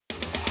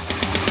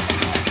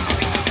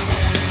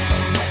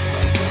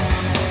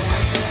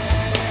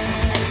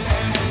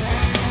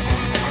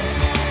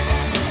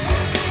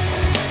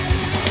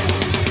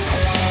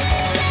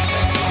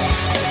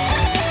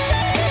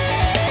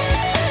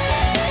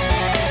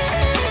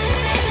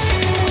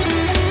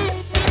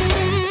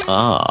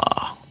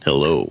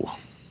Hello.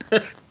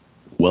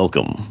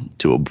 Welcome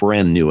to a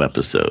brand new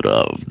episode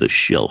of the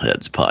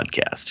Shellheads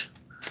Podcast.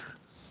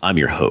 I'm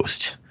your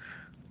host,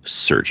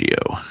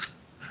 Sergio.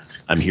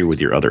 I'm here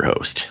with your other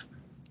host,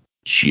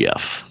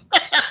 Jeff.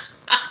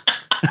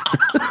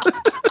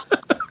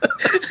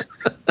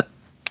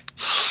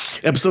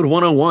 Episode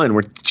 101.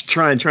 We're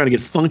trying to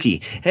get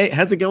funky. Hey,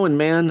 how's it going,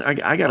 man?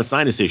 I got a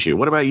sinus issue.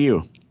 What about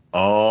you?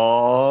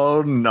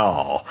 Oh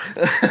no.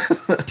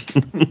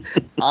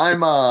 I'm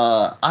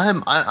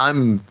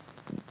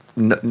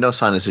no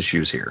sinus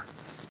issues here.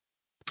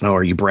 Oh,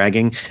 are you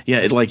bragging? Yeah,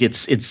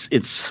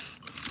 it's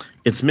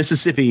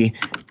Mississippi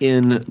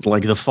in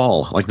like the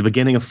fall, like the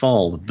beginning of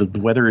fall. The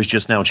weather is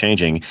just now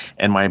changing,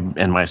 and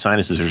my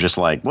sinuses are just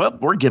like, well,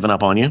 we're giving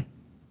up on you.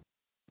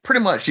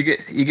 Pretty much, you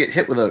get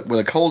hit with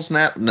a cold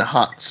snap and a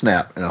hot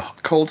snap, and a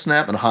cold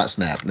snap and a hot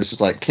snap, and it's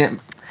just like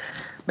can't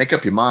make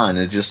up your mind.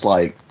 It's just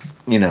like,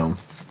 yeah.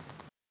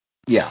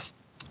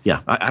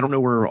 Yeah, I don't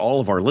know where all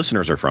of our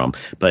listeners are from,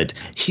 but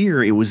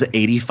here it was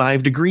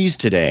 85 degrees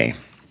today.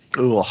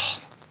 Ugh.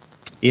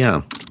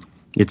 Yeah,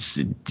 it's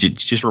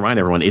just remind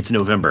everyone it's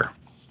November.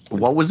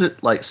 What was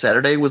it like?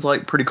 Saturday was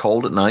like pretty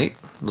cold at night.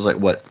 It was like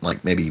what,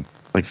 like maybe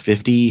like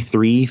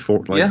 53,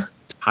 yeah,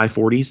 high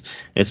 40s.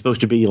 It's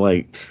supposed to be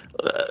like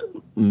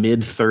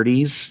mid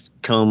 30s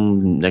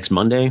come next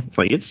Monday. It's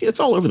like it's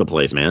all over the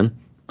place, man.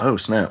 Oh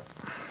snap!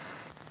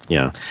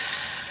 Yeah.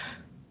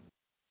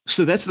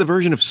 So that's the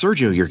version of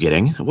Sergio you're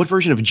getting. What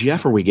version of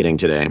Jeff are we getting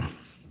today?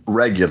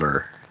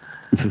 Regular.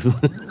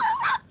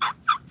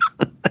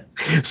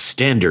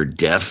 Standard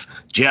def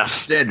Jeff.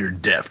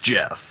 Standard def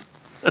Jeff.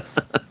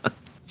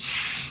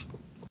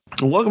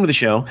 Welcome to the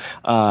show.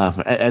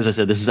 As I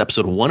said, this is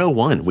episode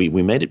 101.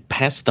 We made it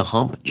past the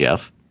hump,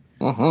 Jeff.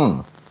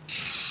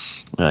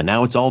 Mm-hmm.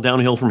 Now it's all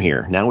downhill from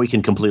here. Now we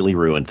can completely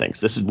ruin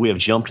things. We have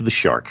jumped the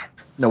shark.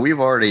 No, we've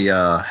already.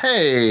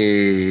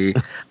 Hey.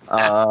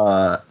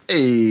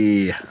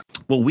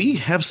 Well, we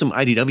have some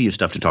IDW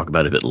stuff to talk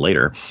about a bit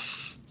later.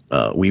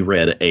 We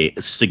read a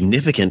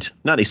significant,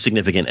 not a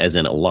significant as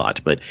in a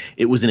lot, but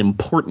it was an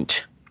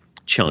important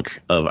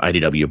chunk of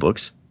IDW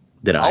books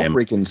that I'll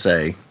freaking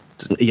say.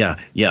 Yeah,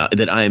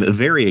 that I am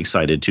very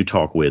excited to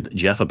talk with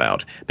Jeff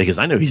about because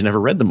I know he's never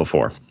read them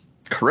before.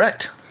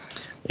 Correct.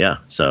 Yeah,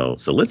 so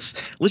let's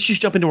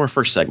just jump into our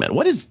first segment.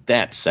 What is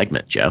that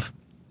segment, Jeff?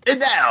 And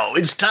now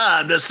it's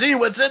time to see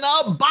what's in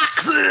our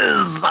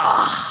boxes.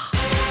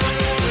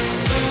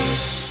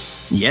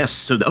 Yes,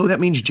 so that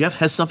means Jeff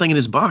has something in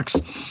his box.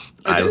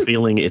 I have a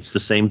feeling it's the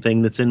same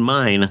thing that's in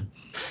mine.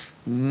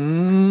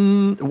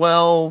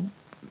 Well,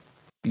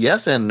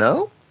 yes and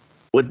no.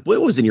 What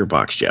was in your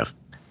box, Jeff?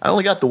 I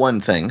only got the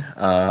one thing.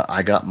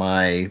 I got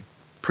my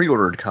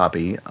pre-ordered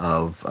copy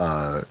of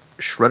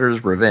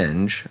Shredder's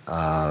Revenge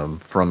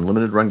from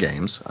Limited Run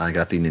Games. I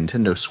got the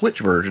Nintendo Switch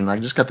version. I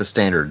just got the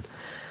standard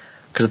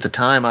because at the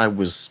time I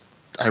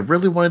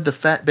really wanted the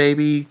Fat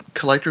Baby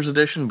Collector's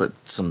Edition, but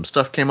some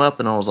stuff came up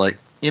and I was like,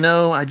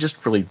 I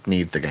just really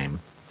need the game.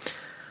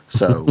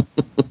 So.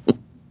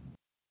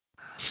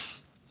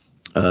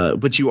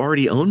 But you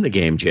already own the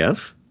game,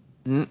 Jeff.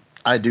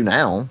 I do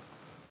now.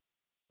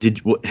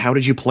 How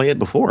did you play it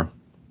before?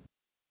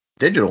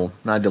 Digital,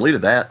 and I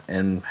deleted that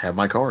and have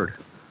my card.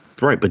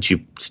 Right, but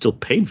you still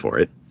paid for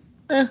it.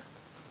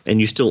 And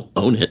you still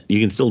own it. You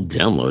can still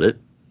download it.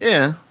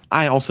 Yeah.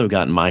 I also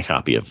got my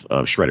copy of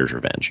Shredder's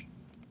Revenge.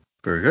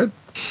 Very good.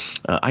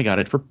 I got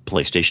it for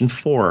PlayStation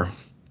 4.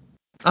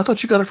 I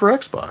thought you got it for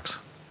Xbox.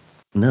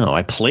 No,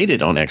 I played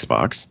it on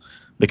Xbox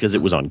because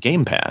it was on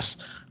Game Pass.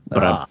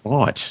 But I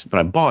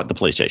bought the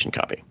PlayStation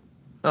copy.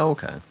 Oh,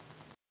 okay.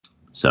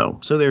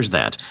 So there's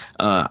that.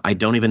 I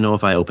don't even know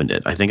if I opened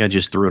it. I think I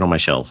just threw it on my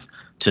shelf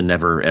to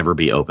never, ever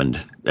be opened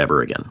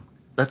ever again.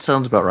 That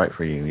sounds about right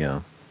for you,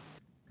 yeah.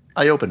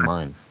 I opened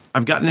mine.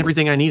 I've gotten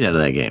everything I need out of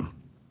that game.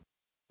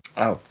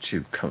 Oh,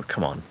 shoot.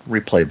 Come on.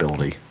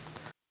 Replayability.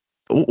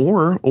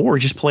 Or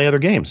just play other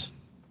games.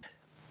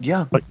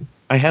 Yeah. But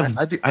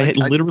I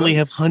literally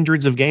have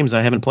hundreds of games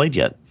I haven't played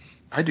yet.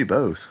 I do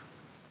both.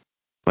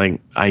 Like,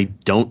 I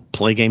don't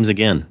play games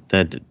again.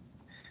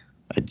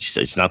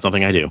 It's not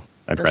something I do.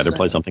 I'd rather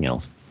play something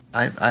else.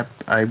 I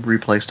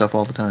replay stuff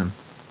all the time.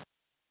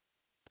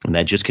 And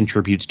that just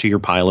contributes to your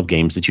pile of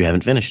games that you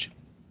haven't finished.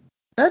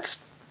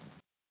 This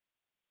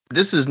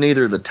is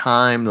neither the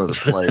time nor the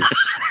place.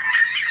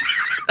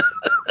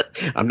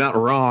 I'm not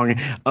wrong.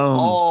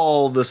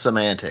 All the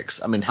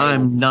semantics. I mean, hey,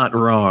 I'm not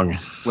wrong.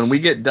 When we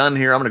get done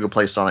here, I'm going to go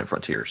play Sonic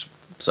Frontiers.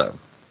 So.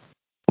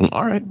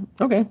 All right.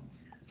 Okay.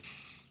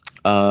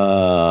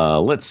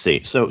 Let's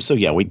see. So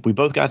yeah, we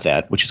both got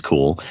that, which is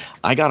cool.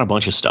 I got a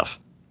bunch of stuff.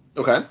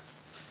 Okay.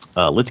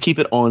 Let's keep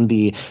it on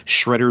the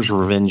Shredder's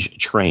Revenge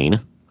train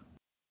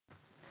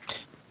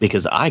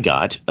because I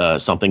got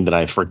something that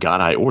I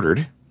forgot I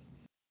ordered,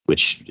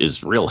 which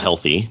is real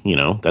healthy.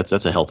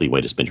 That's a healthy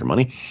way to spend your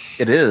money.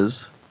 It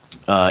is.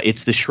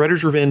 It's the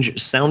Shredder's Revenge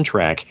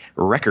soundtrack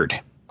record.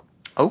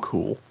 Oh,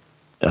 cool.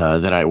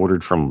 That I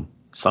ordered from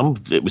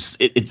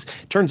it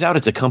turns out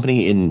it's a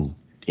company in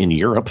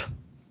Europe.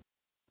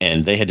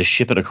 and they had to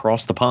ship it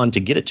across the pond to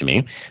get it to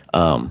me.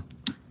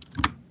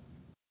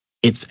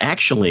 It's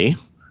actually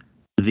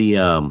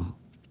the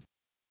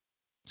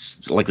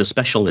like the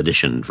special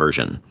edition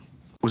version.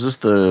 Was this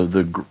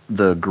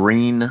the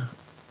green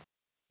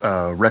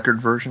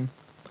record version?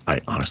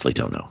 I honestly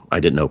don't know. I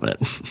didn't open it.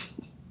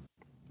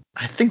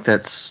 I think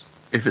that's,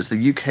 if it's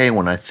the UK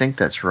one, I think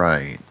that's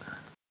right.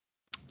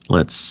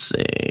 Let's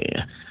see.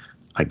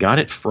 I got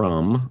it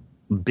from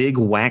Big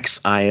Wax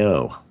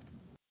IO.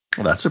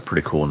 Well, that's a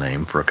pretty cool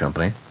name for a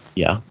company.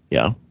 Yeah.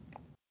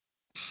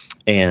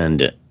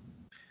 And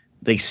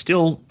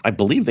I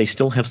believe they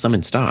still have some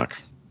in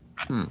stock.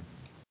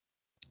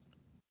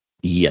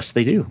 Yes,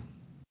 they do.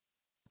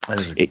 That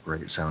is a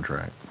great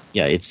soundtrack.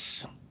 Yeah, it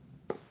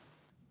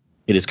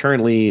is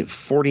currently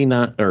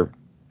 49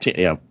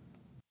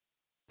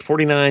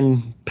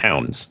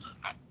 £49,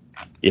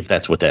 if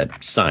that's what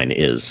that sign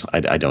is.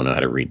 I don't know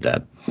how to read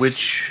that.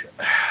 Which,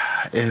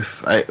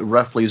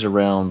 roughly is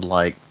around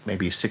like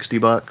maybe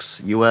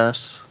 $60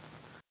 US,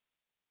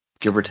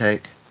 give or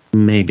take.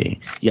 Maybe.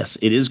 Yes,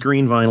 it is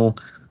green vinyl.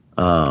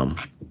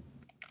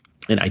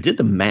 And I did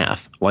the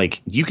math.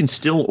 Like, you can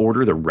still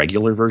order the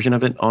regular version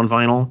of it on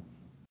vinyl.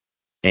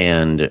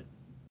 And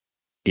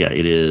yeah,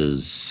 it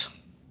is.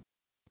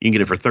 You can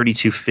get it for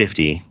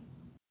 €32.50.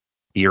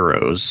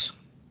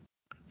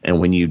 And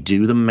when you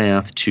do the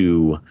math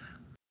to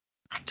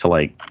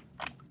like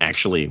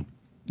actually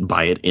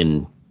buy it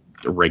in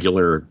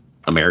regular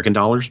American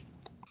dollars,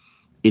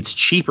 it's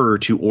cheaper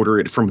to order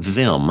it from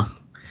them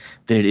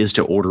than it is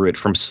to order it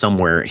from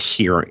somewhere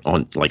here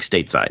on like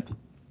stateside.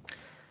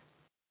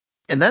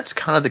 And that's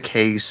kind of the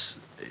case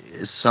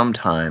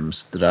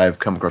sometimes that I've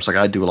come across. Like,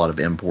 I do a lot of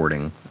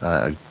importing,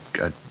 get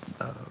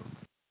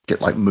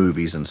like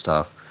movies and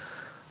stuff.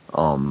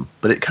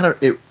 But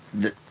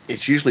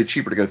it's usually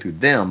cheaper to go through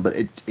them. But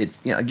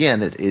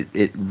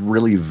it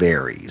really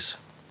varies.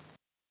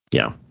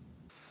 Yeah.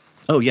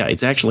 Oh yeah,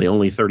 it's actually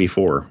only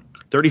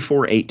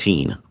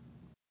 $34.18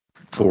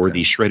 for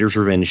the Shredder's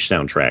Revenge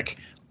soundtrack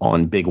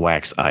on Big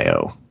Wax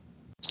IO.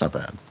 It's not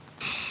bad.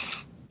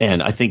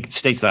 And I think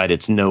stateside,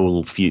 it's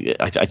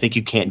I think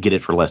you can't get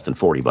it for less than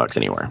 $40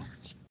 anywhere.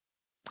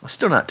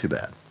 Still not too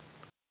bad.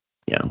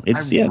 Yeah,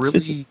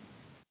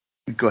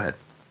 go ahead.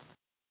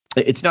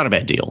 It's not a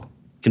bad deal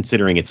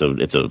considering it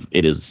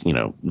is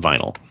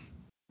vinyl.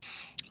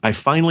 I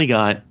finally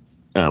got.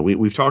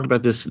 We've talked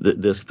about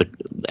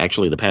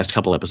actually the past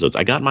couple episodes.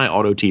 I got my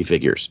Auto T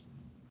figures.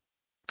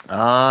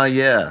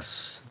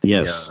 Yes.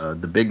 Yes.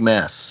 The big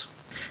mess.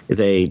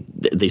 They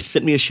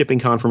sent me a shipping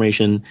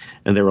confirmation,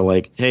 and they were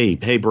like,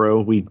 hey bro,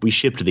 we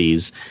shipped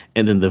these.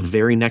 And then the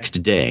very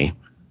next day,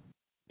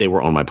 they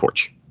were on my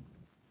porch.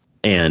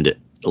 And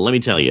let me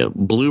tell you,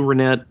 Blue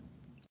Renette,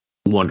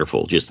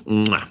 wonderful, just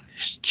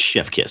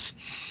chef kiss.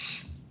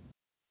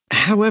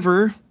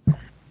 However,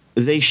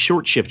 they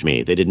short shipped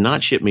me. They did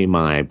not ship me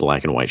my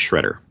black and white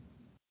Shredder.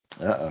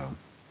 Uh-oh.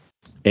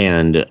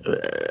 And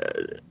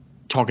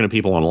talking to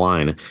people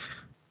online,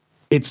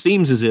 it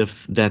seems as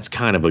if that's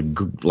kind of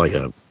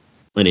an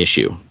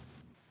issue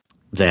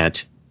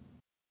that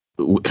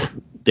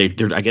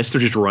I guess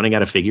they're just running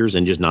out of figures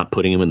and just not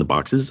putting them in the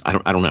boxes. I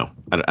don't know.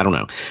 I don't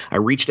know. I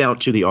reached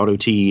out to the Auto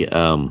T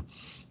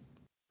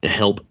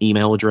help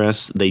email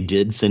address. They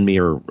did send me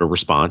a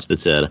response that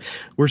said,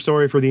 "We're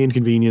sorry for the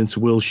inconvenience.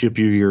 We'll ship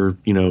you your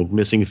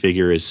missing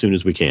figure as soon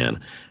as we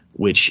can,"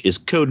 which is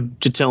code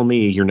to tell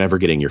me you're never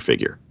getting your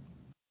figure.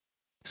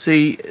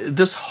 See,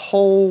 this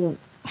whole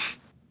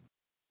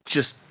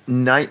just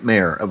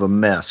nightmare of a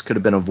mess could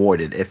have been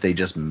avoided if they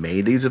just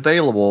made these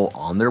available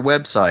on their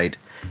website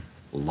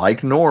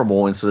like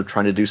normal instead of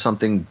trying to do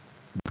something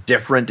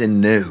different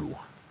and new.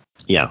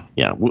 Yeah.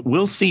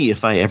 We'll see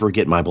if I ever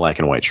get my black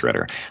and white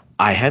Shredder.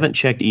 I haven't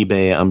checked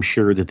eBay. I'm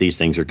sure that these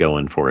things are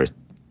going for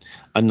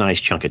a nice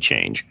chunk of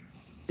change.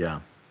 Yeah.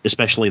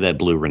 Especially that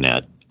Blue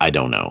Renette. I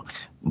don't know.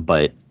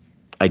 But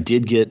I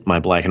did get my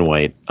black and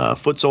white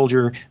Foot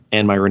Soldier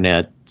and my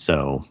Renette.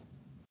 So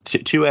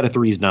 2 out of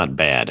 3 is not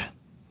bad.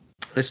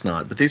 It's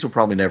not, but these will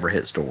probably never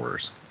hit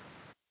stores.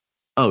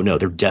 Oh, no,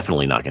 they're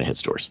definitely not going to hit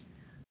stores.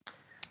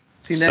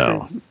 See,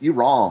 Necker, you're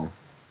wrong.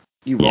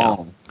 You're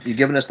wrong. You're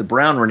giving us the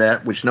brown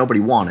Renette, which nobody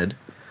wanted,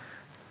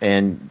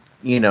 and,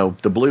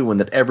 the blue one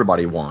that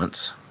everybody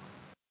wants.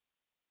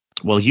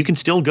 Well, you can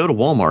still go to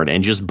Walmart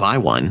and just buy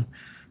one.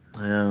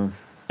 Yeah.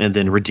 And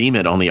then redeem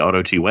it on the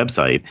Auto T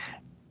website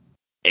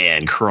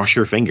and cross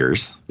your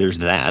fingers. There's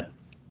that.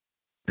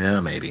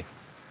 Yeah, maybe.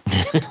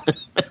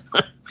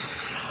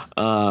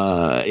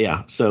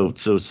 Yeah. So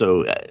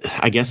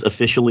I guess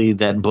officially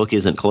that book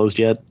isn't closed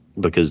yet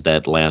because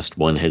that last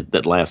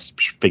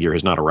figure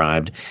has not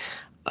arrived.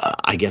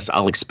 I guess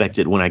I'll expect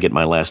it when I get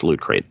my last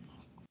Loot Crate.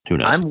 Who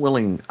knows? I'm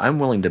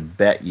willing to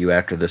bet you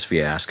after this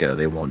fiasco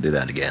they won't do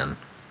that again.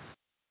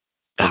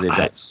 Because they've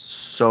got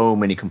so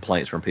many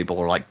complaints from people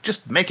who are like,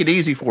 just make it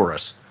easy for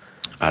us.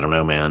 I don't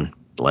know, man.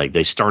 Like,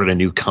 they started a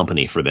new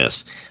company for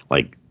this.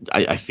 Like,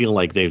 I feel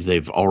like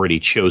they've already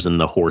chosen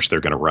the horse they're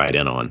going to ride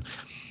in on.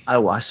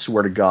 Oh, I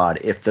swear to God,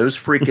 if those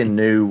freaking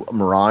new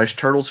Mirage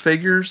Turtles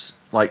figures,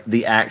 like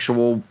the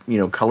actual,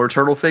 color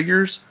turtle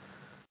figures,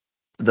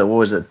 what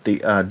was it?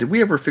 Did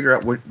we ever figure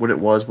out what it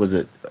was? Was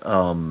it,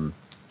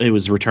 It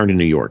was Return to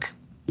New York.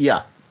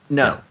 Yeah.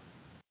 No. Yeah.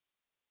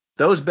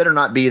 Those better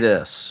not be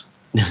this.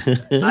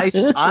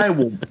 I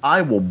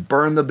will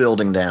burn the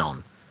building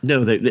down.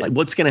 No,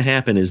 what's going to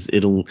happen is they're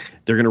going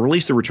to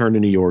release the Return to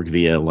New York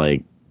via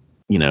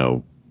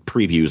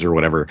previews or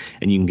whatever,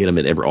 and you can get them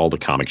at all the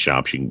comic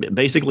shops.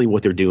 Basically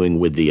what they're doing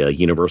with the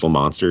Universal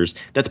Monsters,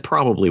 that's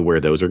probably where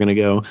those are going to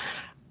go.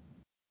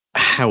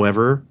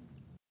 However,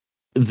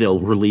 they'll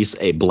release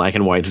a black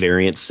and white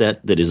variant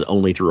set that is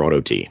only through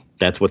Auto T.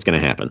 That's what's going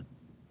to happen.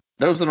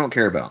 Those I don't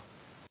care about.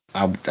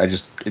 I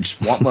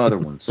just want my other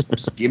ones.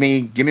 Just give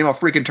me my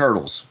freaking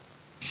turtles.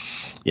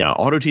 Yeah,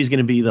 Auto T is going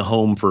to be the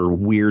home for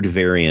weird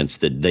variants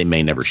that they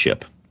may never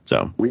ship.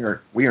 So we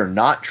are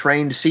not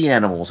trained sea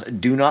animals.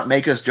 Do not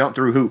make us jump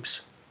through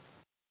hoops.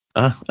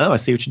 I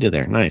see what you did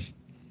there. Nice.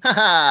 Ha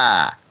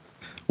ha.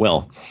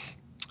 Well,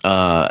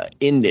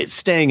 in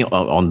staying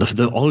on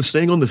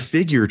the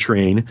figure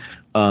train,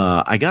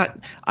 while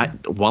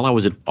I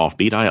was at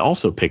Offbeat, I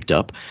also picked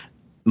up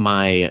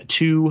my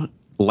 2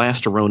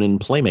 Last Ronin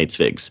Playmates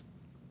figs.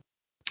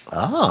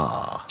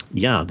 Ah.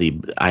 Yeah,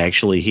 he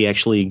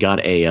actually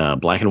got a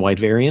black and white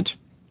variant,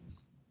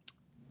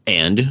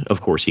 and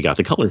of course he got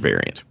the color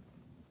variant.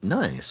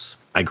 Nice.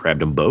 I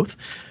grabbed them both.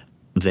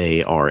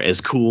 They are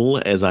as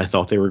cool as I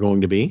thought they were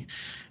going to be.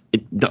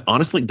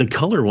 Honestly, the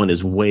color one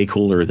is way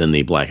cooler than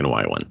the black and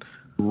white one.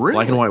 Really?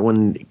 Black and white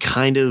one it's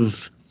kind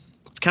of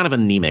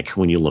anemic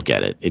when you look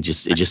at it. It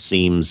just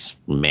seems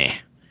meh.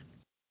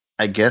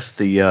 I guess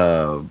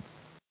the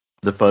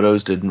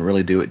photos didn't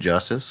really do it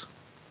justice.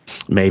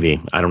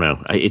 Maybe, I don't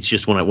know. It's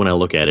just when I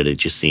look at it, it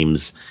just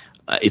seems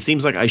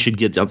like I should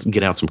get out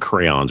some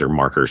crayons or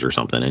markers or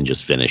something and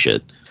just finish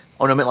it.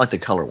 Oh no, I meant like the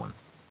color one.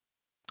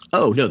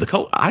 Oh no, the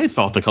color. I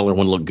thought the color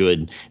one looked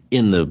good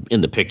in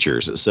the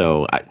pictures.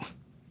 So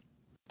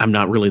I'm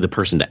not really the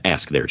person to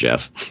ask there,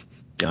 Jeff.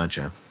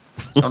 Gotcha.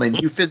 I mean,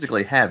 you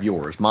physically have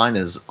yours. Mine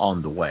is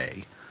on the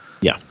way.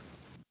 Yeah.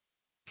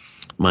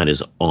 Mine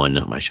is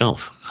on my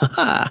shelf.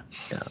 Yeah.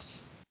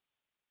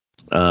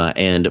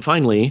 And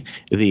finally,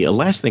 the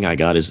last thing I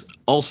got is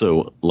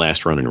also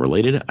Last Ronin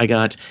related. I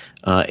got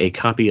a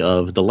copy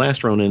of the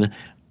Last Ronin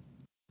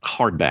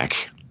hardback.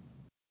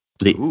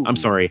 I'm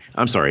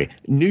sorry.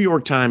 New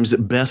York Times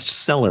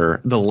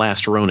bestseller, The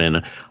Last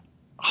Ronin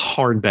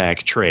hardback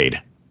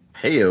trade.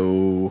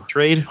 Heyo.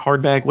 Trade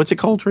hardback. What's it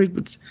called? Trade.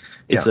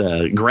 It's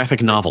a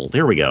graphic novel.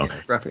 There we go.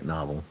 Yeah, graphic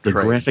novel. The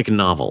trade. graphic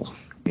novel.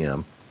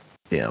 Yeah.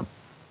 Yeah.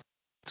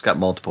 It's got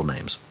multiple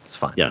names. It's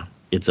fine. Yeah.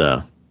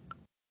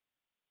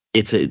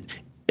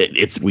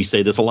 We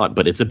say this a lot,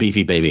 but it's a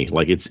beefy baby.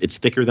 Like it's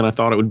thicker than I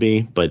thought it would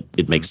be, but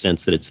it makes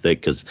sense that it's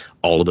thick because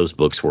all of those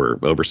books were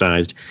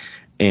oversized,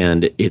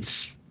 and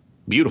it's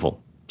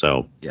beautiful.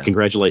 So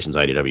Congratulations,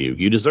 IDW.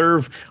 You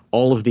deserve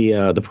all of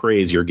the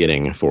praise you're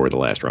getting for The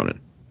Last Ronin.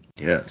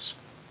 Yes.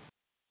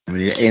 I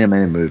mean, the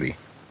animated movie.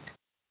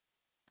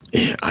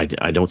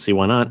 I don't see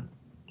why not.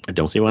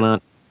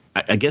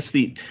 I guess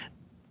the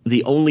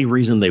only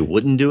reason they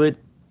wouldn't do it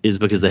is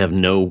because they have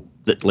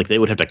they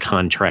would have to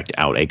contract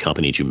out a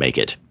company to make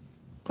it.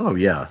 Oh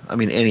yeah, I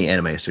mean any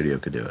anime studio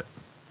could do it.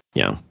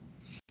 Yeah,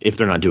 if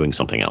they're not doing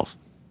something else.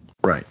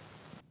 Right.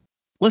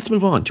 Let's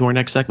move on to our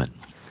next segment.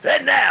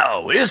 And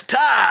now it's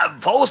time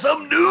for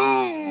some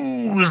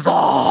news.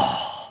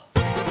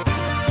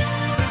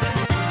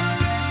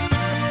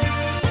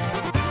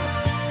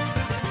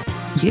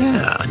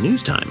 Yeah,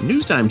 news time.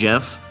 News time,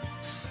 Jeff.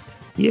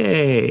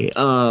 Yay.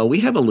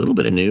 We have a little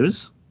bit of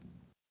news.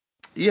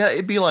 Yeah,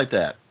 it'd be like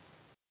that.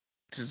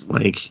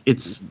 It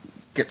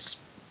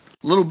gets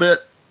a little bit,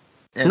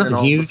 and then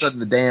all huge. of a sudden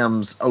the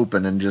dams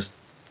open and just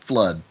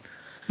flood.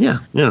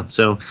 Yeah.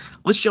 So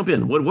let's jump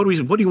in. What do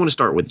you want to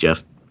start with,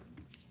 Jeff?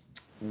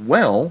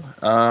 Well,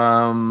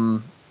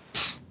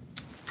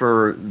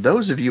 for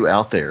those of you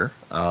out there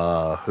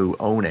who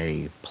own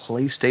a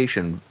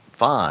PlayStation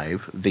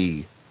 5,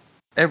 the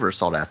ever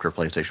sought after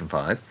PlayStation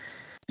 5,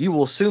 you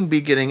will soon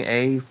be getting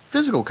a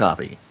physical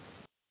copy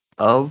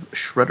of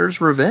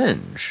Shredder's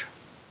Revenge.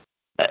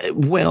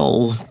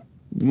 Well,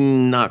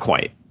 not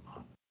quite.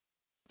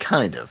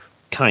 Kind of.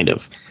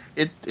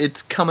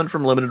 It's coming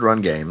from Limited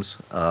Run Games.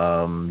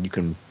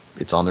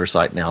 It's on their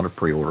site now to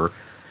pre-order.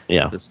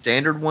 Yeah. The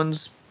standard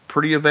one's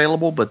pretty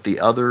available, but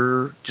the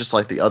other, just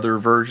like the other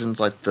versions,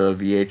 like the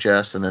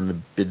VHS and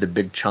then the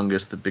big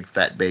Chungus, the big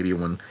fat baby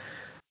one,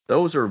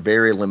 those are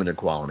very limited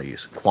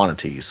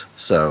quantities.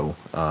 So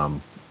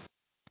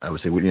I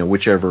would say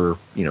whichever,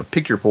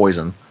 pick your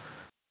poison.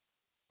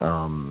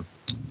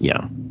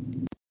 Yeah.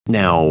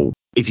 Now,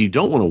 if you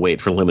don't want to wait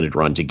for Limited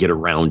Run to get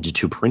around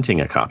to printing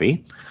a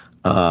copy,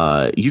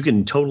 you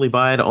can totally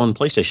buy it on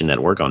PlayStation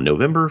Network on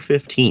November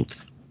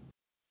 15th.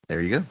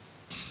 There you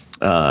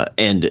go.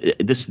 And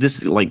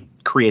this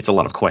creates a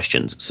lot of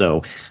questions.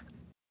 So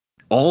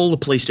all the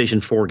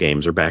PlayStation 4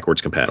 games are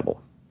backwards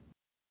compatible.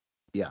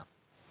 Yeah.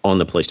 On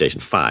the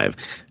PlayStation 5.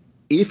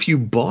 if you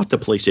bought the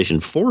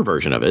PlayStation 4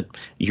 version of it,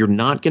 you're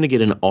not going to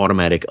get an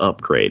automatic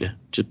upgrade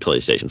to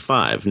PlayStation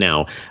 5.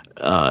 Now,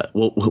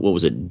 what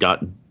was it?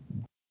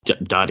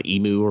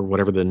 Emu or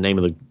whatever the name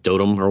of the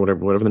Dotem or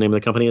whatever the name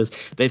of the company is.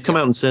 They've come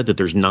out and said that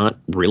there's not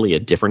really a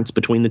difference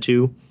between the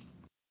two.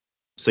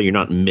 So you're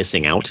not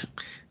missing out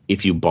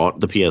if you bought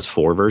the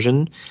PS4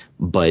 version.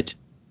 But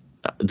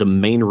the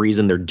main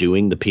reason they're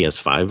doing the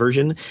PS5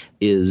 version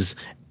is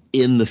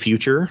in the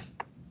future,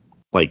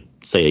 like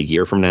say a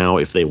year from now,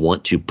 if they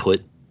want to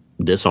put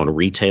this on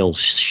retail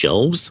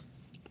shelves,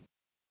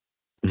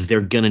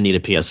 they're going to need a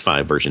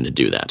PS5 version to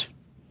do that.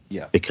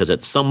 Yeah. Because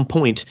at some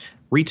point,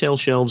 retail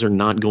shelves are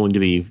not going to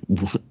be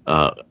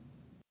the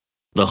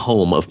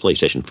home of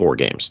PlayStation 4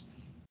 games.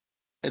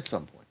 At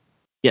some point.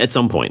 Yeah, at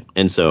some point.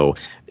 And so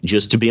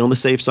just to be on the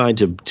safe side,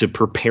 to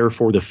prepare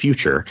for the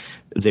future,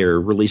 they're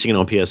releasing it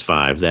on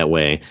PS5. That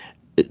way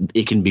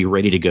it can be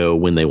ready to go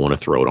when they want to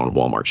throw it on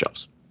Walmart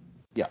shelves.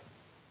 Yeah.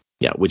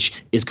 Yeah, which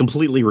is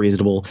completely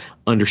reasonable,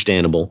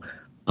 understandable.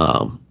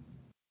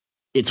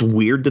 It's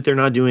weird that they're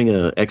not doing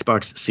a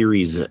Xbox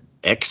Series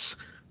X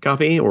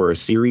copy or a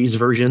series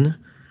version.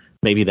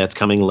 Maybe that's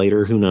coming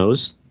later. Who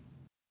knows?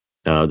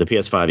 The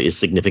PS5 is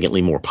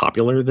significantly more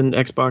popular than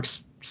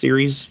Xbox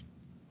Series,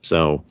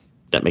 so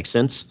that makes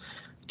sense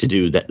to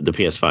do the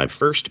PS5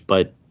 first.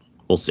 But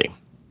we'll see.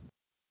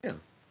 Yeah.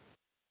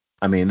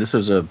 I mean, this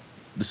is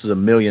a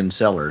million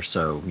seller,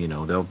 so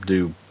they'll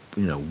do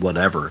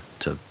whatever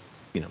to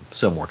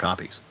sell more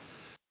copies.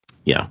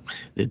 Yeah,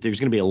 there's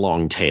going to be a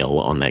long tail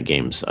on that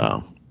game's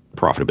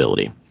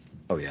profitability.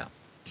 Oh yeah.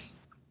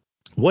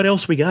 What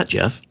else we got,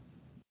 Jeff?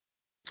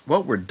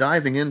 Well, we're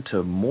diving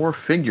into more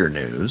figure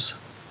news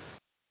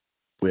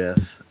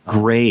with...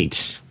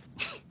 Great.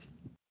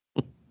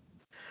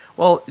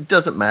 Well, it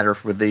doesn't matter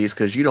with these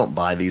because you don't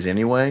buy these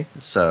anyway,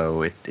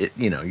 so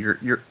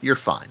you're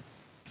fine.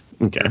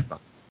 Okay. You're fine.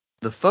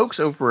 The folks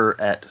over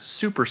at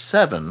Super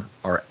 7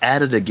 are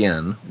at it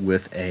again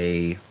with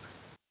a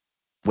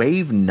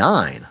Wave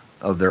 9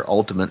 of their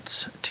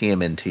Ultimates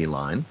TMNT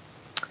line.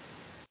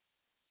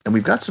 And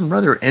we've got some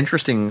rather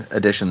interesting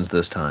additions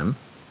this time.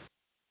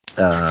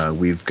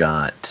 We've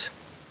got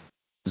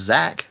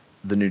Zack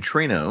the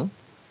Neutrino.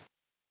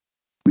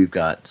 We've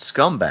got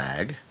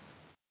Scumbag.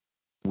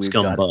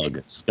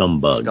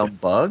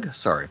 Scumbug,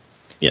 sorry.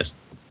 Yes.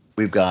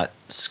 We've got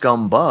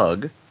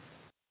Scumbug.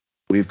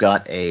 We've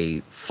got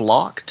a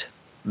Flocked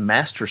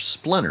Master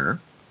Splinter.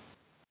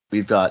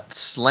 We've got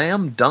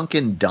Slam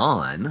Dunkin'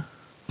 Don.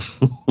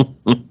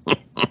 It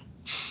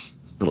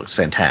looks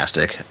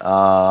fantastic.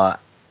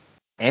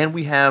 And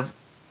we have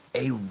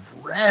a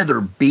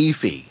rather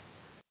beefy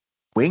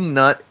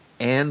Wingnut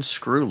and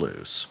Screw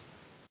Loose.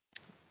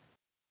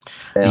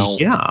 Now,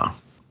 yeah.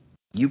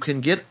 You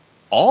can get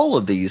all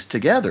of these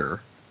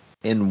together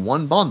in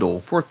one bundle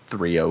for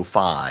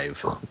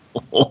 $305.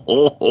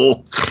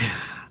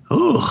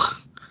 Oh.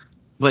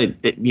 But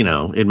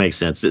it makes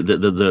sense.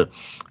 The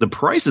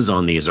prices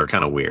on these are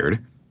kind of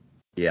weird.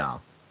 Yeah.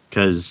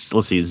 Because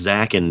let's see,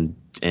 Zack and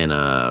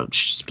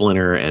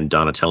Splinter and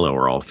Donatello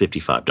are all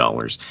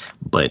 $55,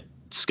 but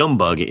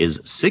Scumbug is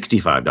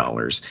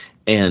 $65,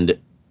 and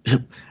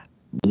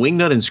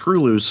Wingnut and Screw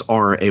Loose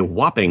are a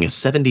whopping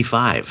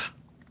 $75.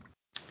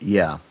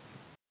 Yeah.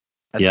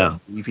 That's a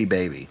beefy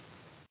baby.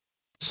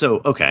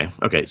 So, okay.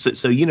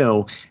 So you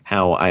know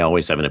how I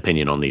always have an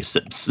opinion on these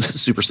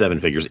Super 7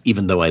 figures,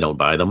 even though I don't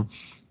buy them.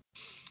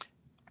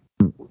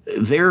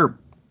 They're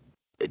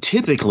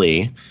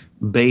typically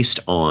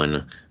based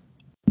on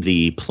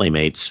the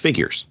Playmates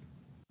figures.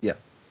 Yeah.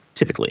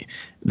 Typically.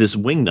 This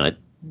Wingnut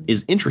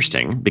is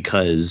interesting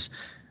because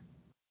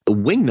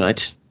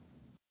Wingnut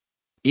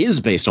is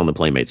based on the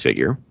Playmates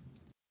figure,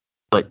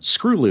 but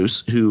Screw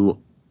Loose, who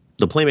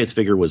the Playmates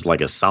figure was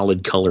like a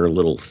solid color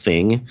little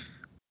thing,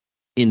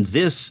 in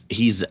this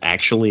he's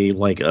actually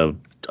like a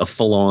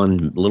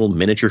full-on little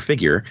miniature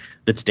figure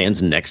that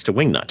stands next to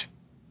Wingnut,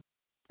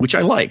 which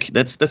I like.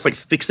 That's like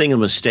fixing a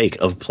mistake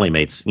of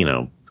Playmates,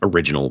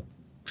 original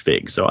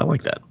fig. So I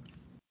like that.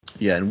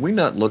 Yeah, and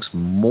Wingnut looks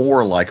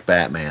more like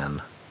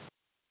Batman,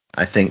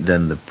 I think,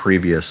 than the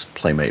previous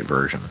Playmate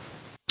version.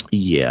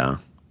 Yeah.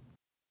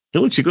 It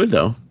looks good,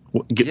 though.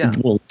 Yeah.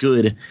 Well,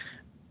 good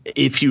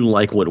if you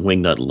like what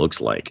Wingnut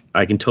looks like.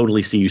 I can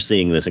totally see you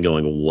seeing this and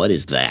going, what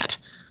is that?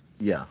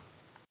 Yeah.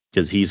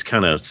 Because he's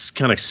kind of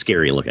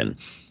scary looking.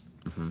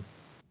 Mm-hmm.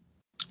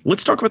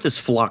 Let's talk about this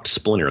Flocked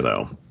Splinter,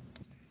 though.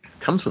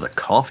 Comes with a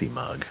coffee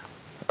mug.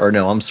 Or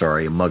no, I'm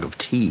sorry, a mug of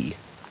tea.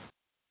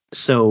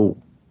 So...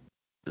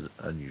 Is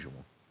unusual.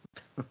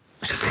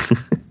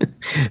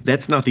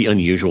 That's not the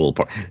unusual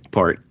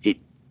part.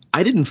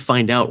 I didn't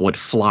find out what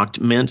flocked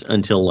meant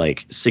until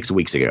like 6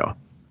 weeks ago.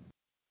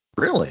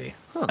 Really?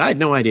 Huh. I had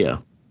no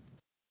idea.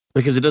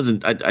 Because it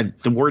doesn't,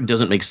 the word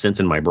doesn't make sense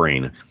in my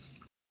brain.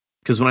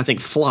 Because when I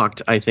think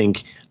flocked, I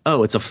think,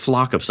 oh, it's a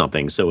flock of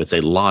something, so it's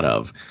a lot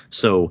of.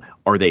 So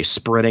are they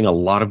spreading a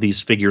lot of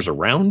these figures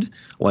around?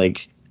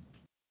 Like,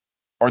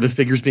 are the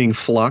figures being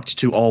flocked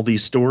to all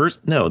these stores?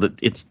 No,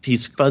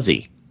 he's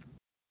fuzzy.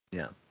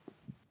 Yeah.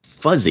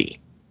 Fuzzy.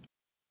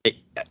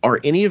 Are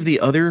any of the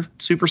other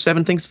Super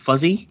 7 things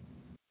fuzzy?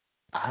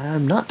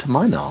 Not to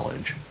my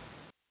knowledge.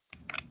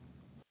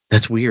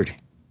 That's weird.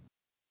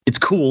 It's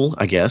cool,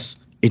 I guess.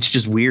 It's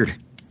just weird.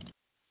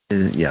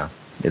 Yeah,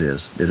 it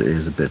is. It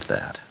is a bit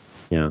that.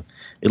 Yeah.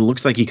 It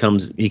looks like he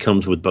comes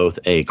with both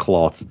a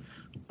cloth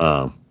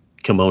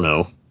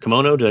kimono.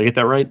 Kimono, did I get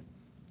that right?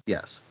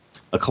 Yes.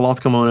 A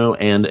cloth kimono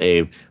and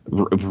a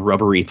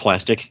rubbery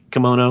plastic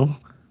kimono.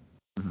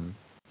 Mm-hmm.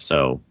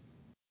 So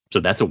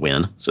that's a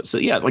win. So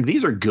yeah, like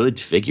these are good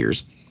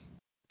figures.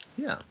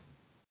 Yeah.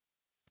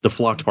 The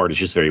flocked part is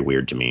just very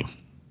weird to me.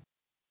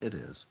 It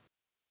is.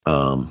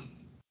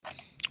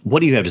 What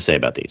do you have to say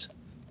about these?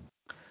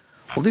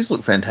 Well, these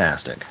look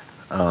fantastic.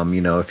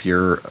 If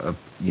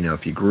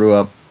if you grew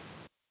up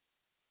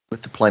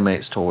with the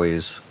Playmates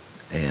toys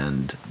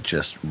and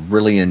just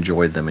really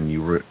enjoyed them,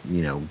 and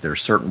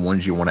there's certain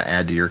ones you want to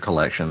add to your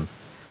collection,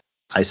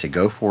 I say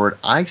go for it.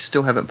 I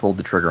still haven't pulled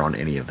the trigger on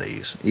any of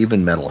these,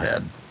 even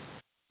Metalhead,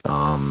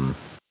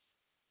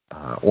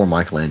 or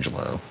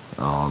Michelangelo,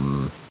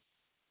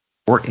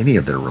 or any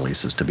of their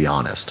releases, to be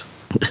honest.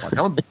 Like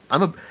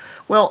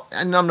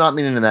and I'm not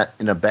meaning that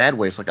in a bad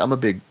way. It's like I'm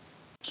a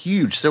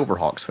huge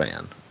Silverhawks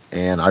fan,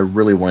 and I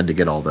really wanted to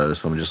get all those,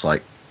 but I'm just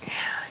like,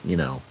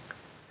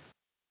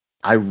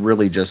 I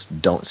really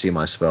just don't see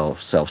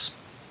myself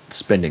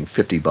spending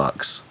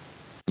 $50,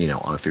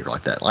 on a figure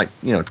like that. Like,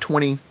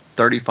 20,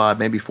 35,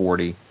 maybe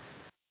 40,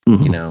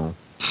 Mm-hmm.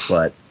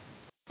 But,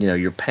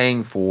 you're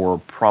paying for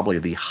probably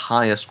the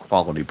highest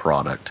quality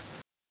product.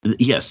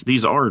 Yes,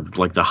 these are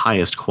like the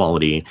highest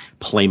quality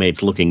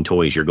Playmates looking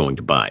toys you're going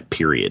to buy,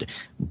 period.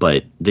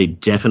 But they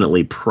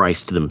definitely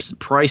priced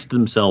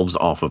themselves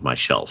off of my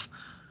shelf.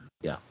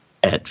 Yeah.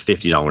 At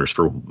 $50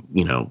 for,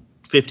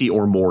 $50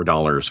 or more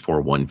dollars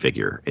for one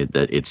figure.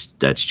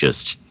 That's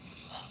just.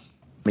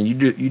 I mean,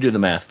 you do the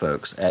math,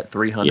 folks. At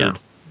 300,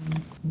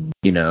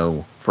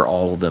 for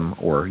all of them,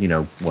 or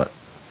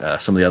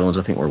some of the other ones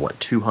I think were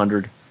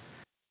 200,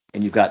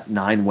 and you've got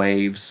 9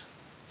 waves.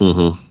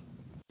 Mm-hmm.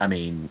 I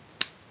mean,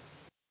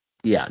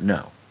 yeah,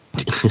 no.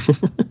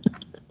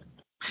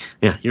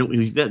 Yeah,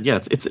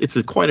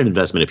 it's quite an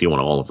investment if you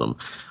want all of them.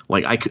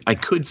 Like I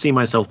could see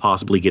myself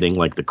possibly getting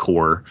like the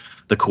core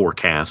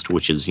cast,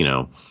 which is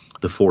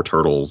the 4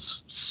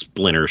 Turtles,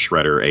 Splinter,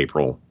 Shredder,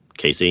 April,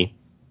 Casey.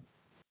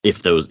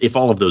 If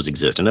all of those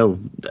exist, I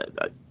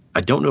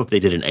don't know if they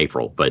did in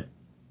April, but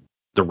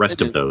the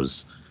rest of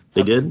those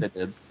they did. They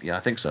did. Yeah, I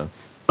think so.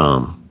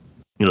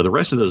 The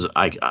rest of those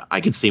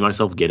I could see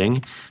myself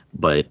getting,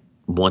 but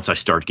once I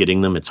start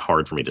getting them, it's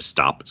hard for me to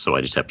stop. So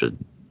I just have to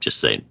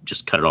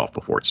just cut it off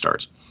before it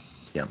starts.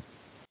 Yeah.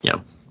 Yeah.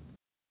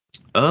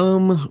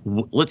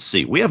 Let's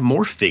see. We have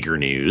more figure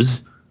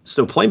news.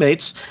 So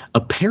Playmates,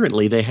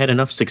 apparently they had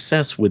enough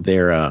success with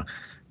their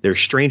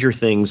Stranger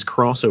Things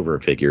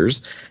crossover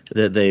figures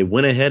that they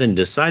went ahead and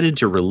decided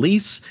to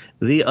release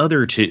the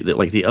other two,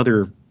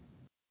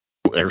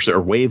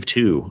 or Wave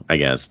 2, I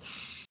guess.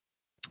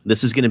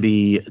 This is going to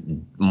be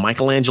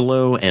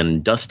Michelangelo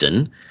and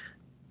Dustin,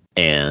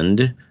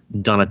 and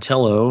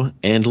Donatello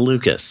and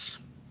Lucas.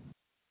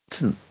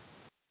 It's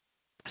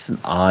an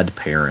odd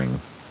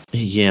pairing.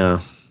 Yeah.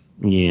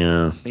 I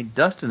mean,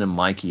 Dustin and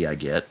Mikey, I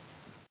get.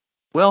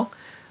 Well,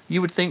 you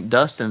would think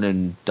Dustin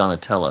and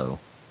Donatello.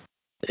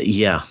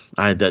 Yeah,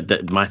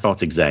 my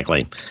thoughts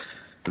exactly.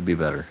 Would be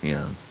better,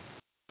 yeah.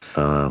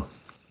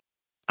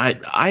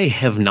 I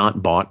have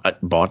not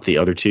bought the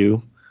other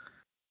two.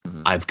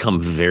 Mm-hmm. I've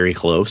come very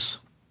close.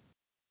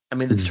 I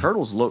mean, the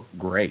turtles look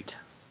great.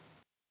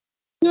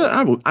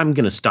 Yeah, I'm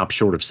going to stop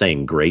short of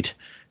saying great.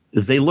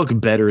 They look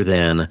better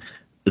than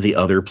the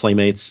other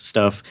Playmates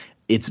stuff.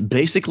 It's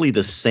basically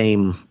the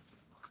same.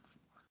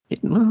 I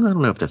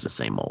don't know if that's the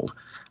same mold.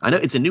 I know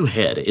it's a new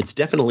head. It's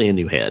definitely a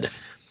new head.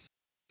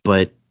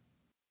 But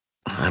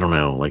I don't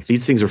know. Like,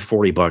 these things are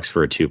 $40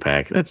 for a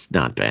 2-pack. That's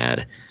not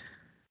bad.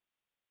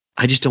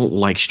 I just don't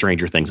like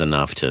Stranger Things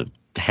enough to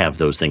have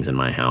those things in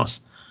my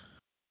house.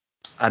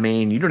 I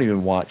mean, you don't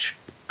even watch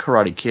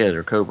Karate Kid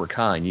or Cobra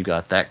Kai, and you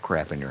got that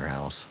crap in your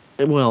house.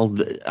 Well,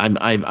 I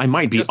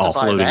might be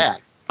offloading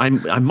that. I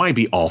might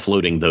be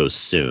offloading those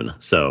soon.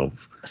 So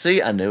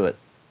see, I knew it.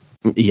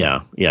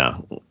 Yeah.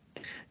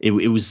 It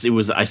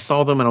was. I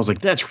saw them and I was like,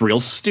 "That's real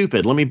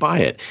stupid. Let me buy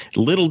it."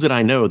 Little did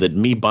I know that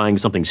me buying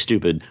something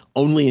stupid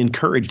only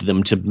encouraged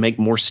them to make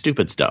more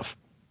stupid stuff.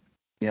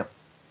 Yep.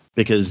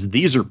 Because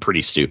these are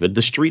pretty stupid.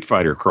 The Street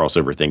Fighter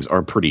crossover things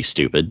are pretty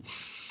stupid.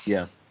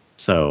 Yeah.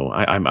 So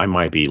I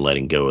might be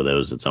letting go of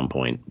those at some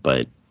point,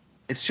 but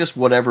it's just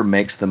whatever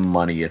makes them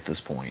money at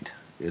this point.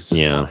 It's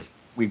just like,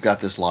 we've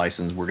got this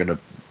license, we're gonna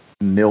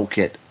milk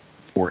it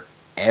for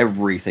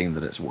everything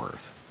that it's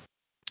worth.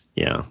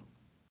 Yeah.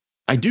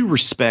 I do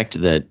respect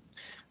that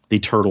the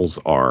turtles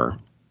are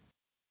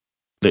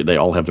they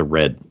all have the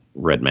red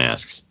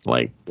masks.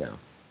 Like, yeah.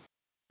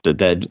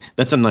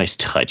 That's a nice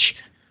touch.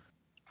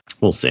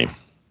 We'll see.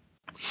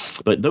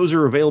 But those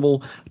are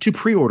available to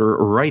pre-order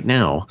right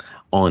now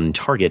on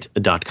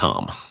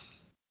Target.com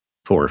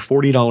for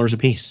 $40 a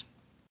piece.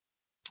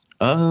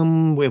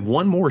 We have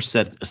one more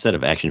set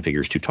of action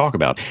figures to talk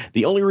about.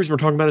 The only reason we're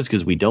talking about it is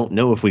because we don't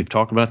know if we've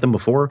talked about them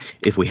before.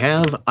 If we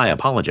have, I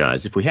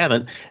apologize. If we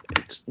haven't,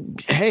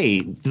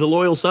 hey, the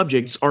loyal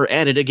subjects are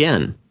at it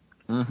again.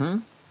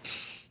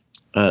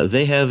 Mm-hmm.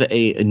 They have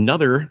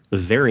another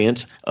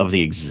variant of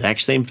the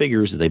exact same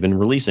figures that they've been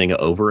releasing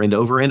over and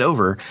over and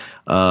over.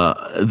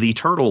 The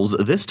Turtles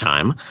this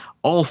time,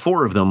 all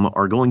four of them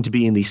are going to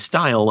be in the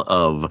style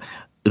of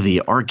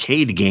the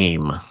arcade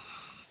game.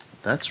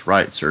 That's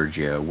right,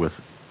 Sergio, with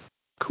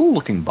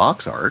cool-looking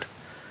box art.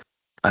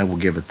 I will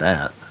give it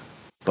that.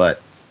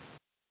 But,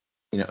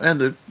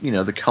 and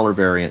the color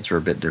variants are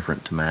a bit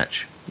different to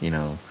match,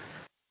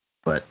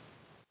 but,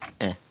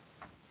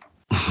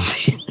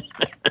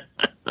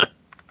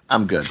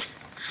 I'm good.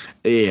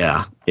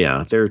 Yeah.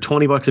 They're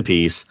 $20 a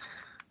piece.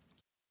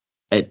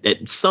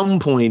 At some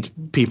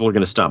point, people are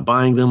going to stop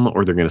buying them,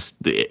 or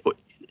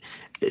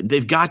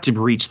they've got to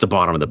reach the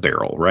bottom of the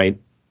barrel, right?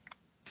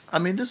 I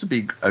mean, this would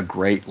be a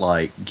great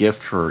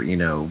gift for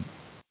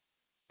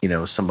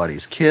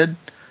somebody's kid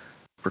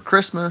for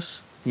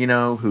Christmas,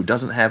 who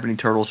doesn't have any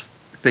Turtles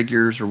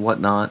figures or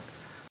whatnot.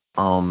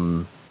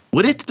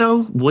 Would it though?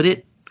 Would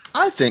it?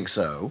 I think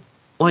so.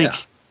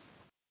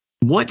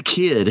 What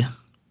kid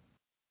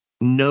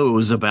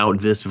knows about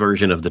this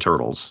version of the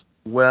Turtles?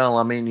 Well,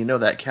 I mean,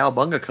 that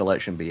Cowabunga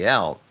collection be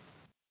out.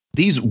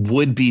 These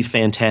would be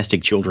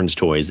fantastic children's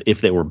toys if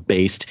they were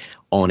based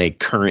on a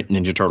current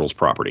Ninja Turtles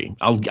property.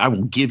 I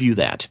will give you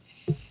that.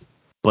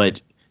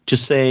 But to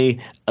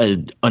say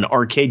an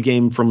arcade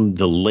game from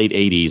the late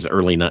 80s,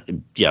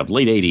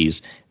 late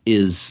 80s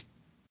is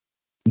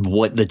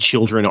what the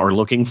children are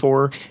looking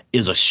for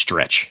is a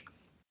stretch.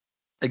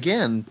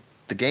 Again,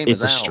 the game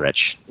is out. It's a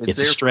stretch.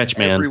 It's a stretch,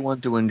 man. Everyone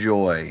to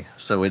enjoy,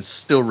 so it's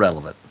still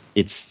relevant.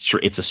 It's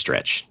a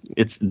stretch.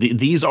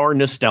 These are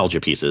nostalgia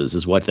pieces,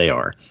 is what they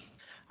are.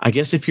 I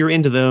guess if you're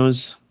into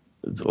those,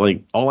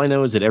 all I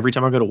know is that every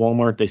time I go to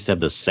Walmart, they have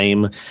the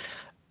same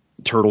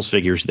Turtles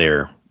figures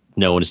there.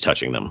 No one is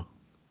touching them.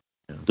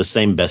 Yeah. The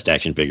same best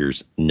action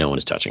figures. No one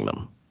is touching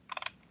them.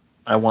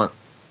 I want,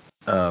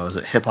 was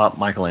it Hip Hop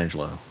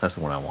Michelangelo? That's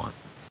the one I want.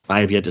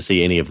 I have yet to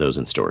see any of those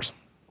in stores.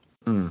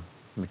 We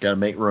gotta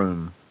make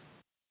room.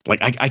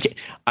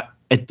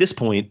 At this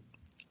point,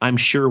 I'm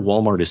sure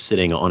Walmart is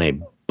sitting on a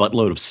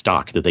buttload of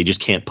stock that they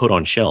just can't put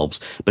on shelves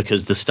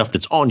because the stuff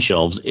that's on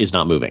shelves is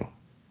not moving.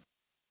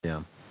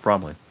 Yeah,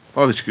 probably.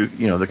 Or they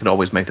could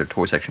always make their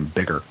toy section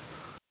bigger.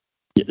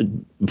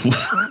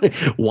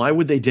 Why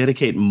would they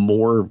dedicate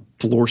more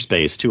floor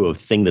space to a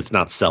thing that's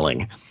not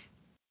selling?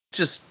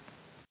 Just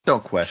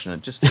don't question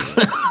it. Just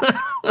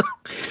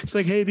it's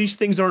like, hey, these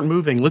things aren't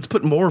moving. Let's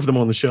put more of them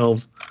on the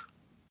shelves.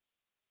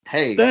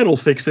 Hey, that'll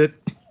fix it.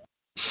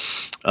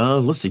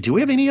 Let's see. Do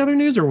we have any other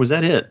news, or was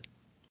that it?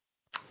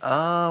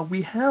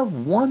 We have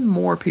one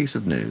more piece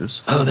of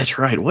news. Oh, that's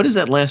right. What is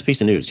that last piece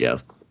of news,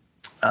 Jeff?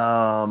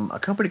 A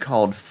company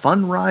called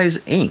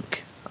Funrise Inc.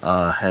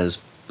 Has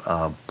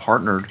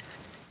partnered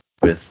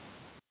with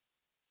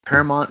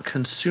Paramount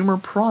Consumer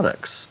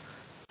Products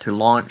to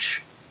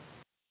launch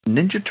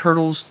Ninja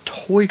Turtles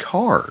toy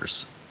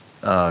cars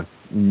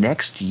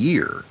next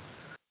year.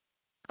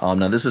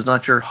 Now, this is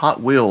not your Hot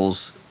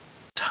Wheels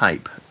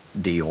type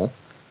deal.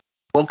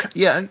 Well,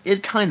 yeah,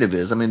 it kind of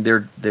is. I mean,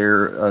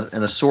 they're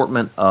an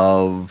assortment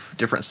of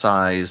different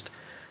sized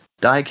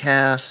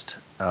die-cast,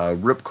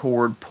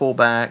 ripcord,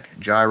 pullback,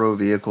 gyro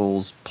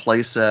vehicles,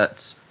 play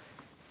sets,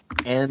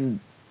 and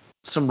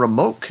some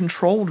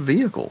remote-controlled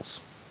vehicles.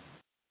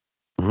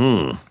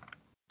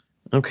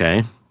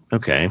 Okay.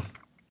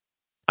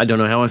 I don't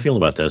know how I feel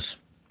about this.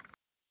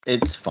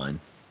 It's fine.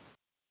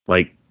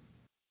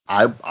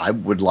 I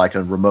would like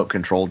a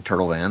remote-controlled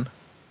turtle van.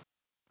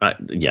 I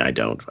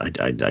don't. I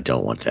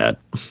don't want that.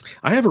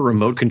 I have a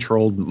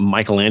remote-controlled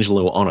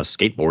Michelangelo on a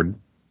skateboard.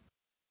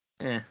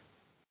 Yeah,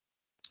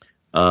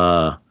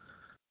 I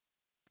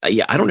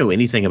don't know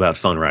anything about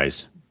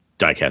Funrise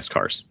diecast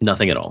cars.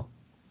 Nothing at all.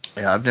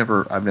 Yeah, I've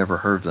never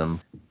heard of them.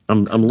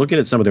 I'm looking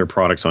at some of their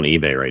products on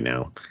eBay right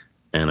now,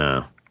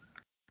 and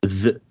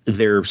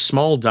they're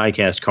small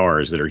diecast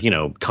cars that are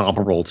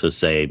comparable to,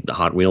 say, the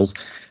Hot Wheels.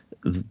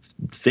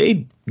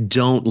 They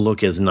don't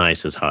look as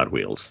nice as Hot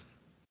Wheels.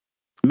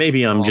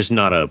 Maybe I'm just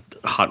not a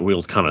Hot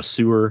Wheels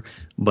connoisseur,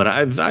 but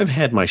I've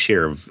had my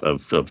share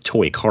of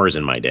toy cars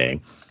in my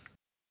day.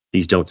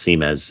 These don't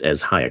seem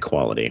as high a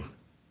quality.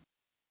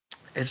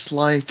 It's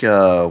like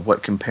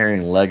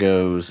comparing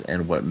Legos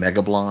and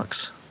Mega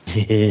Bloks.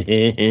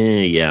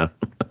 Yeah.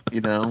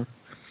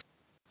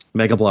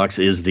 Mega Bloks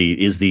is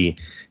the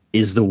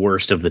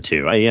worst of the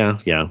two.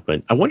 Yeah.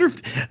 But I wonder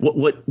if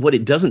what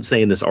it doesn't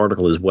say in this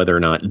article is whether or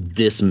not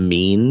this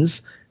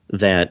means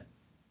that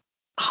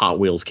Hot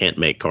Wheels can't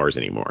make cars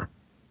anymore.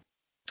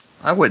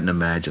 I wouldn't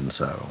imagine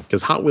so.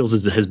 Because Hot Wheels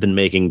has been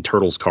making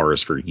Turtles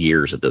cars for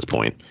years at this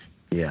point.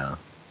 Yeah.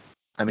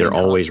 I mean, they're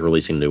always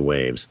releasing new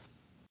waves.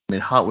 I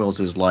mean, Hot Wheels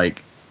is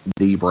like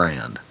the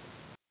brand.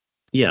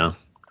 Yeah.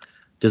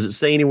 Does it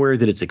say anywhere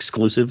that it's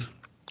exclusive?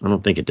 I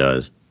don't think it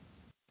does.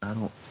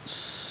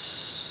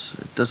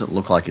 It doesn't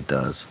look like it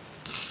does.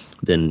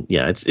 then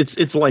yeah,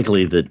 it's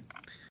likely that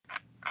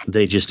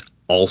they just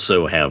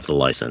also have the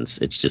license.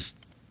 It's just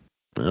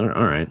all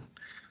right.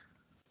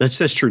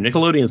 That's true.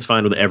 Nickelodeon's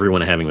fine with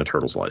everyone having the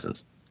Turtles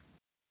license.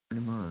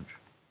 Pretty much.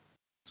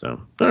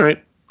 So all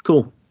right,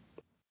 cool.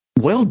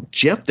 Well,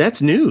 Jeff,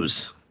 that's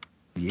news.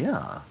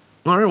 Yeah.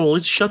 All right, well,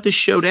 let's shut this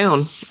show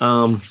down.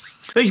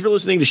 Thank you for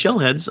listening to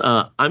Shellheads.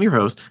 I'm your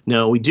host.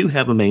 No, we do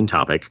have a main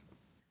topic.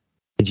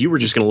 You were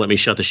just going to let me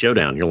shut the show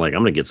down. You're like,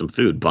 I'm going to get some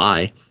food.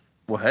 Bye.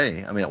 Well,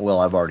 hey, I mean,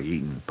 I've already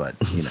eaten, but,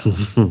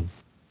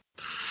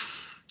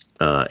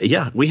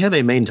 yeah, we have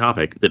a main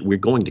topic that we're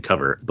going to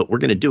cover, but we're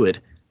going to do it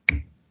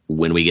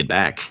when we get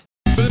back.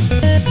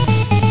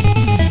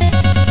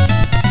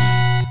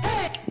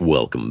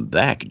 Welcome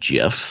back,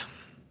 Jeff.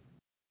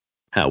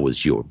 How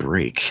was your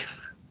break?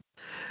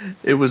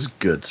 It was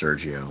good,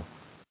 Sergio.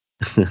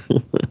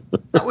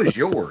 How was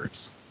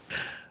yours?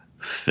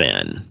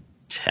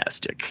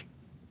 Fantastic.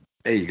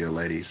 There you go,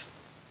 ladies.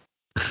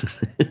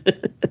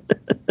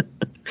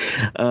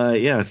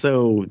 Yeah,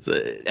 so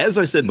as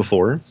I said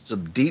before,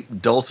 some deep,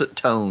 dulcet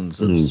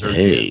tones of Sergio.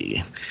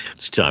 Hey,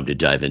 it's time to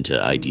dive into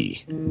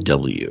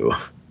IDW.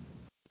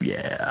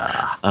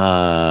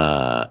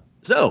 Yeah.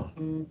 So,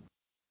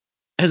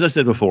 as I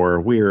said before,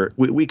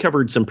 we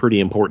covered some pretty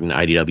important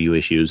IDW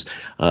issues.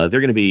 They're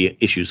going to be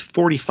issues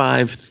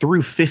 45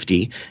 through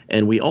 50,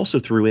 and we also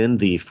threw in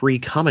the free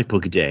comic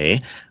book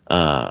day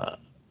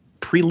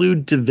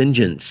Prelude to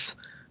Vengeance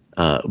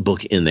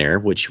book in there,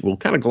 which we'll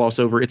kind of gloss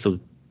over.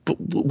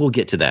 We'll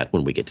get to that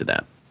when we get to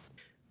that.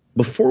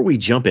 Before we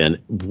jump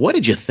in, what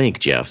did you think,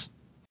 Jeff?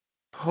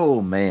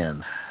 Oh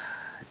man,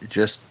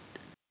 just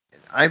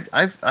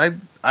I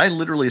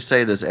literally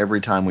say this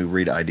every time we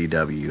read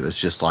IDW.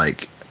 It's just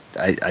like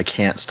I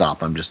can't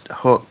stop. I'm just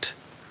hooked,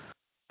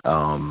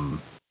 and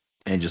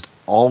just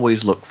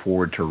always look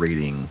forward to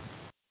reading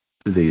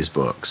these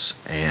books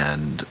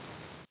and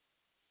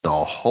the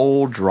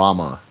whole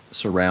drama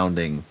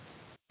surrounding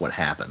what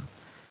happened.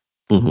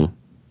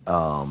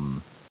 Mm-hmm.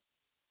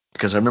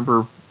 Because I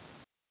remember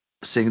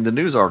seeing the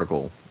news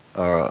article,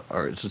 or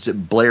it's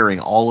just blaring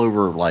all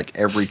over like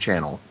every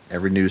channel,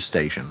 every news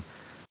station.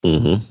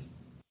 Mm-hmm.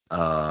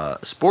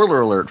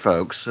 Spoiler alert,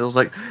 folks. It was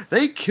like,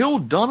 they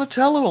killed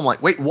Donatello. I'm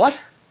like, wait,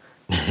 what?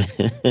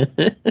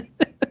 They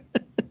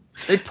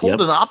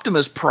pulled an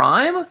Optimus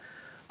Prime? I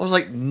was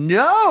like,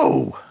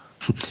 no.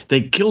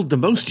 They killed the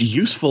most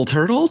useful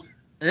turtle?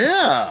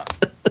 Yeah.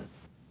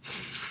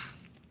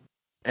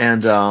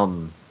 And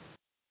then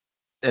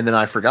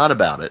I forgot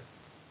about it.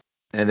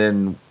 And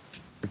then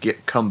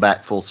come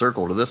back full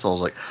circle to this. I was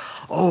like,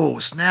 oh,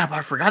 snap,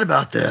 I forgot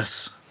about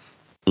this.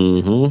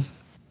 Mm-hmm.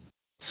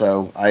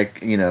 So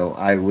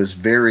I was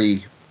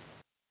very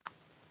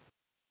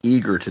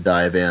eager to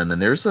dive in,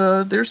 and there's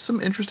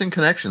some interesting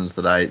connections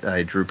that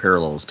I drew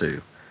parallels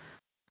to.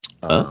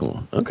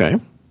 Okay.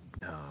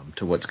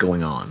 To what's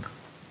going on.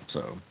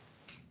 So.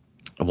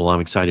 Well,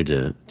 I'm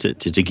excited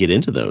to get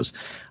into those.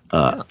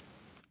 Yeah.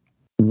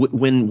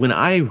 When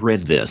I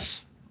read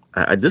this,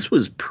 this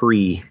was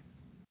pre.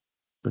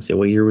 Let's see,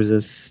 what year was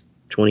this?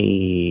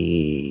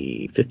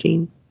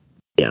 2015.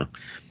 Yeah.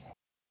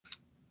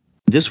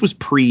 This was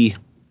pre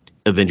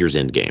Avengers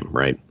Endgame,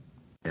 right?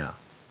 Yeah.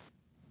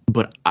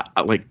 But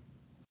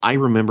I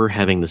remember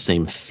having the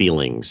same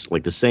feelings,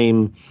 like the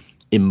same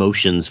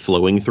emotions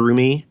flowing through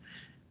me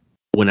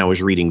when I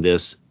was reading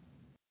this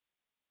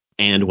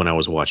and when I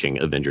was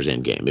watching Avengers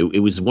Endgame. It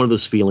was one of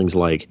those feelings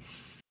like,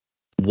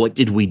 what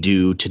did we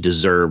do to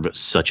deserve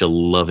such a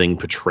loving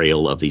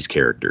portrayal of these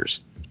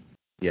characters?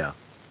 Yeah.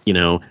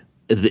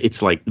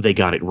 It's like they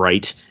got it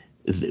right.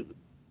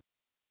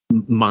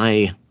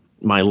 My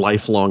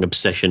lifelong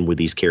obsession with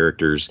these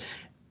characters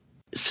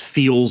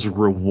feels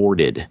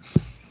rewarded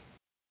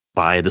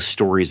by the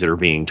stories that are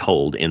being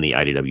told in the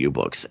IDW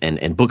books.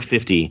 And book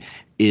 50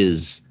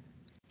 is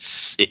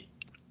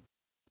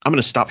I'm going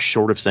to stop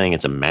short of saying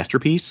it's a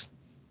masterpiece,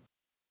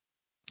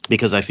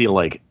 because I feel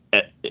like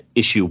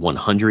issue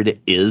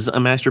 100 is a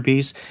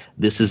masterpiece.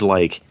 This is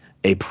like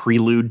a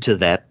prelude to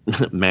that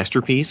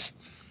masterpiece.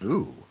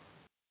 Ooh.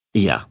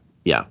 Yeah.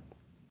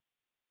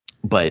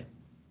 But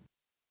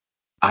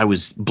I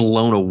was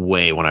blown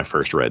away when I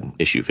first read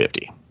issue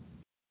 50.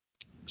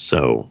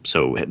 So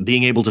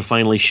being able to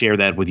finally share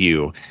that with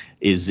you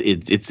it's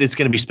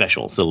going to be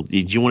special. So do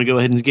you want to go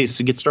ahead and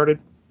get started?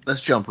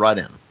 Let's jump right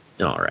in.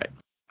 All right.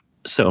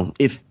 So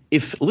if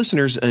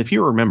listeners, if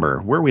you remember,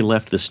 where we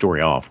left this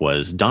story off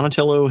was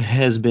Donatello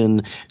has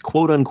been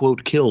quote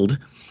unquote killed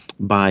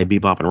by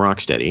Bebop and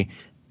Rocksteady.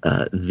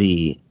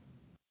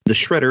 The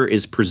Shredder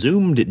is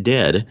presumed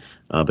dead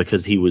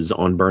because he was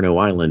on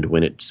Burno Island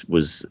when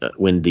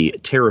when the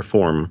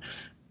terraform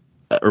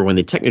or when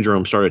the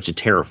Technodrome started to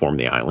terraform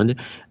the island.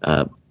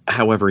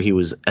 However, he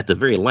was at the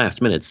very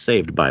last minute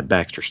saved by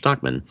Baxter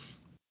Stockman.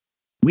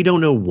 We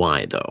don't know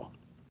why, though.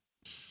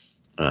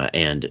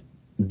 And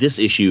this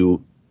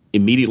issue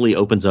immediately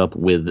opens up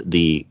with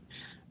the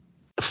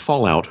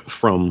fallout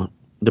from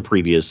the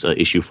previous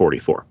issue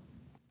 44.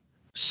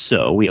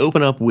 So we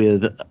open up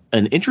with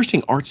an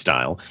interesting art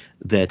style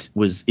that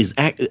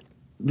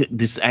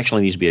this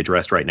actually needs to be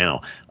addressed right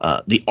now.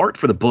 The art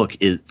for the book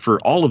for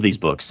all of these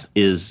books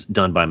is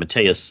done by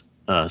Mateus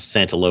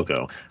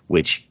Santaloco,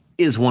 which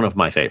is one of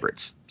my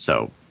favorites.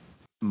 So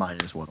mine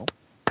as well.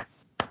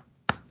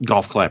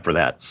 Golf clap for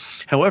that.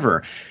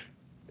 However,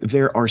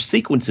 there are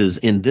sequences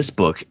in this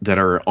book that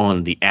are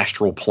on the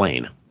astral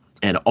plane,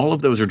 and all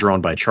of those are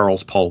drawn by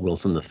Charles Paul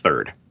Wilson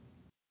III.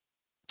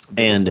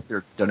 And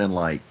they're done in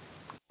like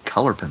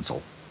color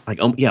pencil. Like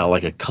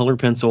a color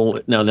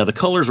pencil. Now the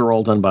colors are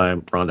all done by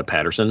Rhonda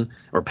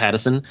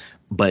Pattison,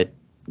 but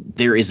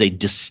there is a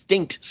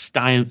distinct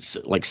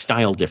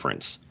style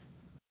difference.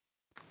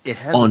 It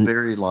has a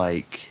very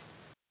like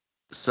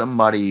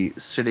somebody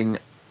sitting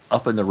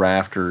up in the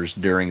rafters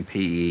during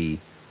PE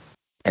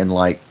and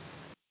like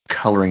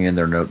coloring in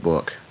their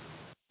notebook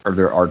or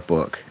their art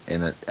book,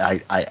 and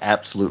I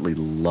absolutely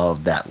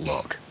love that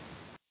look.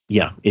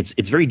 Yeah,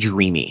 it's very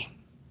dreamy.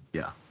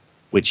 Yeah,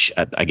 which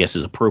I guess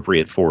is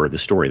appropriate for the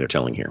story they're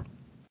telling here.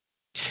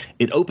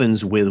 It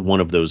opens with one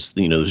of those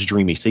those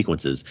dreamy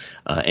sequences,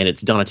 and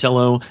it's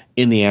Donatello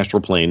in the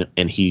astral plane,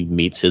 and he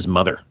meets his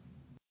mother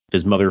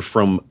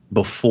from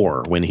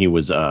before when he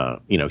was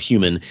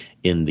human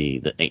in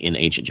in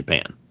ancient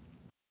Japan.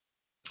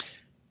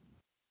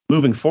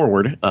 Moving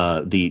forward,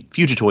 the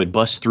Fugitoid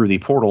busts through the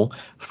portal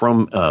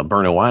from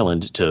Burno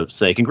Island to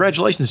say,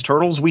 "Congratulations,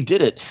 Turtles, we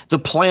did it. The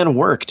plan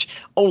worked,"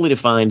 only to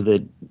find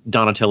that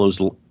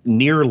Donatello's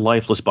near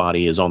lifeless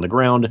body is on the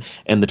ground,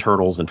 and the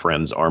Turtles and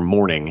friends are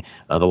mourning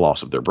the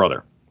loss of their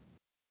brother.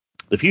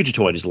 The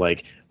Fugitoid is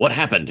like, "What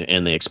happened?"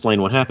 And they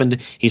explain what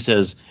happened. He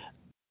says,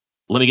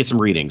 "Let me get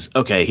some readings."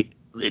 Okay,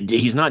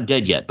 he's not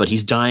dead yet, but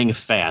he's dying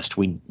fast.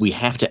 We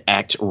have to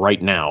act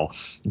right now.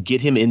 Get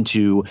him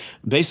into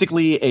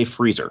basically a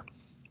freezer,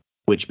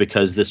 which,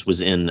 because this was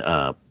in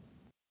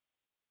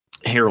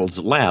Harold's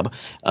lab,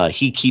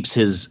 he keeps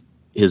his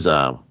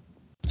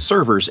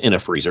servers in a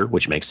freezer,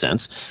 which makes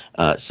sense.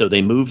 So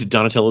they moved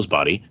Donatello's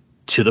body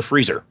to the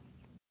freezer.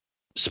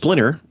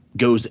 Splinter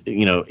goes,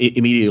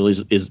 immediately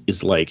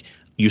is like,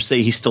 "You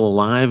say he's still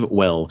alive?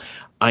 Well,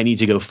 I need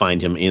to go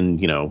find him in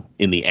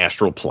the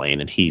astral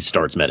plane," and he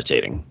starts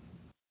meditating.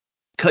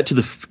 Cut to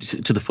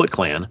the Foot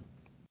Clan.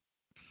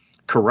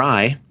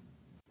 Karai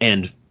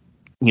and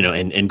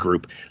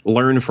group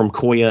learn from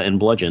Koya and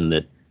Bludgeon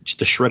that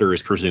the Shredder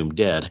is presumed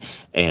dead,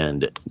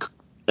 and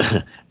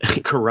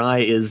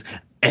Karai is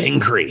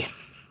angry.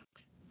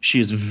 She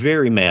is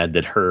very mad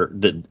that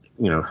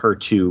her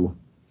two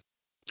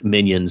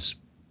minions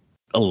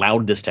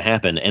allowed this to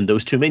happen, and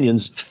those two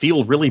minions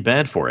feel really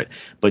bad for it.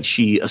 But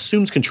she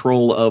assumes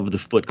control of the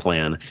Foot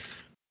Clan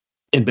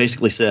and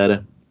basically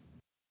said,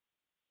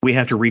 "We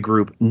have to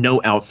regroup.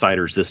 No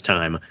outsiders this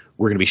time.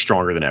 We're going to be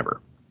stronger than ever."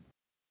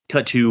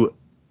 Cut to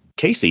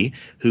Casey,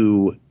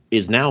 who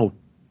is now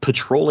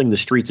patrolling the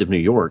streets of New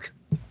York,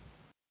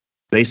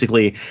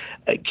 basically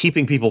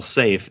keeping people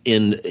safe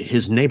in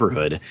his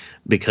neighborhood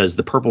because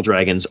the Purple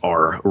Dragons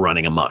are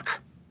running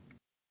amok.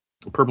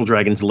 Purple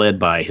Dragons led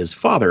by his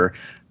father,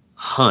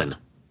 Hun,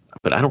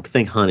 but I don't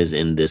think Hun is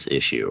in this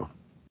issue.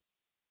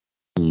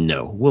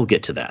 No, we'll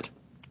get to that.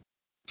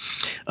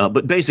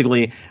 But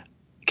basically,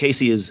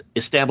 Casey is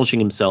establishing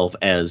himself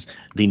as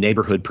the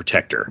neighborhood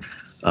protector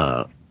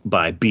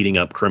by beating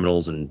up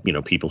criminals and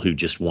people who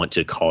just want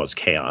to cause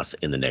chaos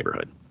in the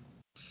neighborhood.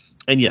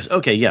 And yes,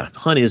 okay, yeah,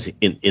 Hun is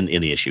in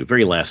the issue.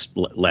 Very last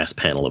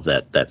panel of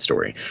that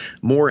story.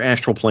 More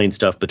astral plane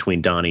stuff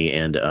between Donnie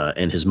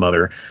and his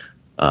mother.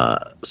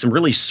 Some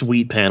really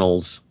sweet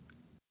panels,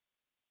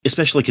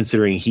 especially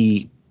considering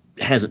he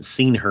hasn't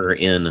seen her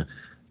in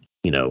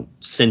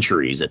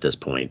centuries at this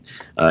point.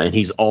 And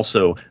he's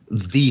also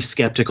the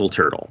skeptical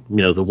turtle,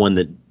 the one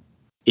that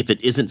if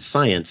it isn't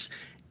science,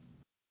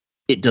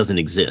 it doesn't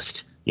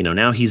exist.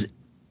 Now he's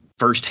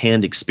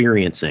firsthand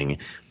experiencing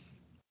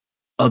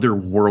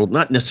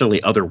not necessarily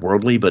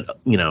otherworldly,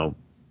 but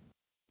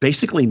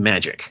basically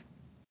magic.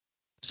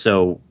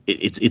 So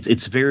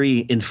it's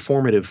very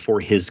informative for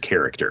his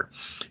character.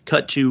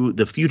 Cut to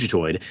the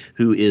Fugitoid,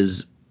 who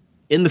is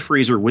in the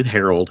freezer with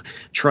Harold,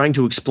 trying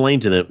to explain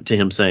to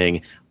him,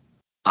 saying,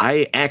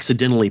 "I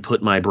accidentally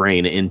put my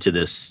brain into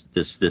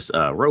this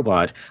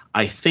robot.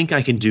 I think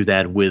I can do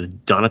that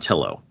with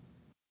Donatello,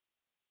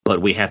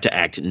 but we have to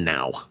act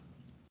now."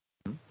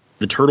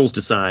 The Turtles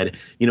decide,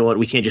 you know what,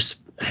 we can't just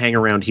hang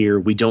around here.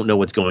 We don't know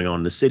what's going on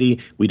in the city.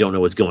 We don't know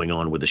what's going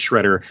on with the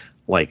Shredder.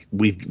 Like,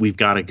 we've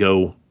got to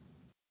go.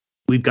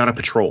 We've got to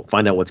patrol,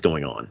 find out what's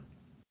going on.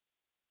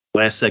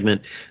 Last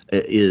segment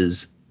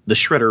is the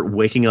Shredder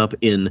waking up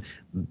in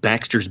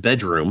Baxter's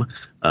bedroom.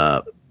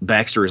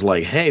 Baxter is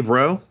like, "Hey,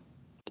 bro,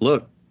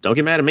 look, don't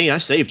get mad at me. I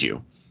saved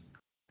you."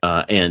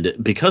 And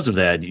because of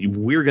that,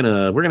 we're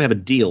gonna have a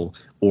deal,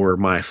 or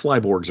my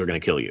Flyborgs are gonna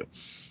kill you.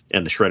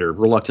 And the Shredder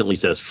reluctantly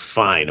says,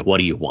 "Fine, what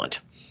do you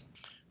want?"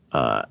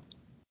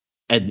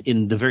 And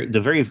in the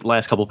very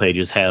last couple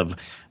pages have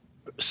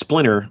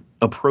Splinter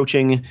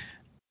approaching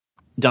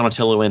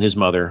Donatello and his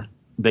mother,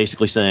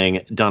 basically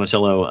saying,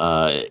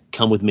 "Donatello,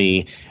 come with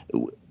me.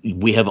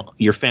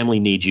 Your family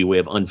needs you. We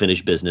have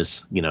unfinished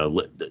business.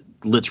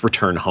 Let's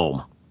return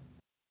home."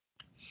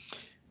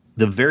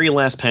 The very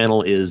last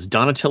panel is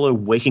Donatello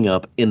waking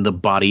up in the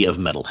body of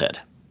Metalhead.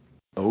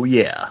 Oh,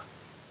 yeah.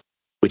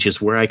 Which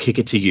is where I kick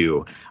it to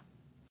you.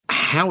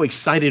 How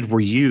excited were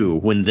you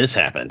when this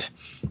happened?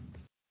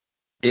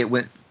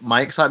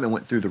 My excitement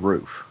went through the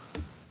roof.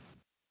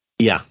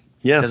 Yeah.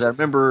 Because I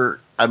remember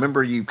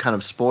you kind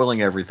of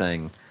spoiling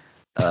everything,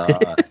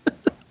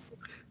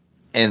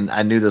 and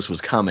I knew this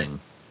was coming.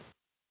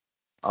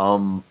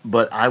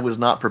 But I was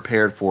not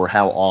prepared for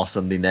how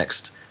awesome the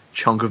next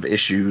chunk of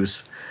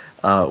issues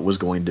was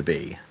going to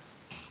be.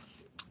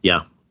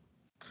 Yeah.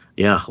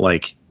 Yeah,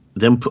 like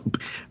them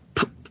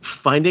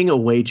finding a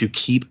way to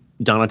keep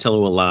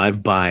Donatello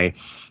alive by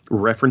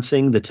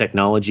referencing the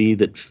technology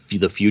that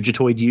the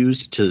Fugitoid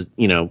used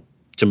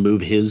to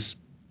move his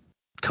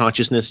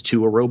consciousness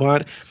to a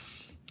robot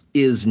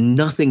is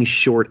nothing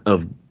short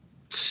of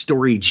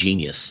story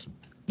genius.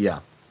 Yeah.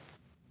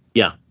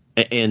 Yeah.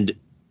 And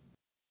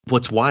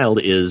what's wild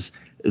is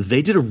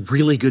they did a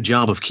really good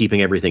job of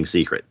keeping everything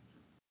secret.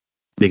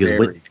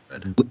 Because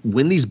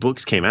when these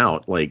books came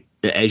out, like,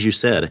 as you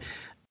said,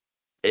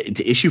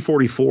 issue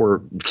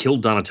 44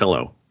 killed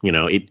Donatello.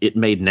 It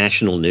made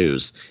national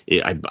news.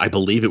 I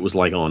believe it was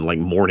on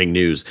morning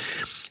news.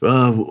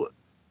 Going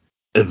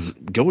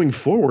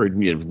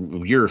forward,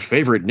 your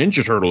favorite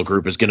Ninja Turtle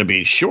group is going to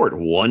be short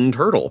one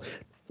turtle.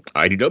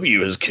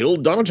 IDW has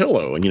killed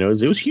Donatello, and it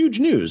was huge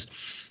news.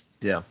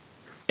 Yeah.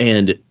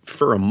 And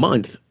for a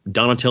month,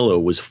 Donatello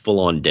was full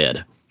on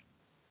dead.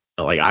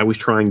 Like, I was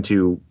trying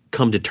to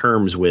come to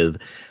terms with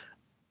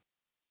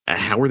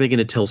how are they going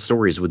to tell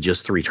stories with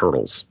just 3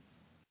 turtles?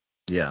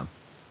 Yeah.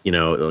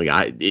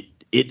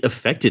 It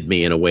affected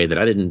me in a way that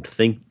I didn't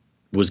think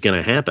was going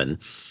to happen.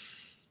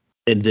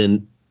 And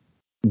then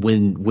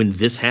when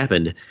this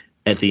happened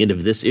at the end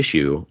of this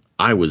issue,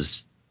 I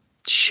was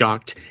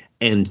shocked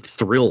and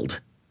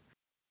thrilled,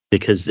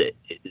 because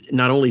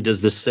not only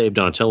does this save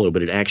Donatello,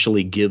 but it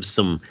actually gives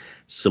some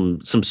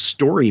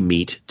story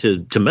meat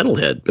to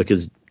Metalhead,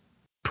 because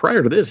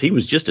prior to this, he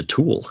was just a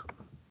tool.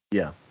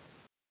 Yeah.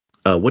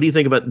 What do you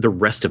think about the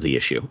rest of the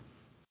issue?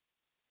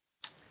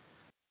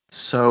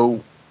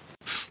 So,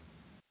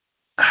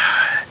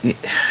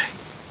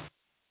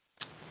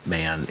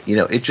 man,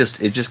 it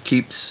just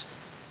keeps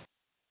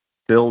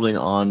building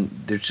on.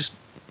 There's just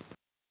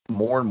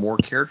more and more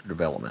character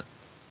development.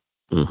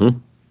 Mm-hmm.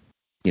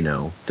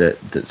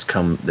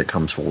 That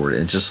comes forward,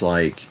 and just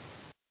like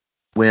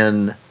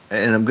and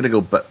I'm gonna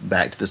go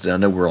back to this. I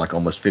know we're like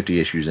almost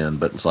 50 issues in,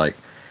 but it's like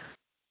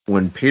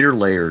when Peter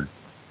Laird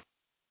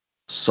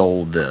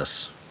sold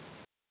this,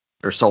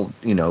 or sold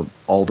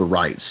all the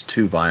rights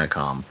to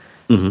Viacom.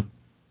 Mm-hmm.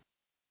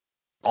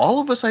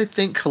 All of us, I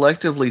think,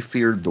 collectively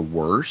feared the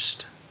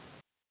worst.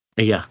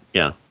 Yeah.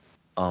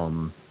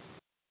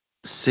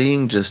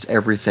 Seeing just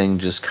everything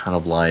just kind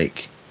of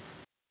like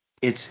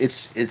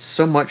it's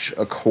so much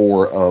a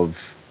core of,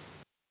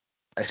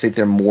 I think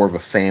they're more of a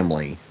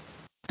family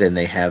than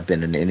they have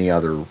been in any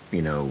other,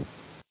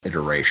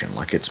 iteration.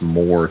 Like, it's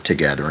more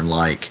together. And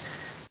like,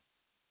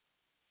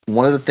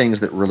 one of the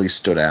things that really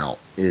stood out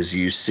is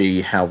you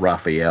see how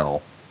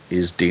Raphael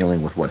is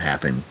dealing with what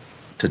happened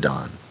to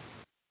Don.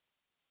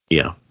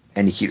 Yeah.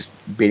 And he keeps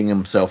beating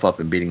himself up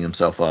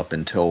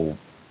until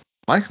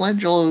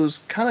Michelangelo's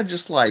kind of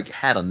just like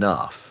had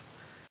enough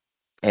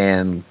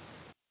and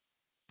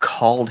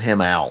called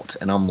him out.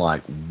 And I'm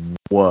like,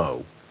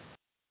 whoa.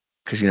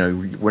 Because,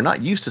 we're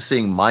not used to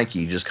seeing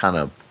Mikey just kind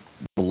of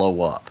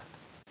blow up.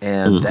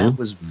 And Mm-hmm. that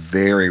was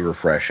very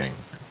refreshing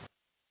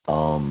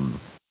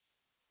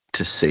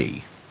to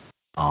see.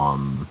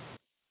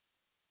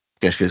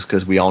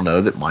 Because we all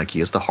know that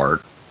Mikey is the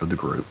heart of the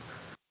group.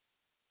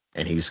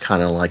 And he's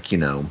kind of like,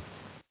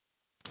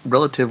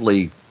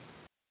 relatively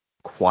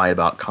quiet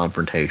about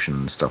confrontation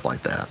and stuff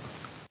like that.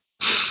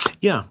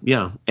 Yeah.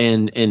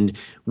 And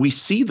we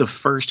see the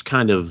first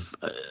kind of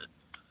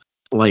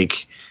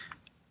like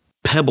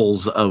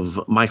pebbles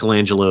of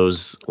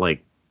Michelangelo's,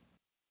 like,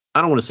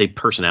 I don't want to say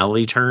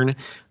personality turn,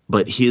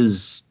 but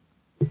he's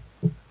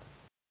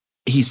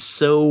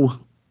so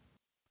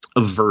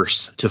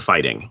averse to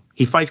fighting.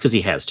 He fights because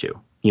he has to,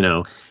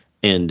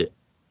 and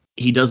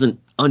he doesn't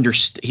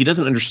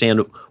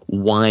understand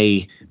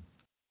why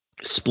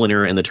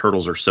Splinter and the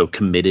Turtles are so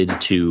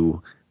committed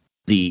to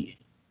the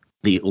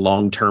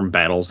long-term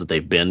battles that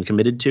they've been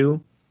committed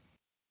to.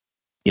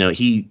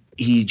 He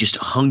just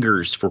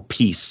hungers for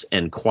peace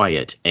and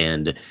quiet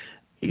and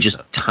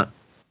pizza.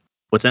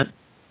 What's that?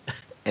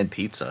 And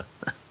pizza.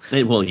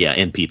 Well, yeah,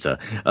 and pizza.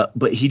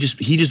 But he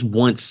just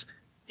wants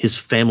his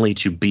family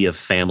to be a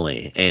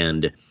family,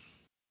 and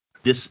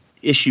this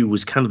issue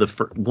was kind of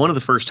one of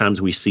the first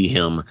times we see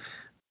him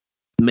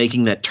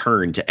making that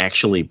turn to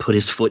actually put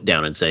his foot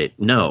down and say,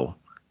 "No,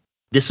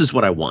 this is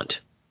what I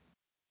want."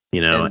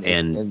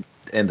 And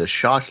the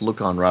shocked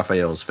look on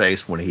Raphael's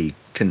face when he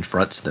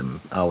confronts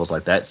them, I was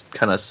like, that's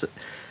kind of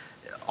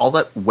all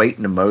that weight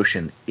and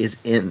emotion is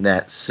in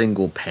that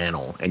single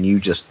panel, and you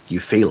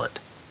feel it.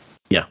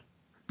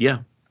 Yeah.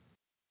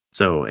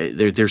 So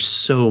there's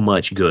so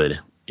much good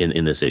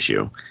in this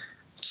issue,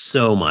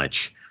 so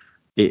much.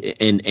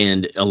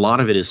 And a lot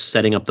of it is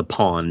setting up the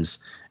pawns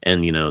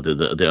and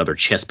the other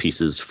chess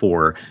pieces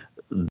for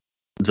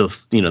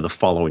the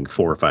following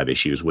 4 or 5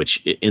 issues,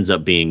 which ends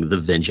up being the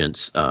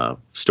Vengeance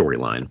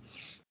storyline.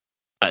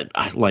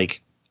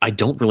 I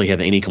don't really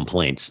have any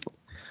complaints.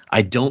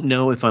 I don't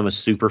know if I'm a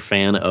super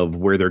fan of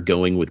where they're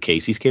going with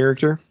Casey's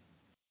character.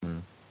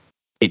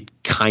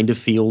 It kind of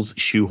feels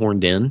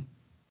shoehorned in,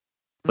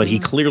 but he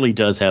clearly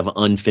does have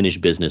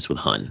unfinished business with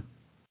Hun.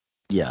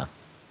 Yeah.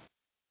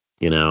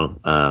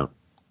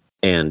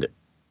 And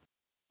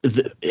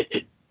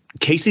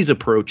Casey's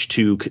approach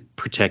to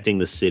protecting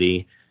the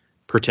city,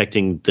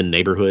 protecting the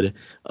neighborhood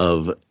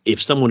of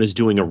if someone is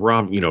doing a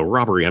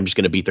robbery, I'm just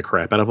going to beat the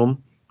crap out of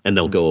them and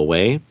they'll go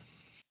away.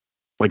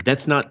 Like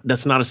that's not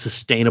a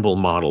sustainable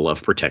model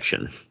of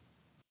protection.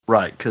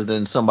 Right, because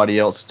then somebody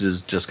else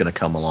is just going to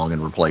come along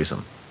and replace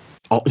him.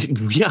 All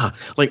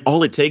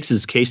it takes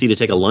is Casey to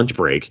take a lunch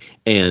break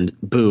and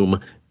boom,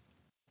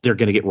 they're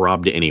going to get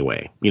robbed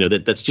anyway.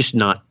 That's just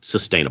not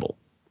sustainable.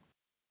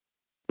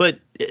 But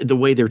the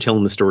way they're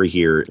telling the story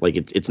here, like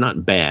it's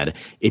not bad.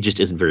 It just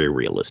isn't very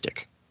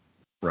realistic.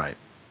 Right.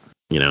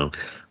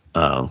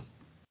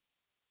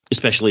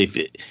 Especially if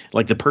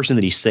like the person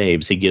that he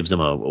saves, he gives them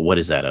what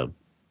is that?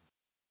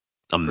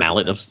 A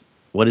mallet of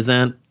what is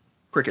that?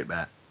 Cricket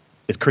bat.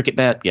 It's cricket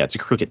bat. Yeah, it's a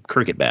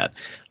cricket bat.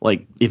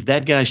 Like if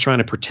that guy's trying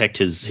to protect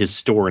his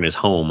store and his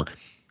home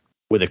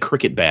with a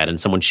cricket bat and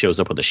someone shows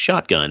up with a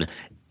shotgun,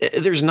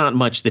 there's not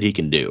much that he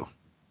can do.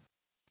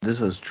 This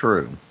is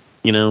true.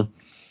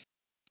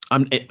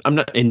 I'm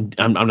not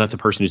the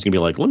person who's gonna be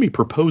like, let me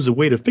propose a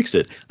way to fix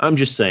it. I'm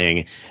just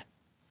saying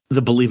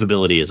the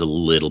believability is a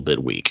little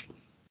bit weak.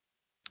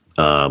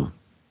 But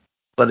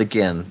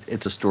again,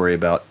 it's a story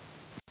about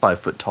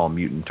 5-foot-tall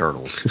mutant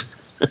turtles.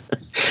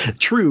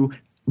 True,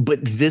 but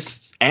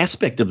this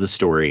aspect of the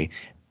story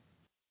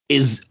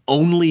is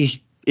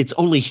only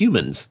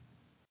humans.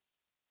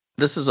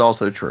 This is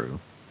also true.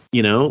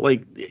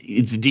 Like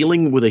it's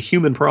dealing with a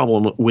human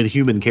problem with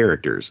human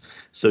characters.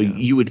 So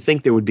you would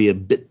think there would be a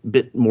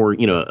bit more,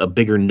 a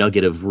bigger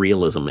nugget of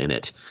realism in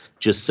it,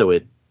 just so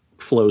it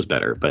flows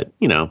better. But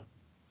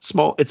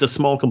it's a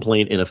small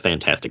complaint in a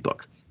fantastic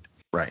book.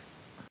 Right.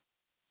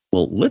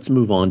 Well, let's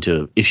move on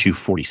to issue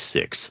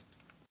 46.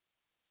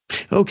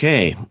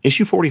 Okay,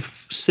 issue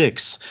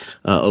 46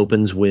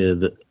 opens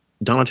with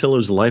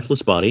Donatello's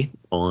lifeless body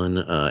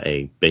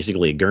on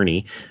basically a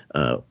gurney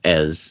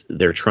as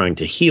they're trying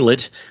to heal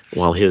it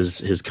while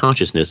his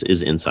consciousness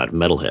is inside of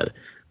Metalhead.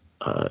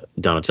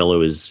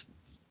 Donatello is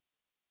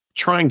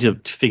trying to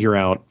figure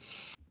out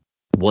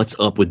what's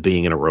up with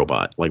being in a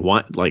robot. Like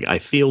what? Like I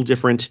feel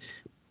different,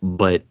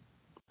 but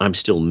I'm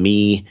still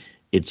me.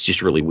 It's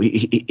just really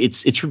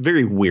it's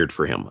very weird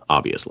for him,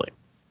 obviously.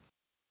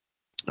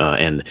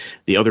 And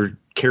the other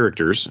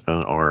characters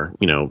are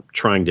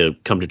trying to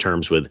come to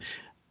terms with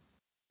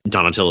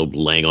Donatello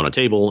laying on a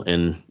table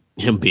and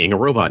him being a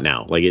robot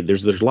now. Like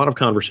there's a lot of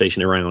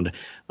conversation around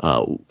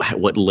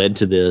what led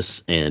to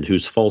this and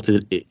whose fault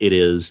it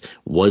is.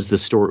 Was the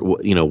story,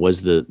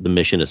 was the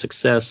mission a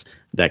success?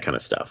 That kind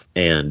of stuff.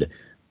 And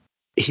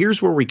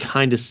here's where we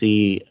kind of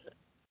see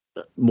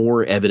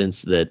more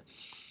evidence that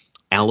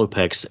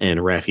Alopex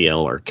and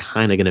Raphael are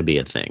kind of going to be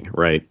a thing,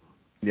 right?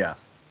 Yeah.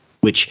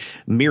 Which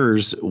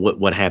mirrors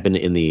what happened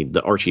in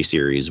the Archie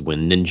series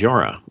when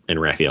Ninjara and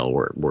Raphael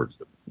were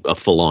a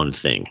full-on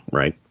thing,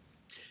 right?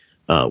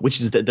 Which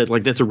is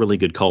that's a really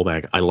good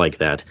callback. I like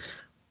that.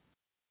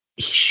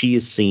 She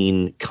is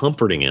seen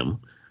comforting him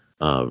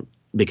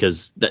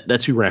because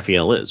that's who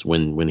Raphael is.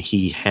 When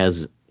he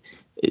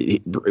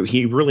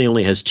really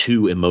only has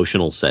 2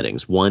 emotional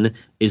settings. 1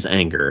 is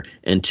anger,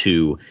 and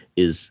 2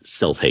 is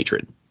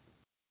self-hatred.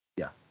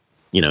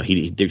 Yeah.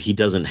 He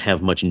doesn't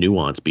have much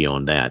nuance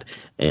beyond that,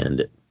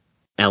 and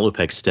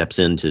Alopex steps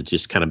in to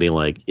just kind of be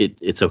like,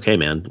 it's okay,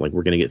 man. Like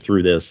we're gonna get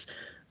through this.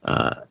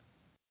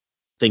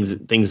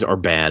 Things are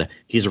bad.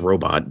 He's a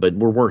robot, but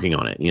we're working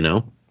on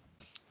it,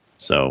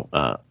 So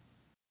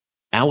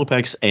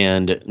Alopex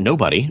and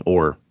Nobody,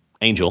 or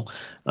Angel,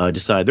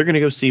 decide they're going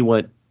to go see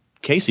what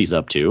Casey's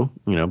up to,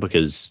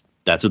 because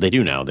that's what they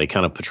do now. They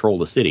kind of patrol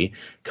the city.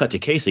 Cut to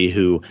Casey,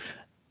 who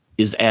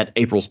is at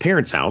April's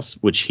parents' house,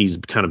 which he's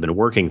kind of been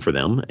working for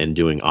them and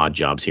doing odd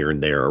jobs here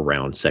and there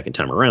around second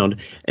time around.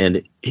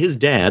 And his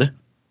dad,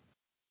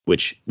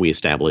 which we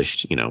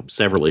established,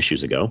 several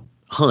issues ago,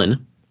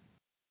 Hun,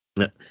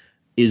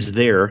 is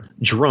there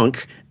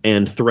drunk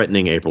and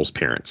threatening April's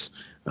parents.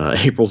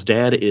 April's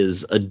dad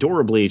is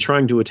adorably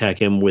trying to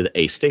attack him with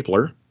a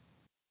stapler.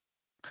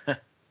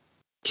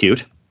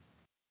 Cute.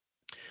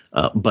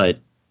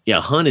 But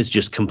yeah, Hun is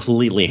just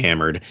completely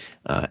hammered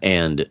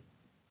and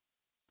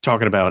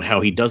talking about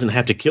how he doesn't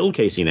have to kill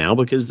Casey now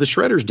because the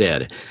Shredder's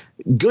dead.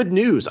 Good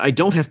news, I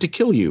don't have to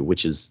kill you,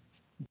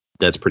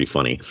 that's pretty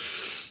funny.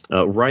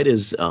 Right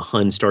as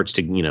Hun starts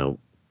to,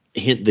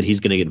 hint that he's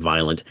going to get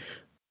violent,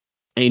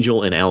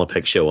 Angel and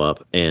Alopex show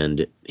up,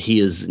 and he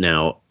is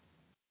now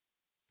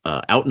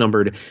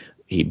outnumbered.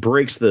 He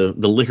breaks the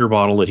liquor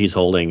bottle that he's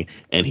holding,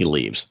 and he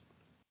leaves,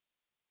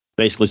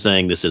 basically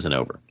saying this isn't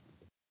over.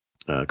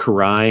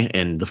 Kurai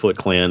and the Foot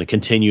Clan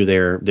continue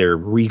their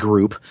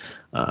regroup,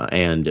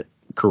 and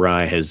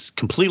Kurai has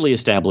completely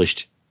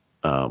established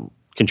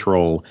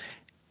control.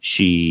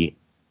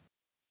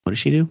 What does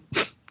she do?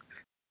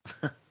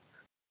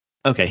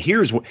 Okay,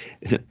 here's what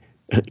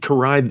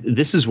Kurai.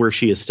 This is where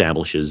she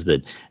establishes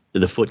that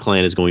the Foot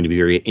Clan is going to be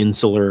very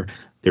insular.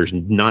 There's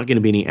not going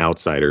to be any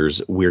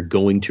outsiders. We're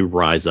going to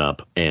rise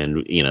up,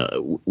 and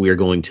we're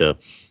going to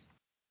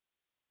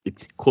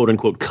quote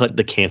unquote cut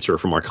the cancer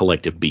from our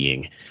collective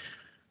being.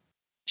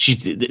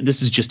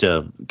 This is just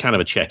a kind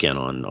of a check-in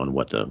on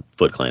what the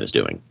Foot Clan is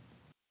doing.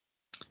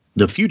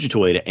 The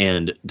Fugitoid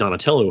and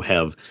Donatello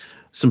have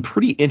some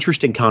pretty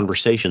interesting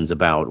conversations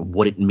about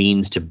what it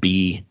means to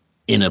be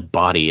in a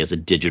body as a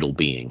digital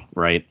being,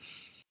 right?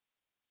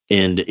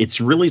 And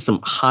it's really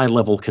some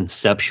high-level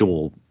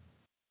conceptual,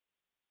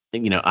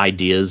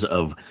 ideas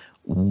of,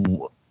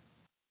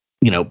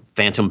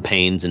 phantom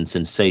pains and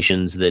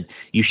sensations that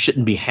you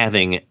shouldn't be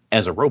having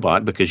as a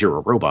robot because you're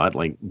a robot.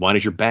 Like, why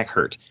does your back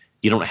hurt?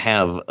 You don't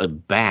have a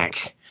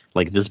back.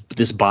 Like,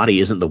 this body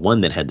isn't the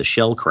one that had the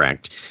shell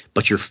cracked,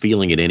 but you're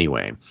feeling it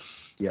anyway.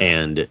 Yeah.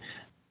 And,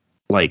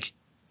 like,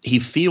 he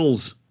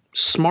feels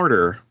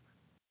smarter.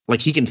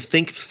 Like, he can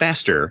think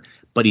faster,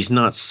 but he's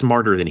not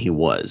smarter than he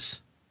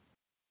was.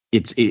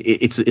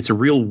 It's a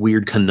real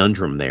weird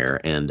conundrum there,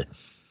 and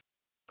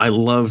I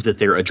love that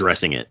they're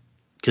addressing it,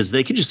 because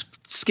they can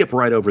just skip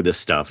right over this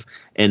stuff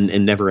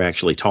and never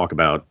actually talk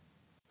about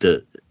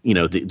the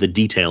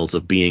details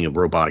of being a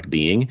robotic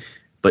being,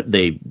 but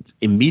they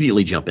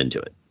immediately jump into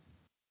it.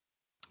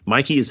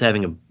 Mikey is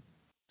having a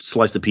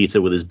slice of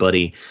pizza with his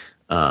buddy.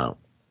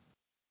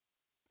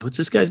 What's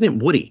this guy's name?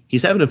 Woody.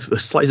 He's having a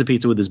slice of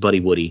pizza with his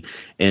buddy Woody,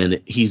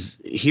 and he's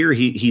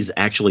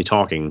actually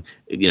talking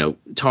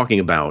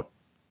about,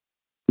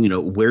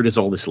 where does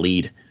all this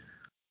lead?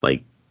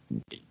 Like,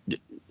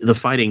 the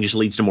fighting just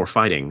leads to more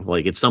fighting.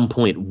 Like, at some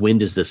point, when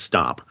does this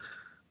stop?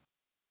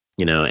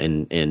 He's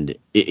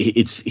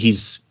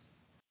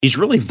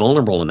really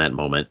vulnerable in that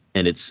moment,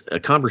 and it's a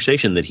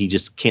conversation that he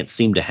just can't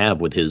seem to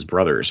have with his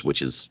brothers,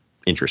 which is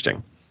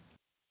interesting.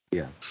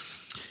 Yeah.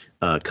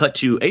 Cut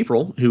to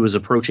April, who is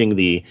approaching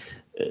the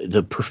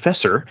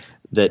professor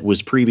that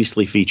was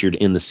previously featured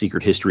in The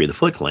Secret History of the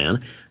Foot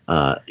Clan.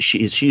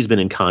 She's been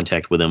in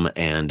contact with him,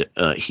 and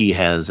he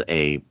has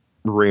a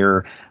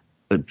rare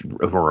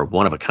or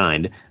one of a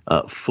kind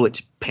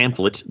foot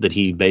pamphlet that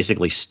he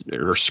basically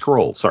or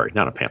scroll. Sorry,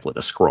 not a pamphlet,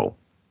 a scroll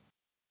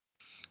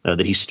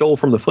that he stole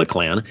from the Foot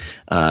Clan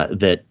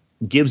that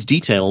gives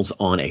details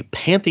on a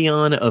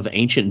pantheon of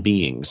ancient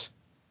beings,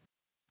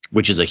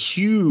 which is a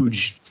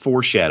huge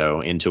foreshadow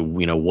into,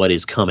 what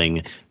is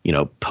coming,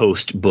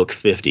 post book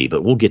 50,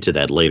 but we'll get to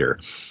that later.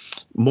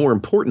 More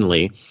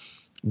importantly,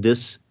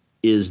 this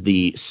is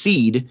the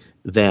seed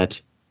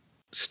that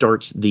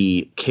starts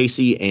the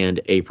Casey and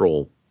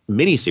April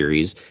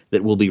miniseries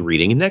that we'll be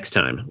reading next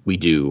time we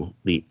do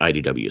the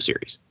IDW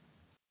series.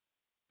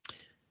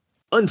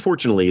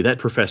 Unfortunately, that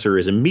professor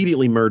is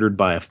immediately murdered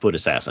by a foot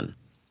assassin.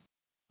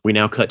 We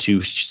now cut to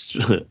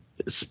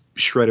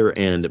Shredder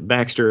and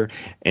Baxter,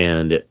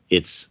 and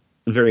it's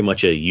very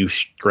much a you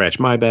scratch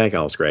my back,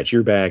 I'll scratch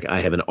your back.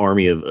 I have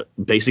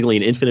basically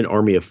an infinite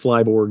army of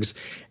Flyborgs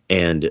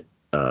and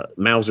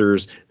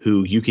Mousers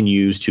who you can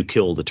use to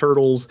kill the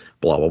turtles,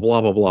 blah, blah,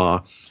 blah, blah,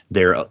 blah.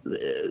 They're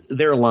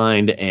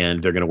aligned,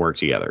 and they're going to work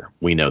together.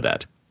 We know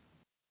that.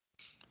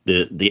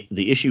 The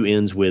issue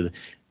ends with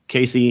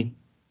Casey,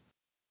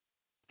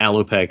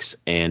 Alopex,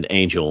 and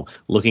Angel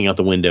looking out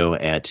the window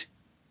at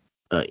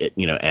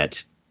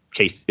April's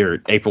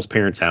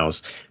parents'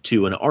 house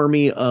to an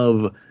army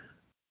of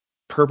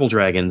purple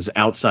dragons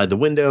outside the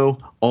window,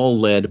 all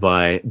led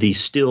by the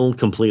still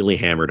completely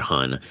hammered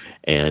Hun.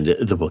 And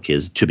the book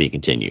is to be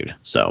continued.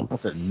 So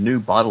that's a new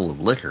bottle of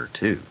liquor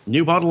too.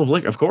 New bottle of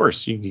liquor, of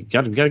course. You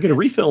got to get a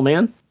refill,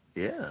 man.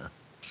 Yeah.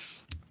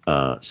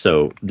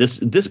 So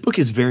this book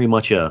is very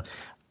much a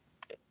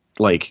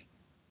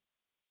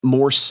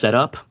more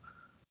setup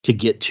to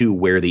get to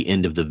where the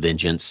end of the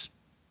Vengeance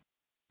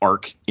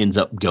arc ends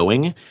up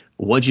going.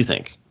 What'd you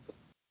think?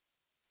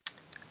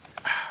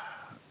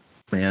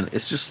 Man,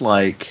 it's just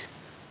like,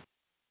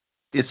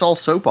 it's all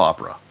soap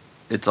opera.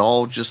 It's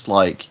all just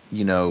like,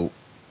 you're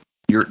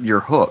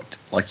hooked.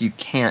 Like, you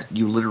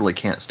literally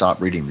can't stop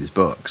reading these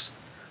books.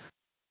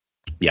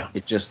 Yeah.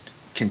 It just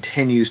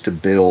continues to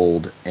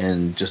build,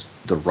 and just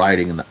the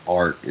writing and the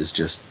art is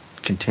just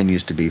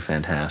continues to be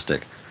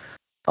fantastic.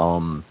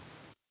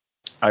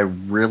 I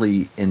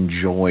really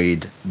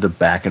enjoyed the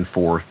back and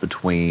forth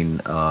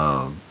between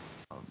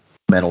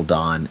Metal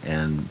Don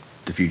and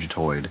the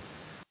Fugitoid.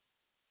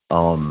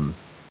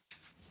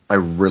 I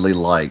really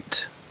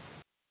liked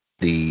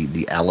the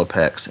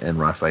Alopex and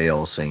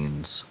Raphael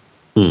scenes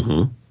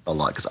a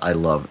lot, because I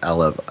love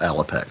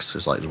Alopex.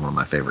 It's like one of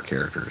my favorite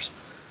characters.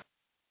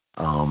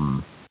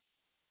 And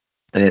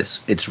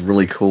it's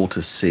really cool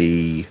to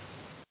see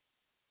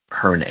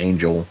her and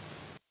Angel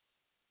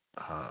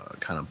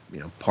kind of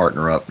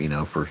partner up,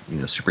 for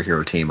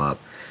superhero team up,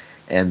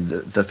 and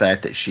the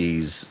fact that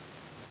she's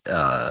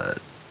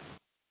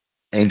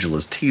Angel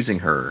is teasing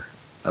her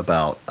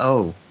about,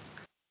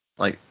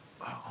 like,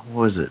 what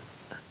was it?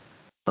 I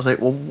was like,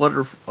 well, what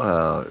are,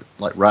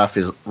 like,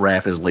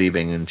 Raph is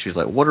leaving, and she's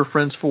like, what are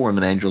friends for? And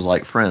then Angel's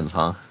like, friends,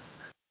 huh?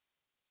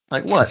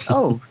 Like, what?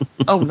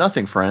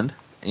 Nothing, friend.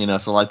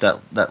 So like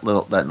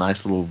that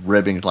nice little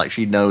ribbing, like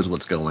she knows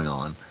what's going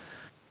on.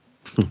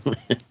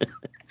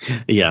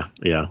 Yeah.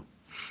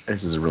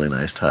 This is a really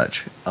nice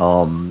touch.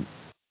 Man,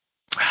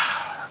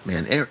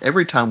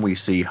 every time we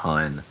see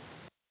Hun,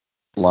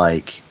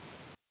 like,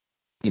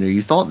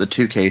 you thought the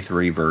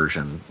 2K3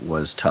 version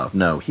was tough.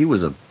 No, he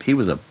was a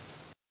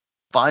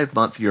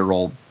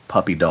 5-month-old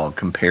puppy dog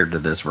compared to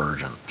this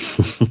version.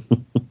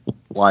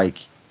 Like,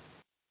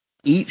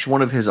 each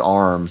one of his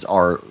arms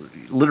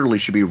literally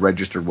should be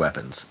registered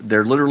weapons.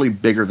 They're literally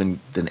bigger than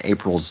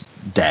April's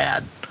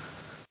dad.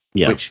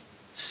 Yeah. Which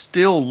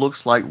still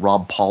looks like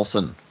Rob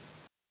Paulson.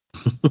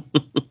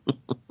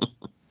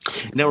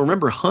 Now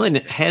remember, Hun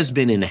has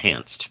been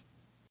enhanced.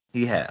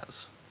 He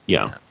has.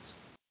 Yeah.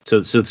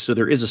 So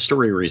there is a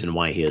story reason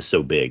why he is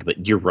so big,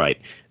 but you're right.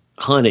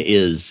 Hun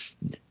is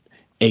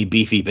a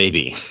beefy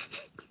baby.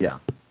 Yeah.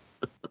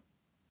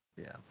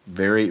 Yeah.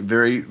 Very,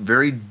 very,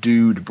 very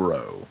dude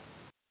bro.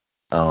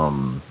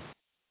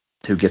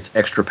 Who gets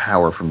extra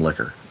power from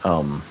liquor.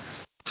 Don't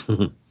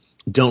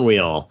we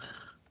all?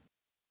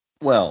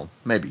 Well,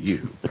 maybe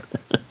you.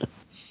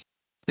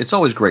 It's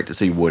always great to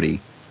see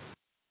Woody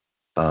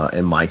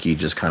and Mikey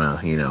just kind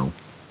of,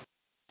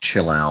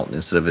 chill out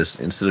instead of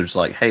just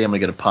like, hey, I'm gonna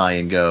get a pie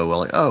and go. Well,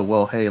 like, oh,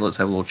 well, hey, let's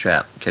have a little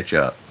chat, catch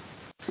up.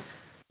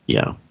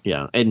 Yeah.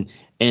 And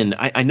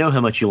I know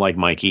how much you like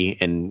Mikey,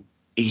 and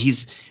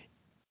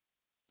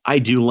I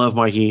do love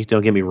Mikey,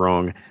 don't get me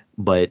wrong,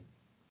 but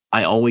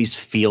I always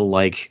feel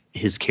like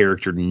his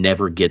character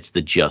never gets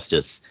the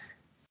justice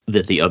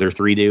that the other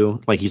three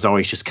do. Like, he's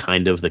always just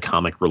kind of the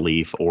comic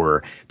relief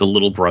or the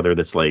little brother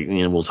that's like,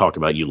 we'll talk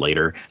about you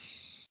later.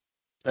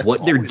 That's what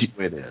always the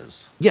way it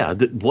is. Yeah,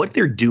 what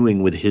they're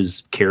doing with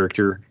his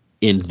character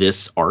in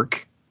this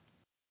arc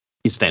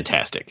is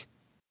fantastic.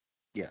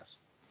 Yes.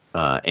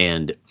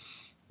 And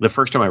the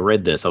first time I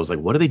read this, I was like,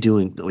 what are they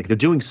doing? Like, they're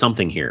doing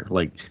something here.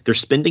 Like, they're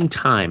spending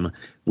time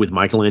with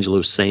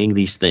Michelangelo saying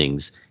these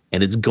things,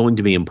 and it's going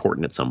to be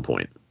important at some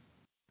point.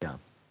 Yeah.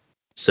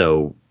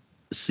 So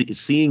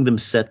seeing them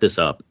set this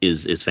up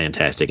is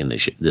fantastic in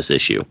this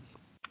issue.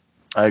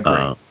 I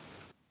agree.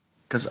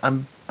 Because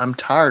I'm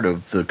tired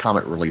of the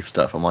comic relief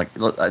stuff. I'm like,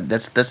 look,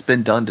 that's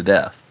been done to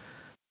death.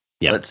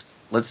 Yeah.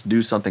 Let's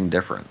do something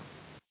different.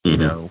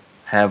 Mm-hmm.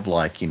 Have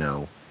like,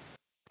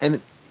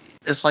 and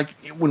it's like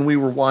when we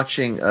were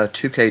watching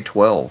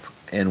 2K12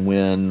 and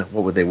when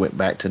they went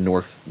back to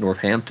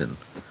Northampton,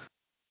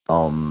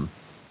 and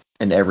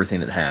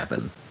everything that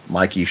happened.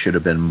 Mikey should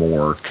have been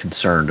more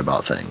concerned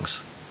about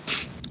things.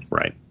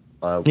 Right.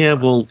 Yeah.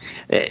 Well,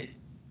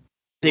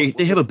 they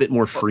have a bit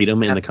more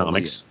freedom in the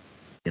comics.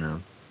 Yeah.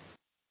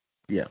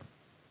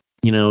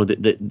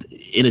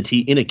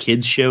 In a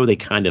kids show, they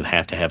kind of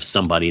have to have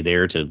somebody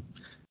there to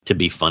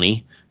be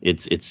funny.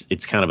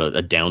 It's kind of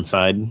a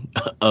downside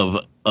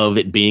of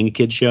it being a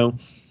kids show.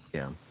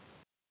 Yeah.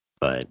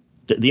 But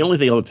the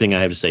other thing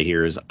I have to say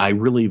here is I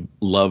really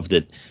love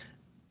that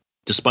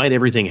despite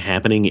everything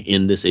happening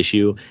in this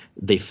issue,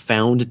 they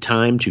found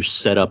time to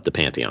set up the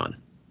Pantheon.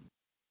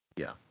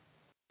 Yeah.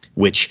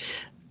 Which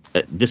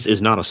this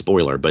is not a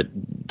spoiler, but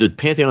the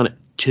Pantheon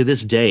to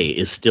this day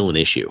is still an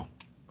issue.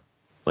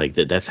 Like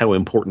that's how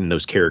important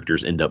those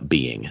characters end up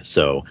being.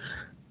 So,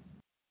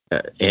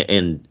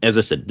 and as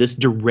I said, this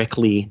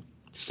directly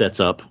sets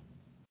up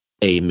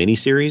a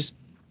miniseries.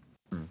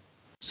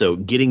 So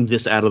getting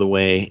this out of the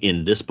way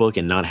in this book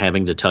and not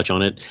having to touch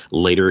on it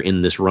later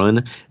in this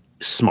run,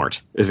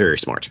 smart, very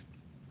smart.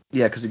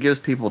 Yeah, because it gives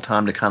people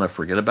time to kind of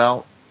forget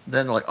about.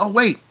 Then they're like, oh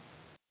wait,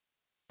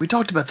 we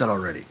talked about that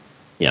already.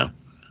 Yeah.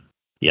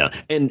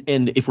 And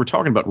if we're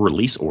talking about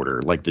release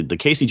order, like the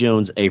Casey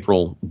Jones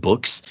April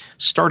books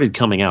started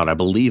coming out, I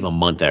believe, a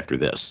month after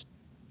this.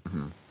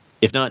 Mm-hmm.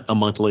 If not a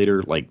month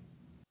later, like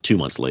 2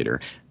 months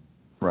later.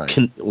 Right.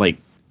 Like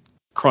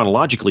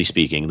chronologically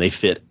speaking, they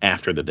fit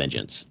after the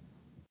Vengeance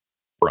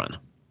run.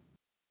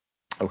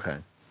 Okay.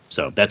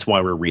 So that's why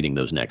we're reading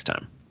those next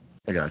time.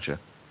 I gotcha.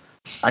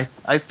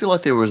 I feel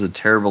like there was a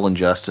terrible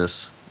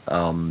injustice.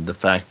 The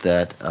fact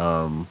that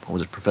what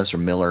was it, Professor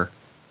Miller?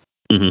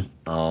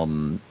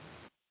 Mm-hmm.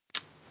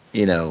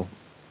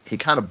 He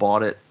kind of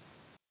bought it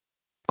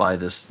by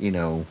this,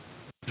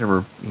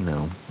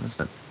 what's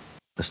that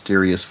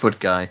mysterious foot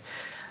guy.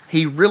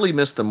 He really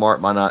missed the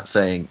mark by not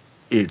saying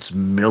it's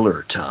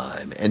Miller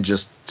time and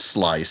just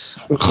slice.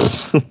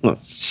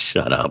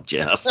 Shut up,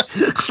 Jeff.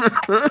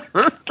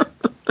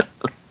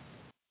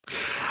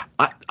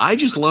 I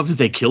just love that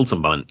they killed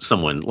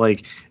someone.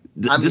 Like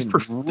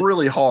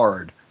really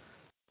hard.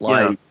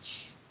 Like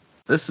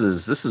this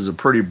is a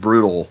pretty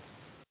brutal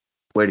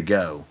way to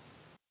go.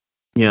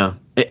 Yeah,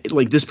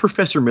 like this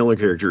Professor Miller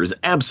character is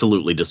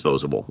absolutely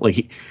disposable.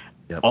 Like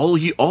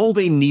all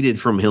they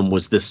needed from him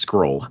was this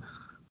scroll,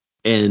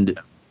 and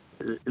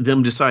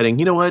them deciding,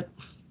 you know what,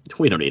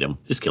 We don't need him.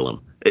 Just kill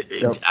him.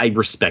 Yep. I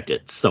respect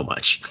it so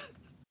much.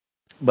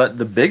 But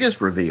the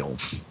biggest reveal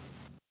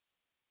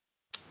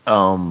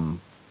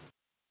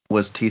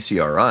was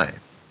TCRI.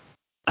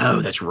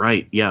 Oh, that's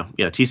right. Yeah.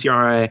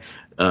 TCRI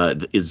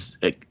is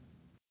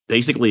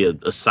basically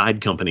a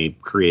side company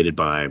created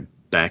by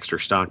Baxter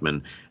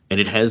Stockman, and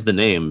it has the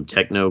name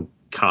Techno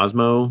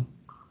Cosmo.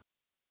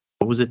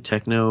 What was it?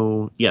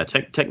 Techno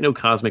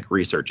Cosmic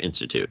Research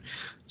Institute.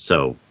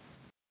 So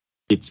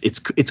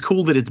it's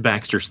cool that it's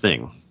Baxter's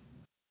thing.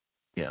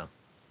 Yeah.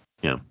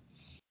 Yeah.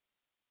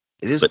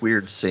 It is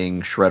weird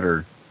seeing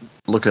Shredder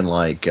looking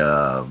like,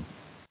 I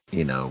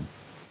don't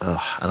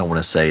want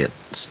to say it,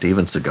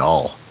 Steven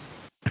Seagal.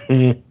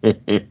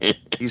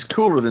 He's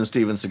cooler than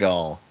Steven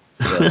Seagal.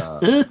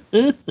 But,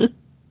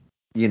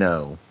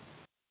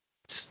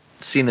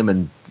 seeing him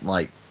in,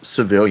 like,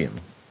 civilian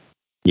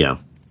Yeah.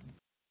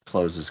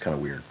 clothes is kind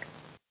of weird.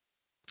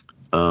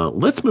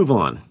 Let's move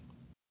on.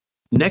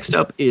 Next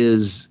up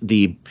is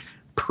the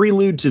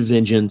Prelude to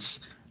Vengeance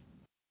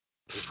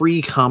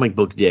free comic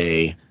book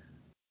day,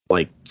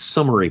 like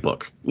summary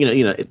book.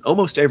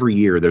 Almost every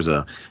year there's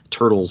a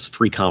Turtles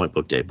free comic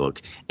book day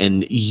book,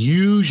 and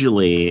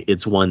usually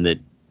it's one that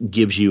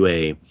gives you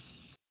a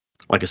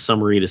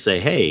summary to say,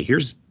 hey,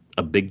 here's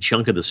a big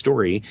chunk of the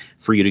story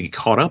for you to get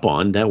caught up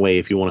on. That way,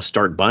 if you want to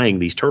start buying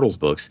these Turtles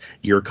books,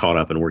 you're caught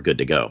up and we're good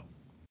to go.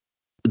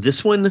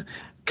 This one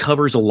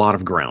covers a lot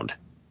of ground.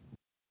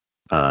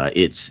 I'm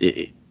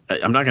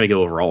not going to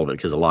go over all of it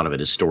because a lot of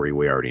it is story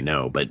we already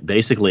know. But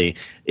basically,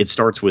 it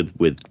starts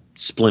with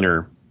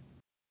Splinter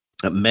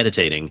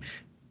meditating,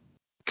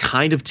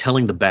 kind of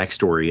telling the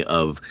backstory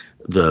of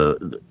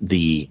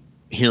the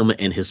him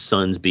and his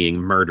sons being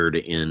murdered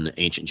in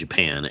ancient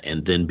Japan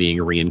and then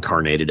being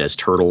reincarnated as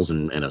turtles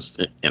and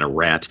a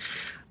rat,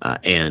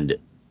 and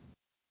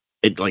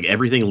it, like,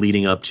 everything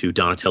leading up to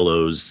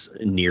Donatello's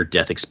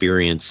near-death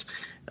experience,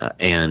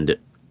 and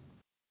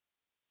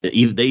they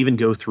even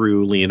go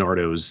through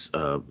Leonardo's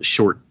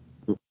short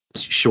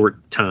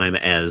time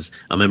as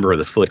a member of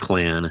the Foot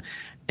Clan,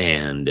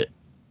 and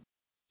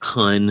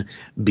Hun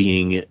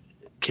being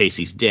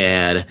Casey's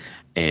dad,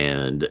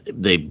 and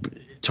they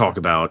talk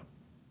about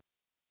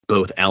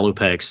both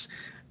Alupex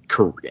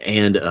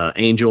and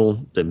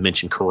Angel. They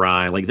mention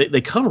Karai. Like,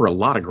 they cover a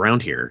lot of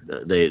ground here.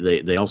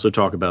 They also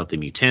talk about the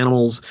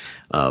Mutanimals,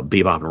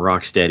 Bebop and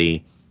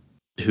Rocksteady,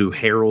 who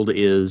Harold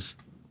is,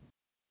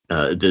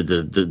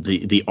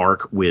 the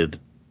arc with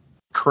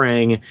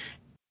Krang,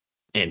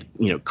 and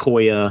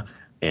Koya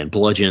and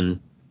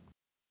Bludgeon.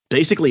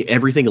 Basically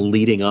everything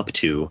leading up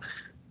to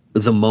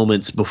the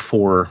moments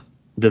before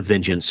the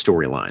Vengeance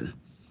storyline.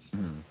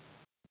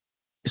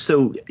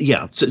 So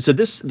yeah, so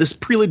this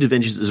Prelude to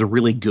Vengeance is a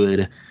really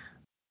good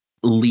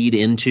lead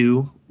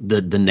into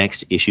the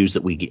next issues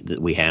that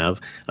we have.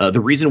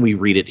 The reason we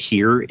read it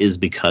here is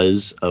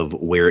because of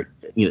where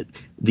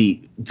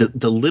the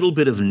little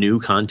bit of new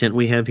content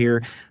we have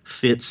here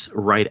fits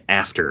right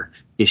after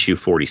issue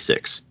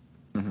 46.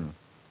 Mm-hmm.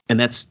 And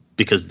that's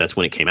because that's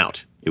when it came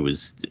out.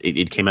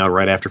 It came out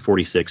right after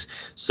 46,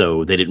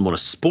 so they didn't want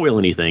to spoil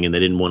anything, and they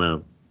didn't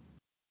want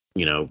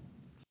to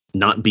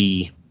not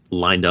be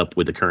lined up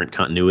with the current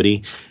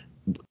continuity.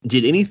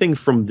 Did anything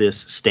from this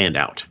stand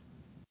out?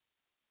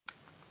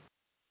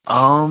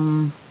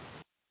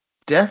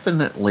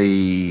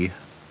 Definitely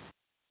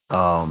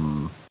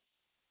when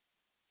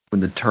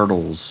the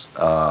Turtles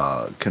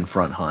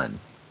confront Hun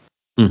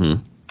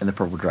Mm-hmm. and the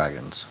Purple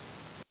Dragons.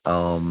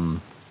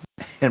 And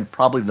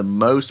probably the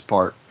most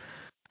part,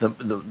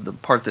 the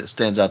part that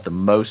stands out the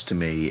most to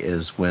me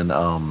is when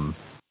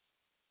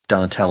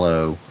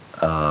Donatello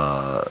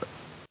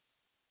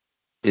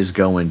is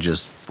going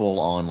just full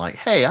on, like,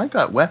 hey, I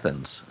got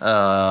weapons.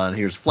 And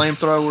here's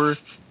flamethrower,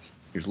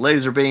 here's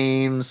laser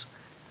beams.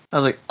 I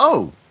was like,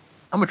 oh,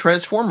 I'm a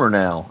Transformer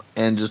now,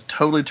 and just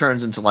totally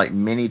turns into like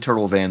mini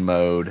Turtle Van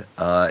mode.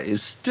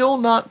 Is still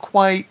not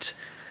quite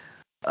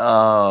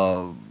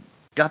got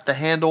the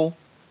handle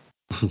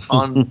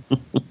on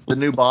the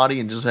new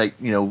body, and just like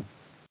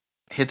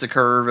hits a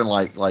curve and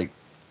like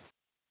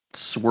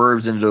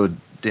swerves into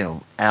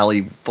a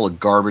alley full of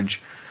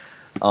garbage,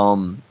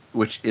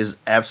 which is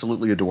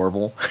absolutely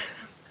adorable.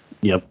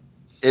 Yep.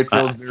 It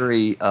feels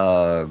very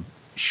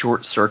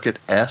Short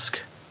Circuit-esque.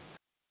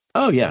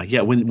 Oh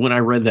yeah. When I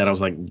read that, I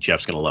was like,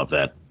 Jeff's gonna love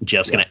that.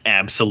 Jeff's gonna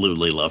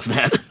absolutely love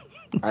that.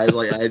 I was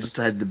like, I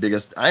have the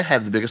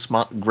biggest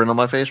grin on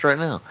my face right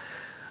now.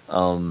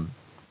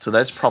 So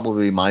that's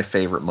probably my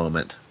favorite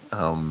moment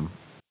from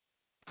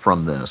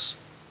this.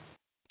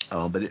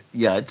 But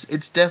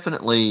it's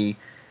definitely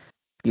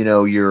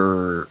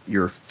your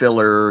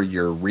filler,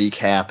 your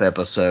recap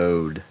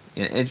episode,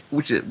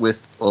 which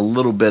with a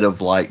little bit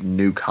of like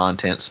new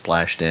content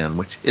splashed in,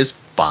 which is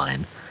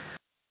fine.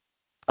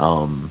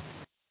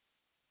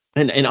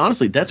 And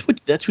honestly, that's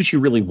what you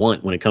really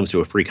want when it comes to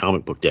a free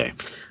comic book day,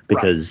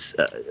 because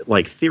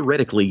like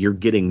theoretically you're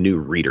getting new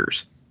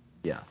readers.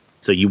 Yeah.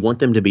 So you want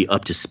them to be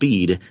up to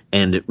speed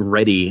and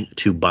ready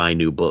to buy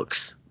new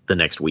books the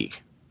next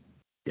week.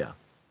 Yeah.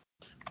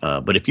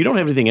 But if you don't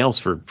have anything else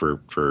for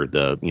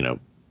the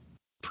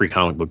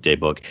pre-comic book day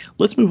book.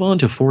 Let's move on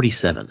to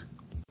 47.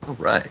 All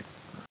right.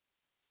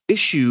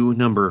 Issue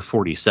number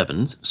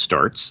 47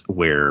 starts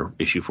where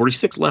issue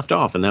 46 left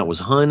off, and that was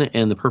Hun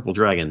and the Purple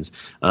Dragons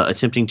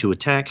attempting to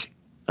attack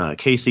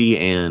Casey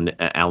and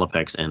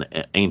Alapex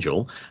and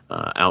Angel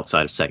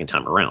outside of second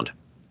time around.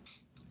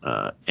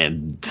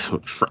 And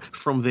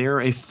from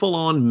there, a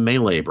full-on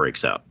melee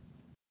breaks out.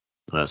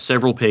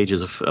 Several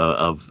pages of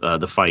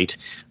the fight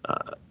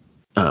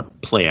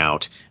play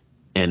out.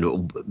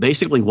 And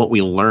basically what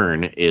we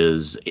learn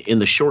is in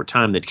the short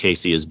time that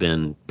Casey has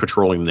been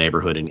patrolling the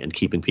neighborhood and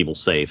keeping people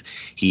safe,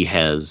 he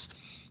has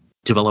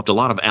developed a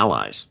lot of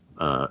allies.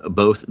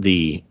 Both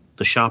the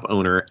shop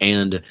owner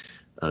and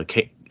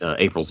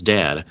April's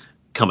dad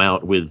come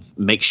out with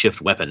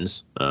makeshift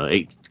weapons.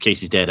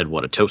 Casey's dad had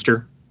a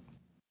toaster?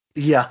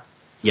 Yeah.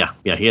 Yeah,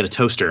 he had a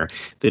toaster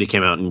that he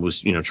came out and was,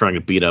 trying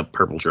to beat up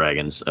Purple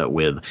Dragons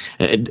with.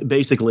 And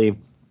basically,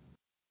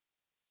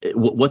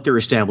 what they're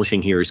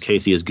establishing here is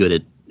Casey is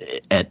good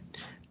at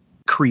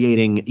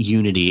creating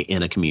unity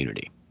in a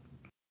community.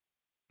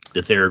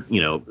 That they're,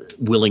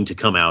 willing to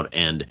come out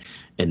and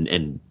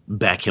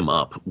back him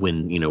up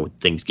when,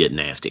 things get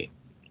nasty.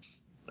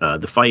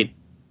 The fight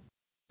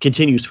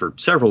continues for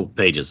several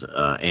pages,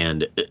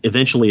 and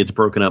eventually it's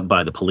broken up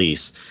by the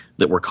police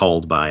that were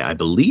called by, I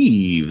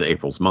believe,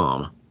 April's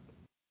mom.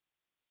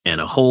 And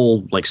a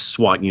whole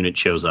SWAT unit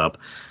shows up,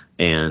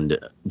 and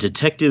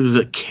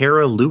Detective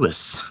Kara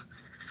Lewis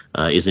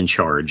is in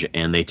charge,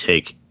 and they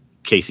take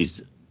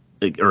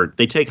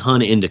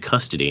Hun into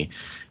custody.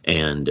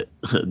 And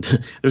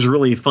there's a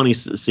really funny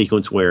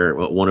sequence where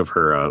one of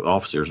her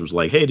officers was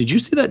like, "Hey, did you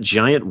see that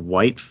giant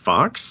white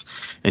fox?"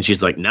 And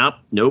she's like,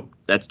 "Nope,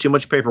 that's too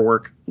much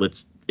paperwork.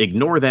 Let's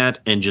ignore that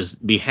and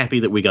just be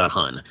happy that we got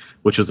Hun,"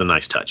 which was a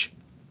nice touch.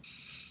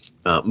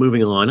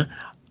 Moving on,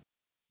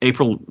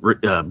 April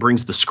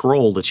brings the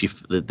scroll that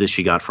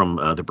she got from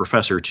the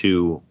professor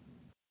to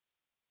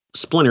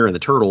Splinter and the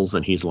Turtles,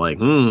 and he's like,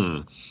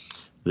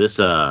 This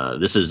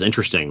is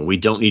interesting. We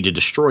don't need to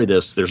destroy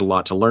this. There's a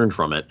lot to learn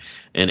from it."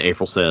 And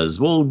April says,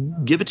 "Well,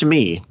 give it to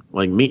me.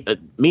 Me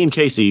and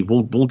Casey,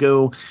 we'll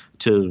go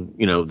to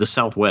the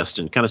Southwest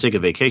and kind of take a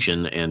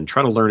vacation and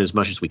try to learn as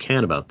much as we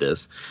can about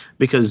this,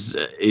 because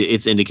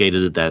it's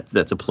indicated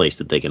that's a place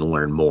that they can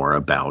learn more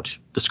about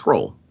the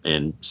scroll."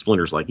 And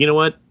Splinter's like, "You know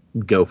what?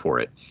 Go for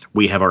it.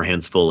 We have our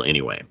hands full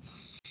anyway."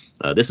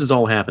 This is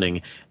all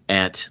happening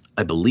at,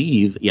 I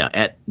believe,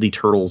 at the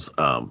Turtles'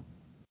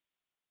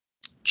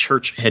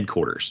 church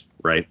headquarters,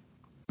 right?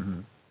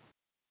 Mm-hmm.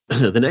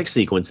 The next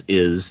sequence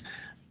is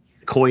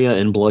Koya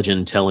and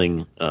Bludgeon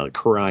telling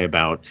Karai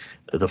about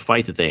the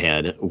fight that they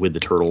had with the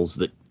Turtles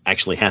that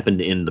actually happened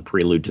in the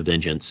Prelude to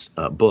Vengeance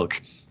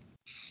book.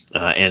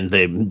 And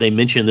they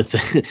mention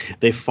that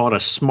they fought a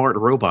smart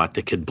robot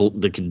that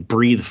could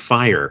breathe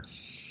fire.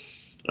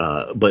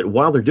 But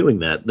while they're doing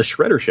that, the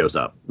Shredder shows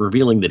up,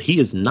 revealing that he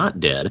is not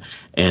dead,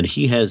 and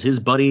he has his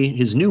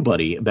new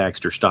buddy,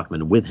 Baxter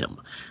Stockman, with him.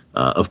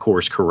 Of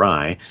course,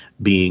 Karai,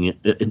 being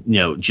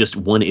just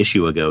one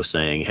issue ago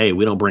saying, "Hey,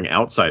 we don't bring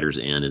outsiders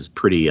in," is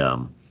pretty.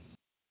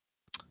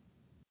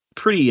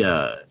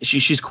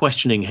 She's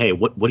questioning, "Hey,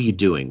 what are you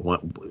doing?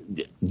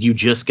 You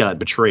just got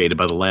betrayed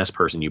by the last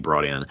person you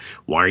brought in.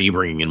 Why are you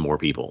bringing in more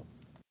people?"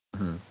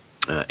 Mm-hmm.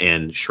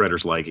 And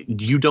Shredder's like,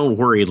 "You don't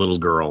worry, little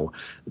girl.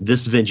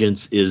 This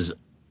vengeance is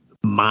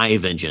my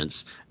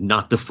vengeance,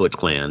 not the Foot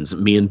Clan's.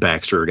 Me and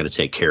Baxter are going to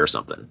take care of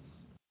something."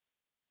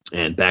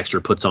 And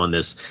Baxter puts on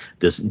this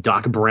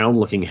Doc Brown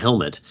looking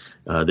helmet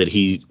that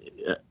he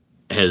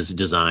has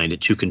designed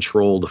to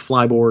control the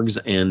Flyborgs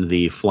and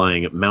the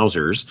flying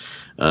Mousers.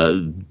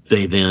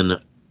 They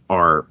then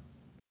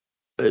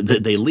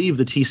they leave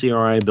the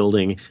TCRI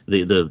building,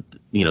 the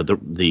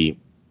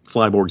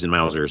Flyborgs and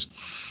Mousers.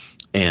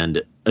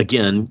 And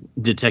again,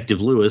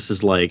 Detective Lewis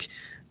is like,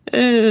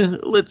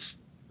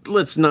 let's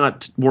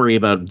not worry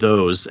about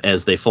those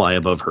as they fly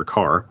above her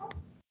car.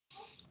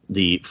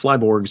 The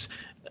Flyborgs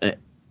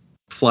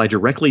fly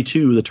directly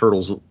to the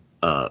Turtles'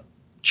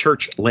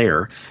 church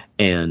lair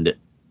and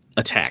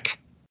attack.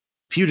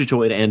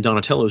 Fugitoid and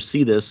Donatello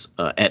see this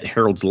at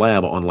Harold's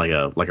lab on like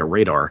a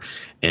radar,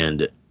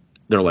 and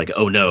they're like,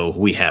 "Oh no,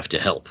 we have to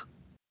help."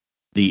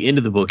 The end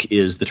of the book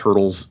is the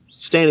Turtles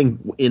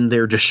standing in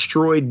their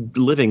destroyed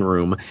living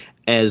room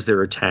as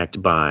they're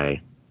attacked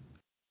by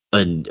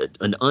an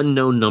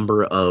unknown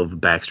number of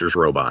Baxter's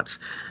robots,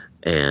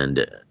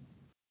 and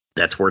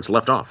that's where it's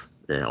left off,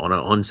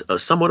 on a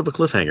somewhat of a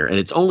cliffhanger. And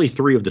it's only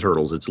 3 of the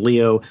Turtles. It's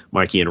Leo,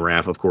 Mikey, and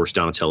Raph. Of course,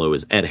 Donatello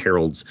is at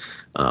Harold's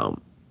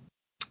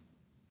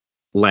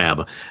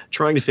lab,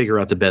 trying to figure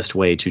out the best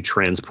way to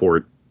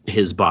transport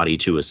his body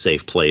to a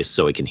safe place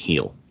so it can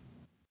heal.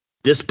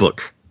 This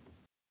book,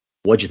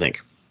 what'd you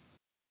think?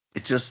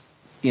 It's just,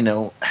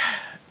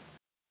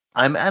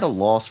 I'm at a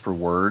loss for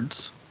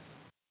words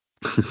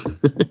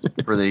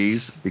for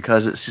these,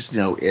 because it's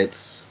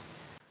just,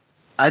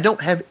 I don't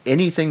have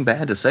anything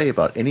bad to say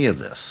about any of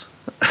this.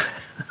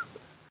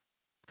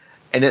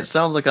 And it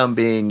sounds like I'm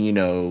being,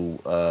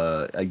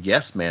 a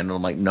yes man. And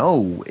I'm like,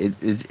 no,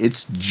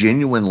 it's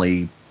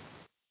genuinely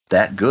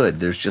that good.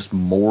 There's just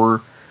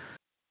more.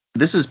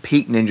 This is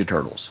peak Ninja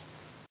Turtles.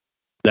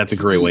 That's a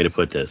great way to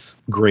put this.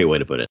 Great way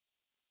to put it.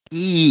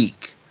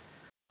 Eek.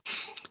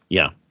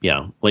 Yeah.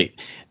 Like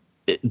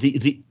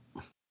the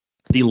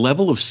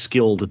level of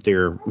skill that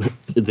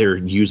they're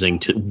using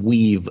to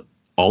weave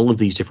all of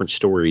these different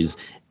stories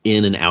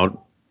in and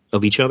out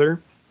of each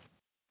other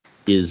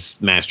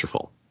is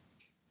masterful.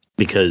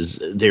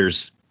 Because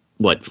there's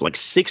like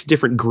 6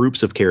 different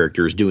groups of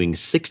characters doing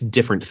 6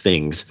 different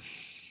things,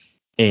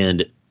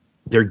 and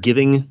they're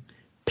giving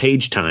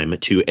page time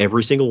to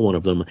every single one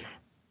of them,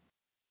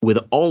 with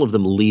all of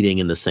them leading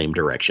in the same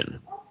direction.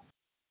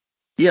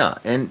 Yeah,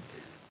 and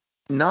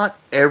not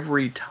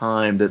every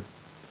time that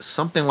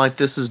something like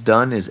this is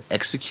done is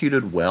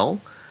executed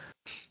well,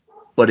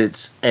 but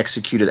it's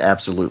executed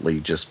absolutely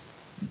just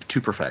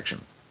to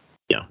perfection.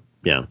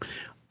 Yeah.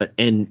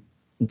 And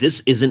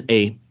this isn't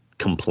a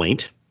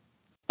complaint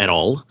at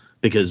all,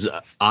 because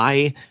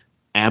I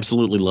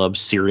absolutely love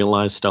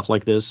serialized stuff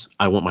like this.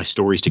 I want my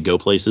stories to go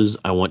places.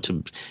 I want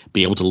to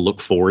be able to look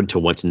forward to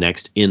what's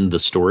next in the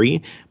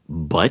story.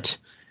 But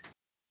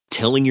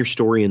telling your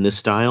story in this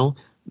style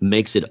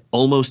makes it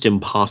almost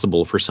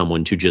impossible for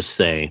someone to just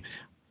say,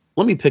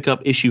 let me pick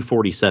up issue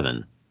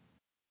 47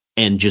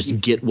 and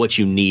just get what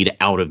you need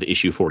out of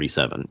issue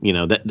 47. You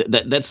know,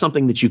 that's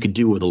something that you could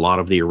do with a lot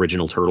of the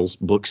original Turtles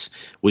books,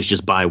 was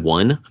just buy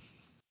one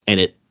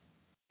and it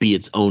be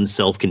its own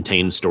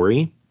self-contained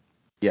story.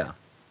 Yeah.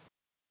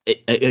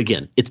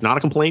 Again, it's not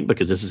a complaint,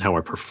 because this is how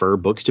I prefer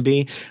books to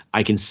be.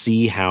 I can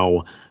see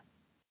how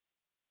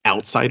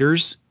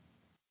outsiders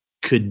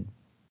could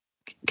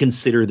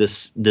consider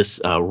this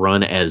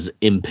run as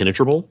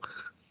impenetrable,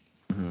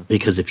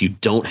 because if you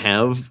don't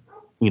have,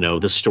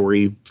 the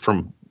story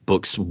from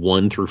books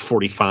 1 through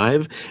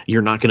 45,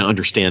 you're not going to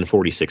understand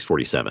 46,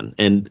 47.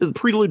 And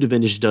Prelude to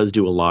Vintage does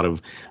do a lot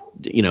of,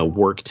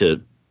 work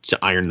to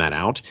iron that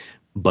out.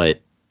 But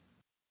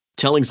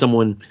telling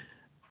someone,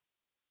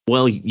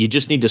 well, you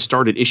just need to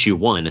start at issue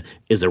 1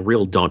 is a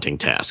real daunting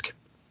task.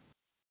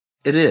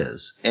 It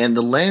is. And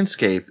the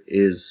landscape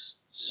is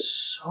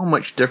so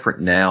much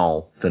different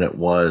now than it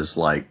was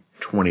like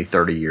 20,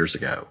 30 years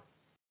ago.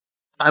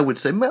 I would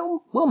say,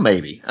 well,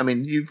 maybe. I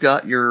mean, you've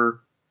got you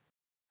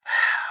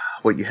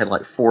had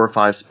like 4 or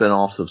 5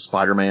 spin-offs of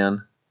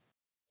Spider-Man,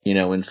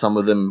 and some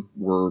of them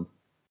were,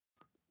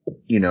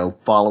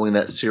 following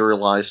that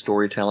serialized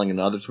storytelling, and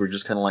others were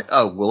just kind of like,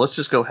 oh, well, let's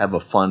just go have a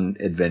fun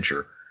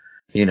adventure,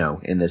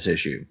 in this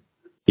issue.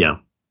 Yeah.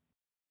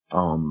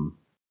 But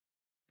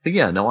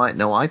yeah,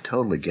 I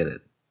totally get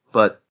it.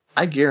 But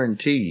I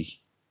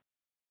guarantee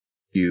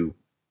you,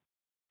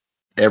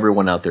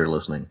 everyone out there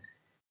listening,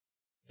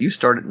 you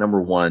start at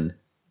number 1,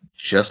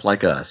 just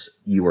like us,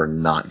 you are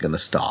not going to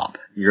stop.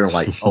 You're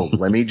going to oh,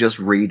 let me just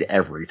read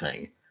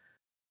everything.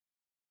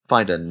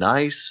 Find a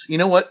nice, you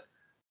know what?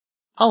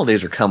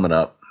 Holidays are coming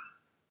up.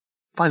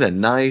 Find a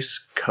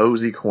nice,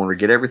 cozy corner,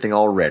 get everything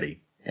all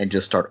ready, and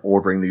just start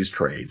ordering these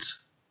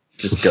trades.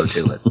 Just go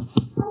to it.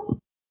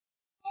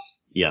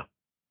 Yeah.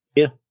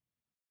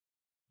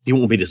 You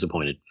won't be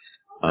disappointed.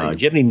 Do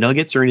you have any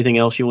nuggets or anything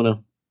else you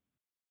want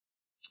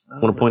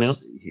to point out?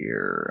 See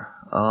here.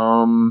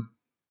 I'm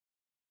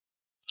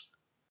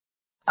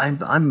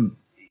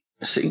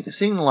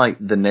seeing like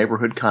the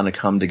neighborhood kind of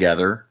come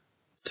together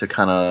to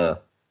kind of,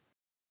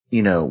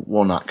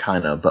 well, not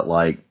kind of, but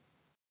like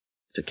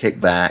to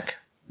kick back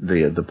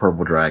the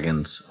Purple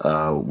Dragons,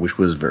 which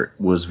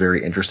was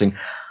very interesting.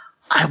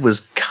 I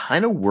was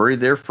kind of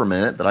worried there for a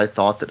minute that I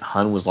thought that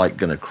Hun was like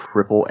going to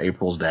cripple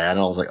April's dad, and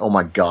I was like, oh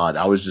my god,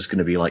 I was just going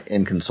to be like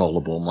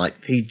inconsolable. I'm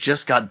like, he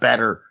just got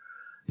better.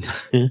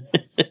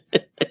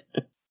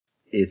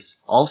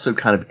 It's also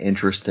kind of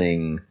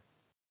interesting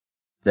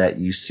that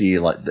you see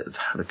like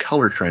the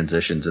color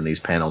transitions in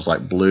these panels,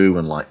 like blue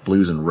and like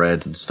blues and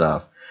reds and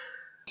stuff.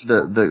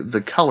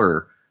 The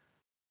color,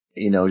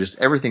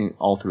 just everything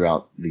all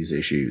throughout these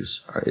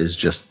issues is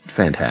just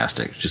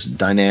fantastic. Just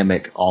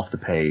dynamic, off the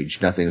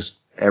page. Nothing's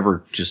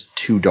ever just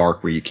too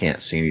dark where you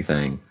can't see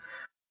anything.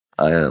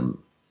 And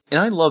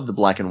I love the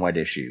black and white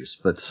issues,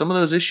 but some of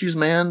those issues,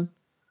 man,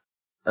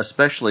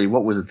 especially,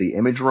 what was it, the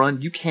Image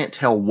run, you can't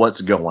tell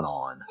what's going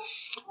on.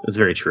 That's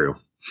very true.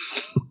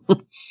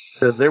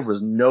 Because there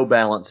was no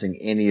balancing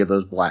any of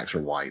those blacks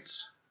or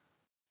whites.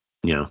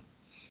 Yeah.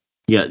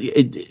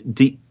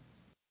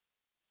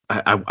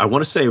 I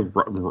want to say,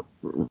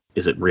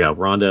 is it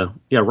Rhonda?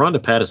 Yeah,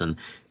 Rhonda Pattison.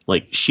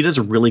 Like, she does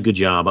a really good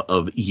job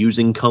of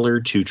using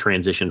color to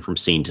transition from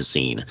scene to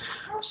scene.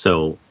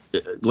 So,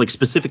 like,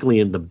 specifically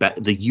in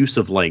the use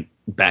of like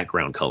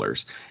background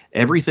colors,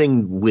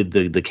 everything with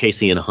the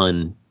Casey and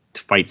Hun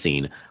fight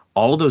scene,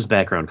 all of those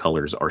background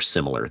colors are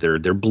similar.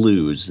 They're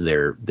blues.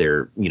 They're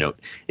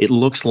it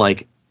looks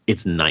like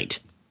it's night,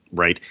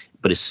 right?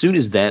 But as soon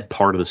as that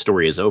part of the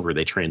story is over,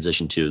 they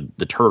transition to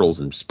the Turtles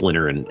and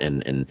Splinter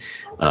and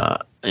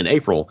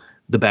April.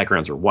 The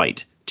backgrounds are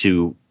white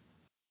to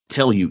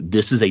tell you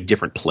this is a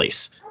different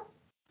place.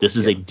 This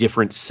is a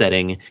different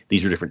setting.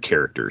 These are different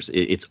characters.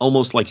 It's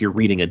almost like you're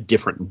reading a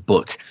different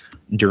book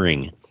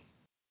during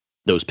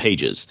those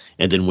pages,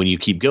 and then when you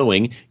keep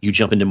going, you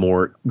jump into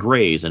more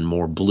grays and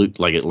more blue,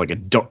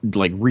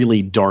 like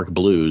really dark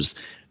blues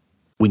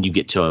when you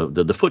get to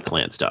the Foot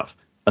Clan stuff.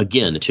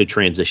 Again, to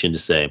transition to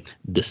say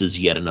this is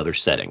yet another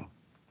setting.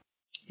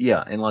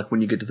 Yeah, and like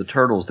when you get to the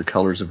turtles, the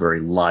colors are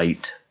very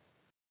light.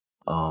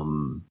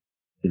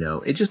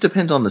 It just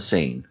depends on the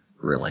scene,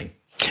 really.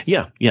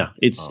 Yeah,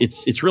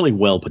 it's really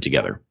well put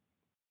together.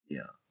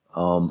 Yeah,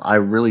 I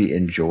really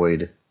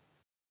enjoyed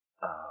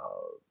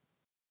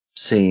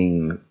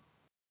seeing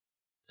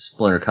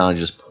Splinter kind of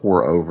just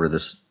pour over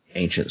this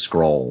ancient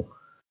scroll,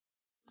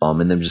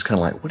 and then just kind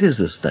of like, what is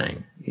this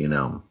thing,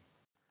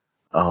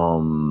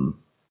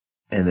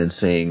 and then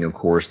seeing, of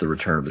course, the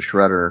return of the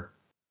Shredder.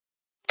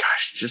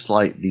 Gosh, just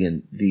like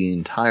the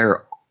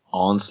entire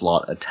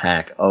onslaught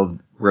attack of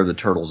where the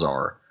turtles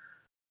are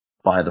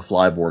by the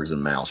Flyborgs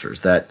and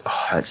Mousers. That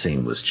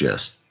scene was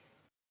just,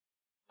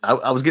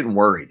 I was getting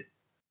worried.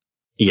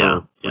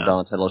 Yeah, for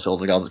Donatello. So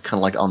I was kind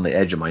of like on the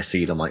edge of my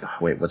seat. I'm like,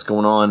 wait, what's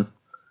going on?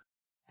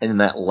 And in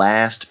that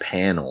last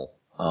panel,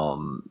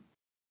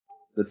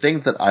 the thing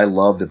that I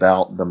loved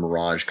about the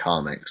Mirage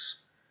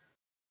comics,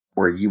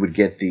 where you would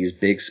get these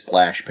big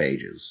splash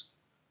pages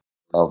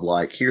of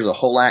like, here's a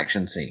whole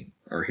action scene,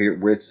 or here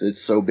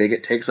it's so big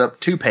it takes up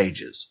 2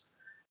 pages,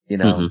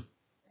 Mm-hmm.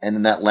 And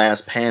then that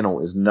last panel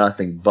is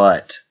nothing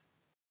but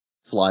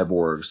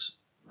Flyborgs,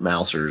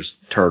 Mousers,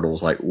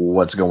 turtles. Like,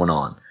 what's going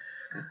on?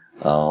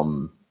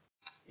 So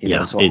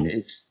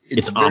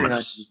it's very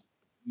ominous. nice.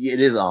 It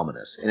is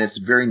ominous, and it's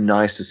very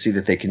nice to see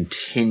that they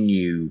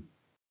continue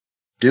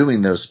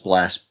doing those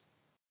splash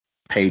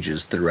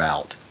pages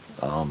throughout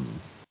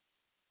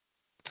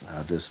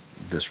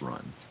this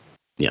run.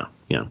 Yeah.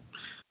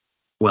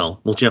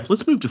 Well, Jeff,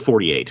 let's move to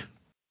 48.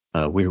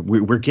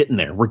 We're getting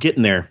there. We're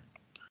getting there.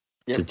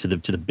 Yep. to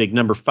the big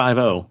number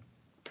 50.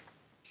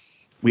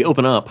 We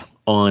open up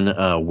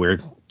on where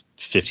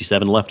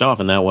 57 left off,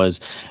 and that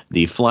was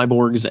the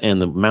Flyborgs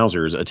and the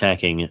Mousers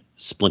attacking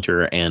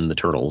Splinter and the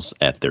Turtles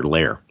at their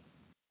lair.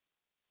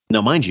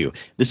 Now, mind you,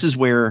 this is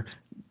where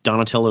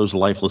Donatello's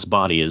lifeless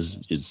body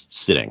is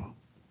sitting.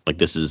 Like,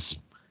 this is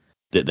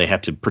that they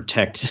have to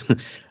protect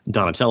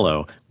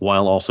Donatello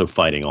while also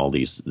fighting all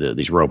these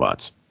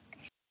robots.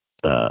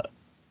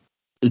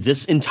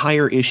 This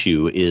entire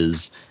issue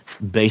is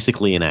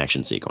basically an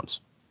action sequence.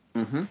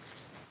 Mm-hmm.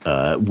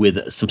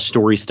 With some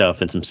story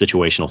stuff and some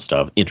situational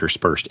stuff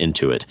interspersed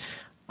into it.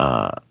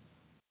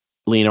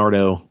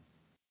 Leonardo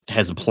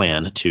has a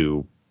plan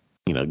to,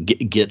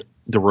 get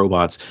the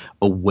robots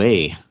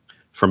away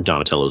from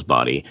Donatello's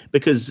body,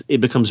 because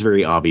it becomes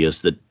very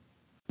obvious that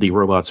the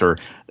robots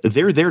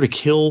they're there to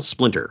kill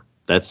Splinter.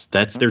 That's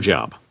their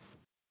job.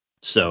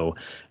 So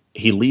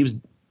he leaves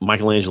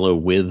Michelangelo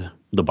with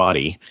the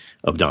body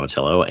of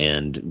Donatello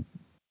and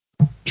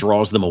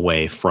draws them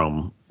away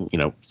from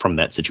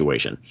that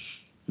situation.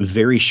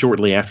 Very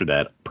shortly after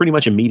that, pretty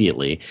much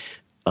immediately,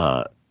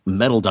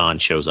 Metal Don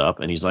shows up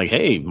and he's like,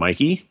 "Hey,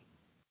 Mikey,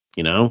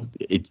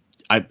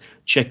 I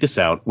check this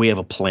out. We have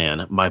a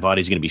plan. My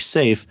body's going to be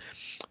safe."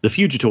 The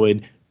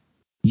Fugitoid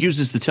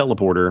uses the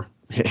teleporter,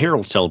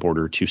 Harold's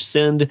teleporter, to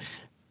send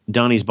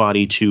Donnie's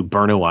body to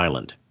Burno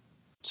Island.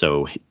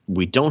 So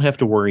we don't have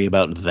to worry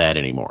about that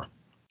anymore.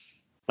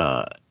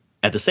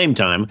 At the same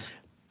time,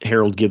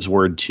 Harold gives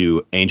word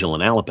to Angel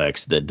and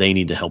Alapex that they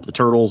need to help the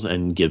Turtles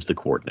and gives the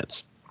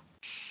coordinates.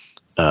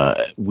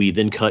 We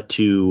then cut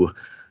to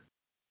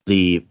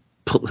the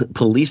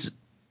police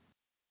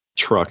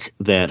truck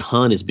that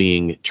Hun is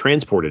being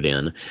transported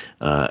in.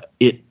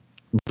 It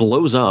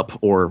blows up,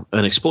 or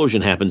an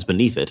explosion happens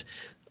beneath it.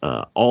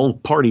 All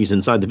parties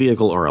inside the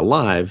vehicle are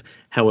alive.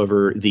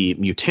 However, the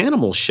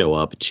Mutanimals show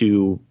up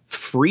to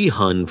free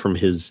Hun from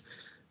his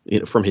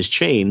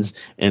chains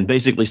and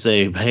basically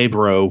say, "Hey,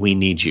 bro, we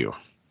need you."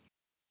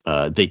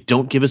 They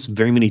don't give us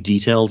very many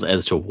details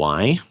as to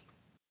why,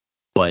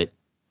 but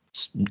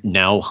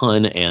now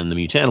Hun and the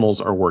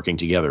Mutanimals are working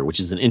together, which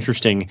is an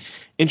interesting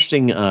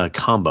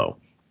combo.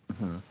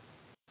 Mm-hmm.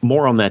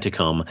 More on that to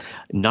come.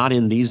 Not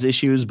in these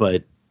issues,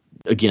 but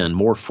again,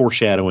 more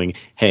foreshadowing.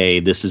 Hey,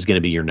 this is going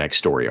to be your next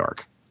story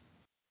arc.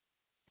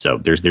 So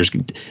this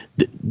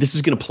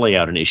is going to play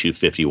out in issue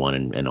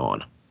 51 and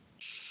on.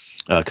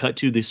 Cut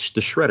to the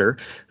Shredder,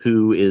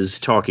 who is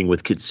talking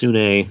with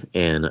Kitsune,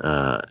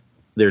 and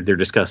they're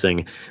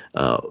discussing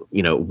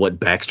what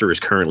Baxter is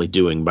currently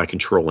doing by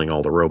controlling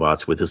all the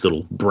robots with his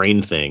little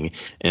brain thing.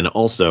 And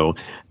also,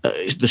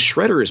 the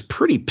Shredder is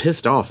pretty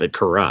pissed off at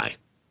Karai.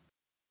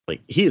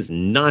 Like, he is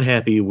not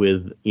happy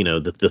with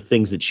the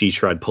things that she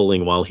tried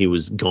pulling while he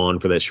was gone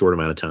for that short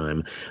amount of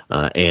time.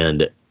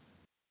 And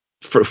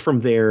from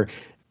there,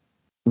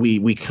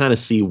 we kind of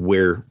see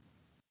where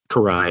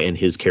Karai and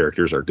his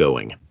characters are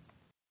going.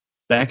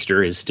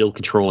 Baxter is still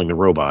controlling the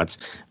robots,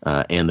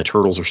 and the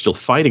Turtles are still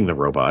fighting the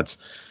robots.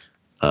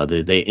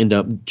 They end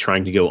up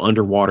trying to go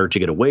underwater to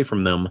get away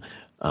from them,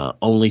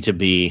 only to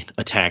be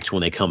attacked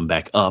when they come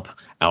back up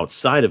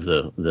outside of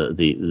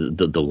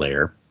the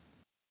lair.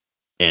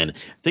 And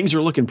things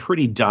are looking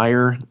pretty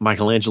dire.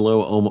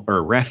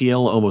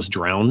 Raphael almost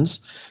drowns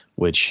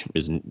which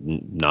is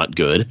not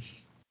good.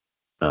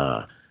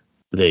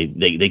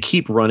 They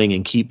keep running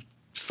and keep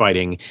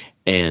fighting,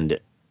 and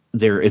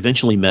they're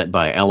eventually met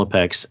by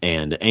Alapex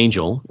and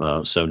Angel.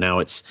 So now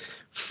it's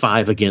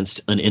 5 against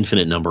an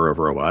infinite number of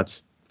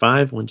robots.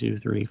 5, 1, 2,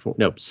 3, 4,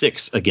 no,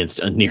 6 against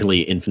a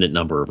nearly infinite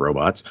number of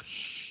robots.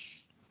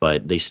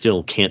 But they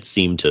still can't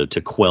seem to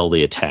quell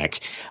the attack.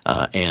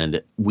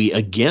 And we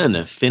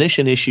again finish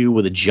an issue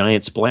with a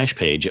giant splash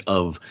page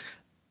of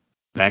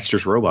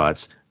Baxter's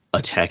robots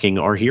attacking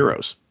our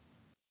heroes.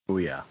 Oh,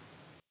 yeah.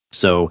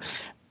 So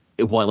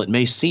while it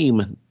may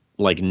seem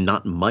like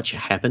not much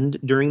happened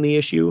during the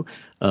issue,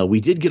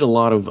 we did get a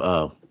lot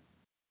of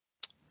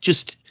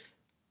just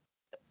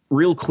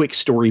real quick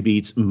story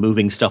beats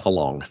moving stuff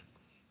along.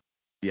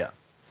 Yeah.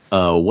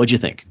 What'd you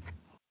think?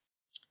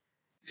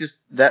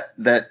 Just that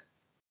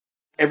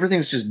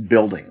everything's just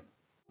building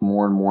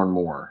more and more and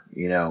more,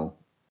 and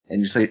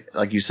you say,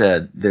 like you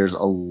said, there's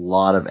a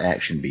lot of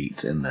action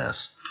beats in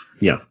this.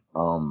 Yeah.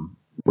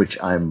 Which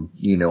I'm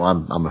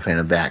a fan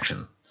of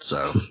action.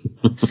 So,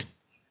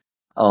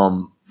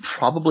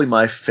 probably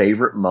my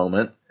favorite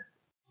moment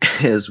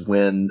is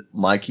when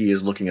Mikey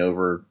is looking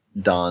over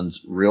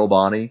Don's real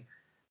body,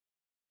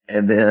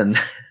 and then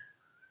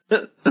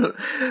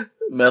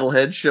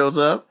Metalhead shows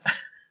up.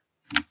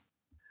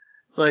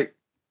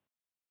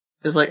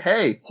 It's like,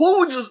 hey,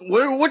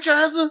 what you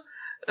has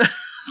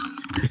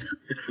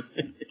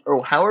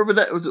or however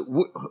that was.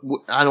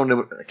 I don't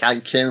know. I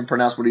can't even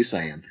pronounce what he's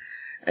saying,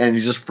 and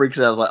he just freaks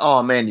out. I was like,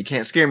 oh man, you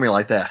can't scare me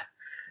like that.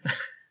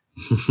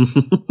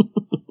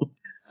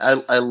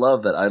 I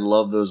love that. I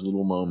love those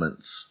little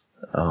moments.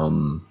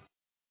 And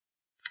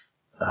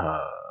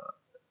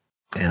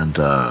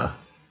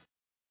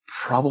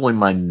probably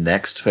my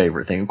next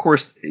favorite thing, of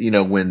course,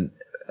 when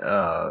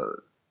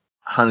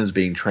Hun is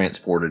being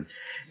transported,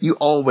 you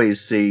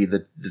always see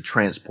the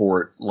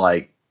transport,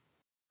 like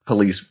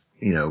police,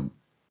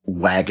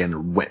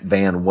 wagon,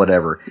 van,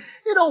 whatever.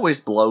 It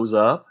always blows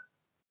up.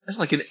 It's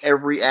like in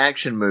every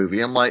action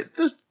movie. I'm like,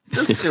 this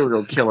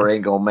serial killer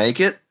ain't gonna make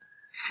it.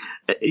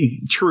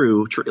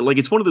 True. Like,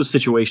 it's one of those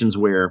situations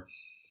where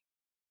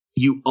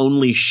you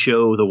only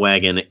show the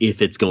wagon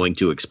if it's going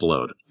to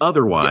explode.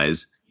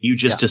 Otherwise, you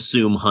just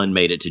assume Hun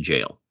made it to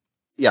jail.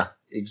 Yeah,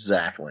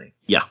 exactly.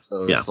 Yeah.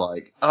 So it's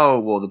like,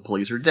 oh, well, the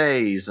police are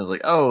dazed. And it's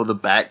like, oh, the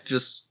back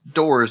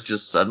doors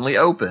just suddenly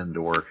opened,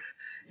 or,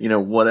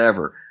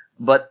 whatever.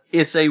 But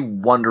it's a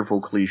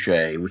wonderful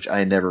cliche, which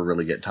I never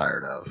really get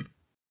tired of.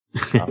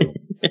 Because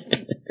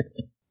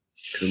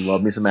I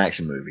love me some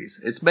action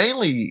movies. It's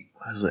mainly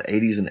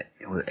 80s and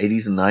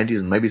 90s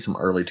and maybe some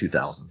early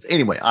 2000s.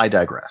 Anyway, I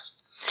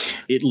digress.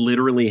 It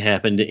literally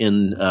happened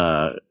in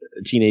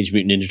Teenage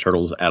Mutant Ninja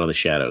Turtles: Out of the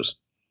Shadows.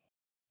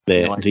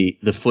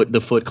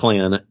 The Foot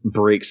Clan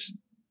breaks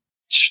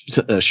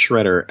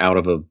Shredder out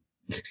of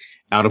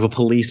a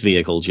police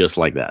vehicle just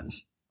like that.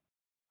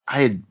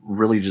 I had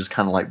really just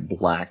kind of like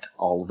blacked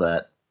all of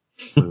that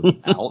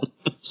out.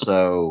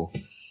 So,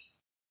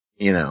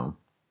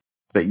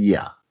 but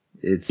yeah,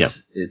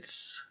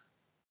 it's,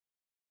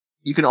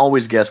 you can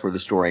always guess where the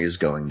story is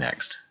going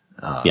next.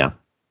 In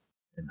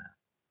that.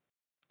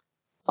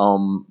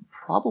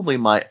 Probably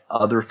my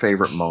other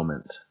favorite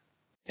moment,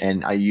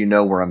 and you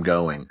know where I'm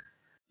going,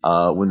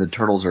 when the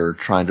turtles are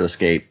trying to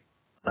escape,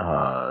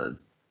 through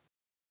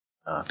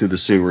the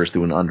sewers,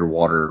 through an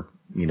underwater,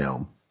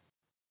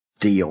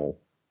 deal.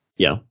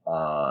 Yeah.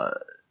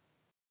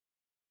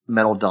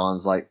 Metal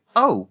Don's like,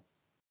 oh,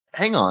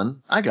 hang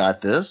on, I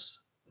got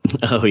this.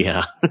 Oh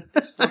yeah.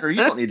 Splinter,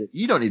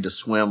 you don't need to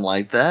swim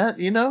like that,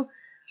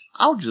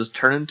 I'll just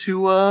turn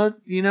into a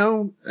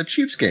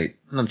cheapskate.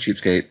 Not a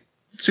cheapskate.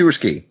 Sewer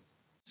ski.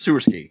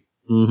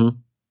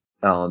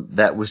 Mm-hmm.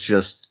 That was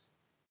just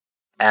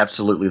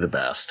absolutely the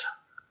best.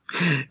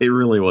 It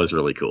really was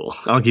really cool.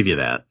 I'll give you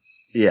that.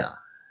 Yeah.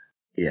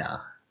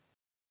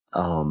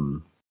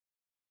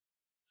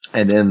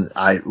 And then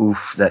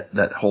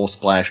that whole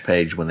splash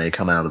page when they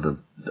come out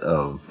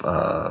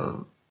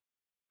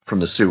from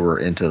the sewer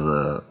into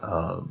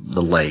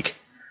the lake,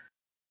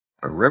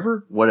 a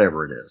river,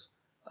 whatever it is.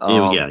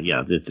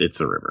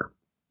 It's a river.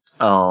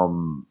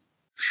 God,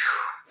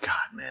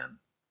 man,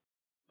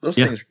 those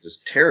things are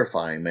just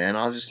terrifying, man.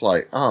 I was just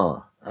like,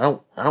 I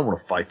don't want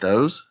to fight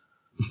those.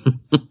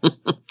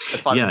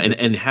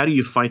 And how do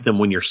you fight them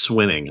when you're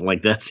swimming?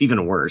 Like, that's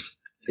even worse.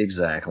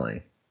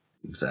 Exactly.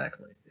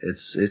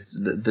 It's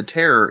the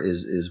terror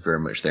is very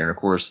much there, and of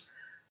course,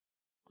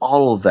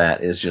 all of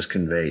that is just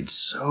conveyed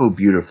so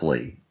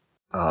beautifully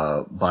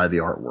by the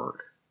artwork.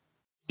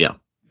 Yeah.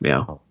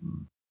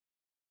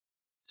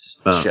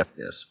 Chef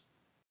kiss.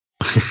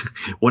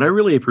 What I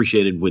really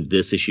appreciated with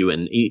this issue,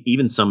 and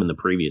even some in the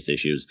previous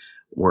issues,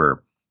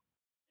 were,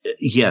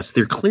 yes,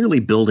 they're clearly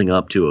building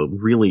up to a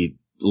really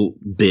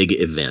big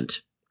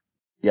event.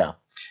 Yeah.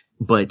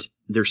 But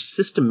they're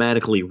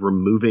systematically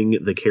removing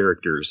the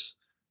characters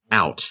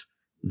out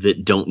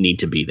that don't need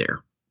to be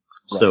there.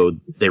 Right. So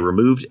they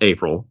removed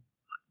April.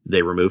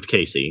 They removed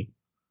Casey.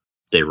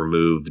 They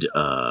removed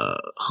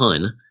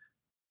Hun,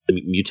 the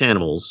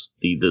Mutanimals,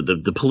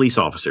 the police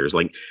officers.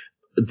 Like,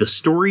 the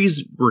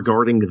stories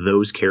regarding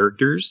those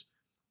characters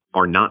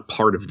are not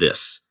part of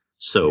this.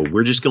 So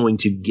we're just going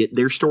to get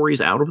their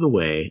stories out of the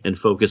way and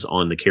focus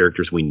on the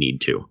characters we need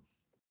to.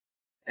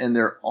 And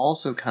they're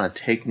also kind of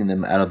taking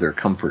them out of their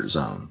comfort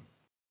zone.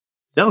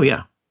 Oh,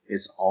 yeah.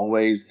 It's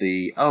always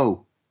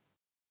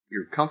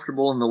you're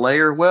comfortable in the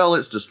lair? Well,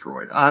 it's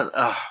destroyed.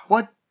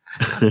 What?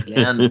 Not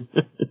again.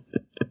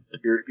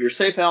 Your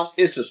safe house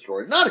is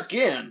destroyed. Not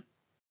again.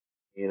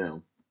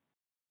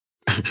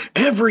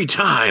 Every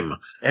time.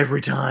 I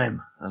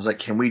was like,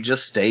 can we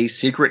just stay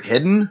secret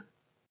hidden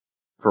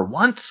for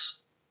once?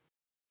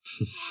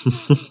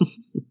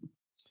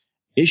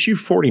 Issue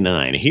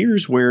 49.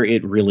 Here's where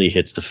it really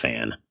hits the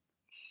fan.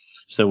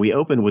 So we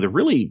open with a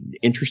really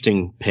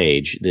interesting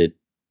page that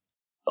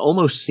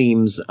almost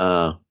seems,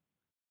 I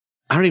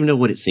don't even know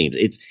what it seems.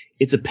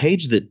 It's a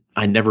page that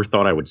I never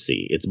thought I would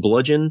see. It's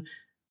Bludgeon,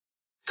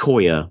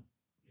 Koya,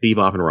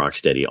 Bebop, and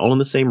Rocksteady all in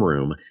the same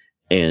room.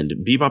 And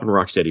Bebop and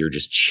Rocksteady are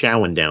just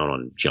chowing down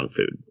on junk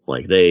food.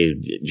 Like, they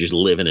just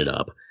living it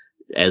up,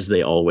 as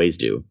they always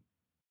do.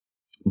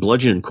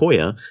 Bludgeon and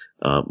Koya,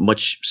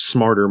 much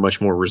smarter,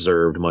 much more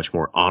reserved, much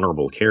more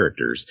honorable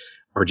characters,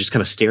 are just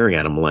kind of staring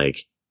at him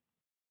like,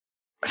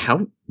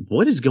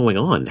 what is going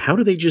on? How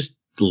do they just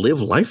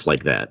live life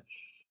like that?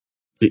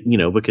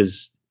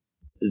 Because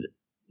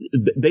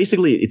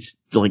basically it's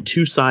like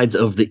two sides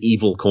of the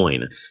evil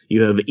coin.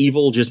 You have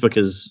evil just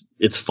because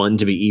it's fun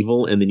to be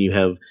evil, and then you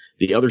have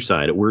the other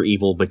side. We're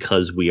evil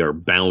because we are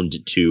bound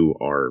to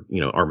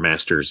our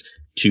masters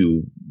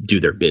to do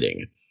their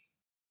bidding.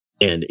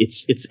 And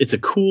it's a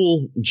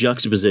cool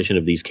juxtaposition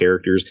of these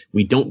characters.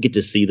 We don't get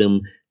to see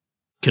them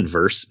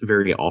converse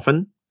very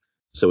often.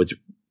 So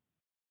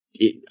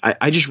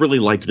I just really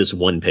liked this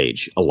one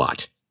page a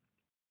lot.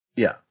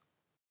 Yeah.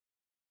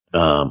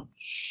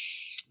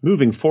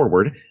 Moving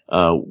forward,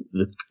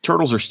 the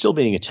turtles are still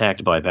being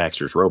attacked by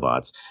Baxter's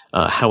robots.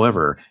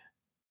 However,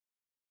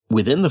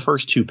 within the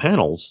first two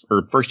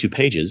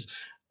pages,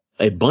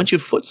 a bunch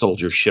of foot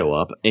soldiers show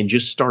up and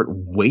just start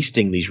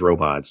wasting these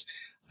robots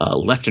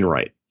left and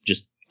right.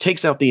 Just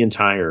takes out the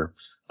entire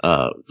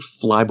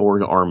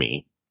Flyborg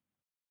army,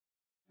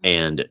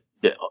 and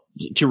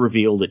to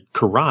reveal that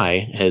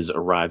Karai has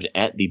arrived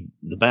at the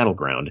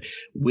battleground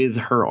with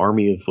her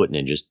army of foot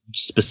ninjas,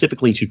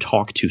 specifically to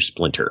talk to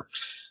Splinter.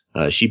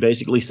 She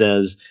basically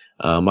says,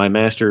 my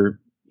master,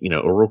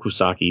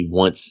 Orokusaki,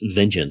 wants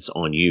vengeance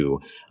on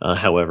you.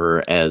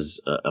 However, as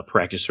a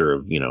practicer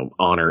of,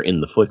 honor in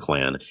the Foot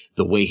Clan,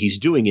 the way he's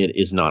doing it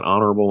is not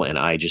honorable, and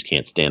I just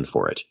can't stand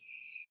for it.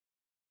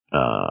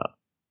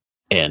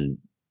 And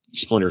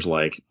Splinter's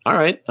like, all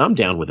right, I'm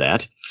down with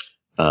that.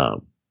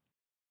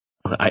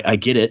 I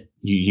get it.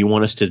 You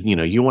want us to,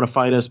 you want to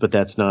fight us, but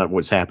that's not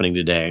what's happening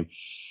today.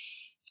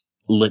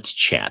 Let's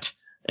chat.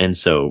 And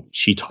so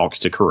she talks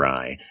to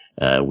Karai.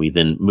 We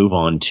then move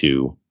on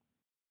to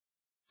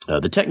the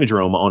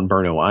Technodrome on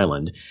Burno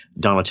Island.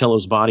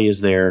 Donatello's body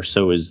is there,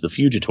 so is the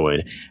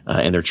Fugitoid,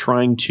 and they're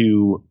trying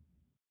to.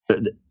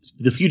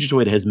 The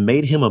Fugitoid has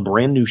made him a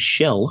brand new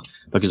shell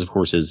because, of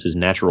course, his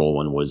natural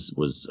one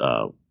was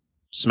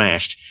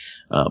smashed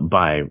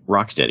by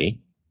Rocksteady.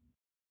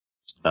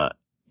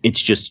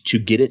 It's just to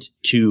get it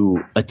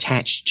to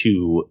attach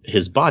to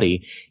his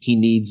body, he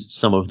needs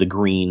some of the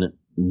green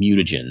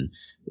mutagen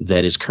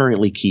that is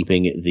currently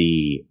keeping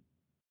the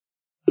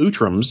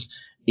Utrams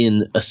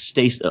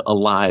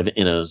alive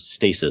in a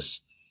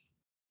stasis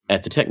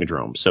at the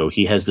Technodrome. So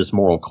he has this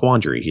moral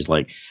quandary. He's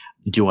like,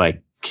 do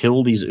I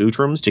kill these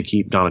Utrams to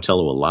keep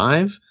Donatello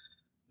alive?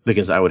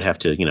 Because I would have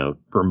to,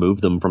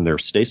 remove them from their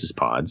stasis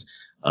pods.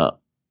 What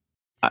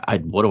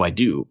do I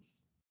do?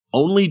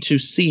 Only to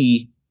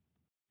see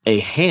a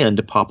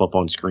hand pop up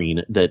on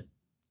screen that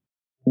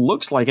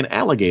looks like an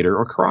alligator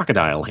or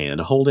crocodile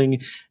hand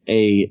holding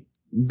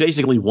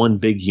basically one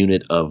big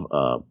unit of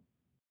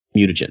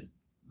mutagen.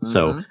 Mm-hmm.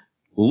 So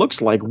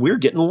looks like we're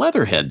getting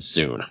Leatherhead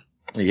soon.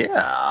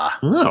 Yeah.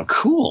 Oh,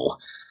 cool.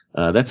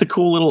 That's a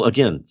cool little,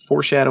 again,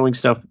 foreshadowing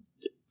stuff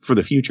for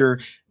the future,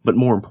 but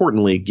more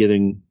importantly,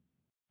 giving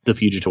the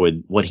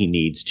Fugitoid what he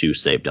needs to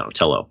save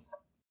Donatello.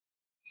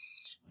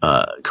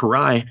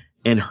 Karai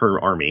and her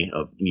army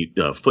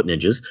of foot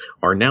ninjas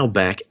are now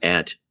back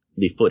at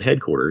the Foot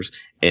headquarters,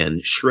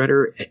 and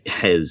Shredder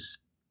has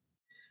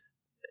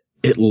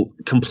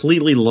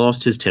completely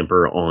lost his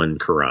temper on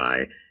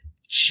Karai.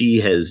 She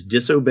has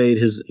disobeyed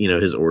his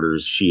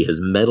orders. She has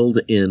meddled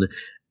in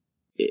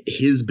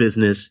his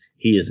business.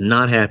 He is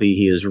not happy.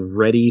 He is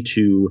ready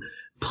to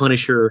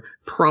punish her,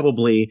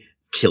 probably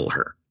kill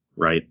her,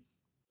 right?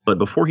 But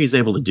before he's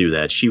able to do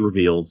that, she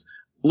reveals,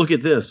 look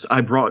at this.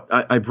 I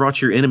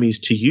brought your enemies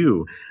to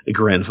you,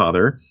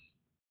 grandfather.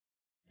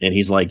 And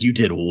he's like, you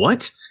did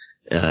what?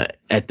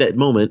 At that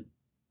moment,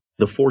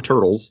 the four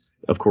turtles,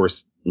 of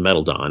course,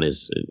 Metalldon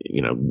is,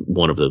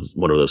 one of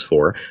those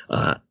four.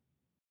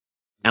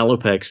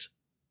 Alopex,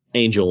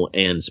 Angel,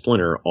 and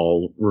Splinter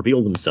all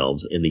reveal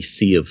themselves in the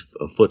sea of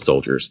foot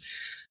soldiers.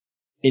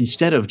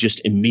 Instead of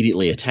just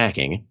immediately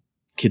attacking,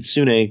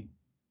 Kitsune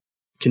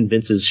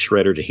convinces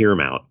Shredder to hear him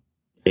out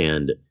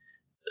and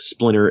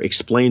Splinter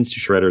explains to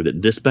Shredder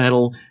that this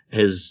battle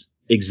has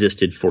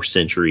existed for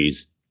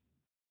centuries.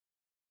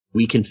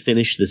 We can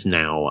finish this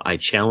now. I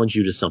challenge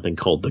you to something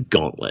called the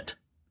Gauntlet,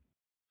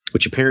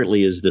 which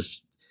apparently is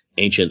this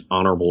ancient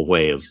honorable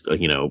way of,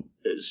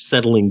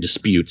 settling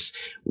disputes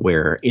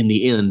where in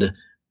the end,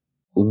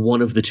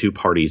 one of the two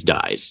parties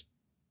dies.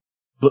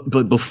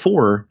 But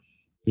before,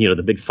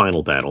 the big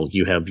final battle,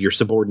 you have your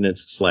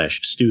subordinates /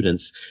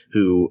 students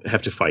who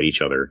have to fight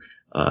each other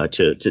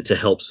to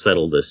help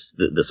settle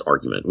this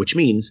argument, which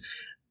means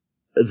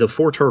the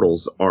four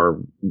turtles are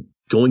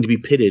going to be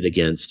pitted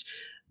against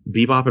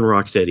Bebop and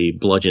Rocksteady,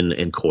 Bludgeon,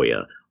 and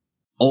Koya,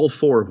 all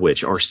four of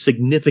which are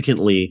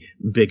significantly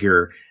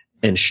bigger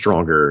and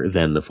stronger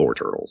than the four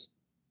turtles.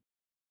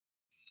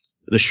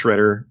 The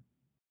Shredder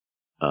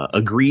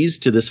agrees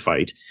to this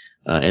fight,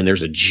 and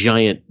there's a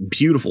giant,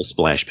 beautiful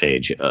splash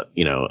page,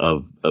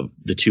 of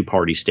the two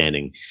parties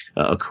standing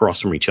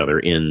across from each other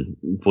in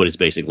what is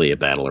basically a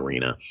battle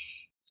arena.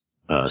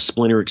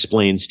 Splinter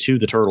explains to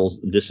the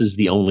turtles this is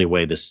the only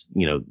way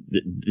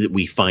that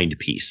we find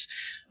peace.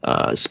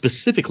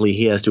 Specifically,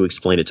 he has to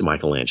explain it to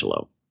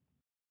Michelangelo,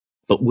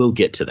 but we'll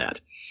get to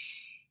that.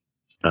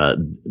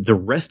 The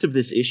rest of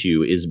this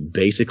issue is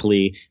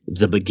basically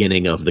the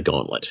beginning of the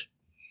Gauntlet.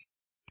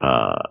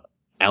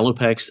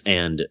 Alopex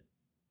and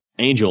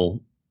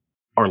Angel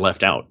are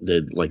left out.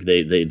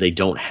 They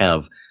don't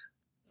have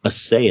a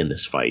say in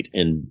this fight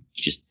and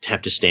just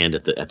have to stand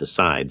at the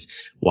sides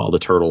while the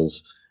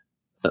turtles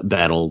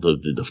battle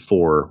the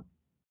four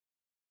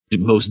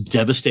most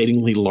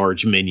devastatingly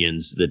large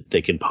minions that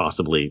they can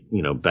possibly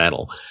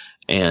battle.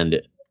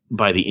 And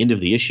by the end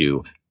of the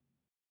issue,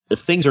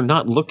 things are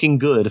not looking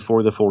good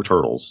for the four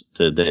turtles.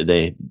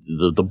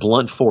 The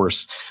blunt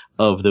force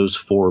of those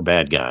four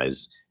bad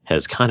guys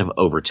has kind of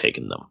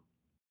overtaken them.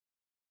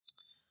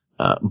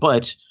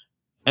 But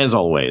as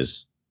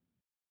always,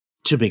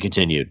 to be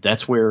continued.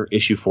 That's where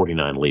issue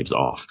 49 leaves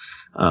off.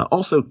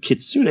 Also,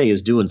 Kitsune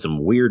is doing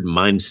some weird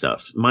mind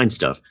stuff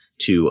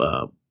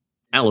to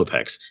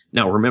Alopex.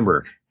 Now,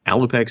 remember,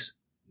 Alopex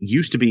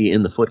used to be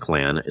in the Foot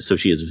Clan, so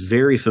she is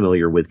very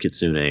familiar with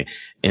Kitsune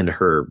and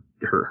her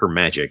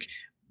magic.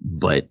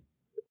 But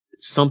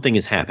something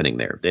is happening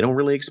there. They don't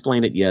really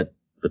explain it yet,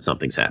 but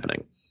something's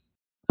happening.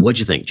 What'd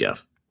you think,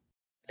 Jeff?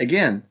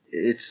 Again,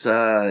 it's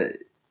that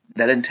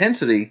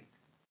intensity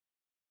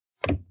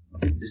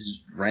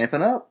is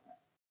ramping up.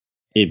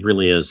 It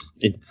really is.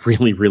 It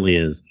really, really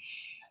is.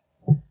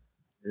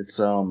 It's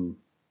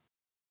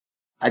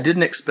I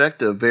didn't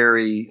expect a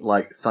very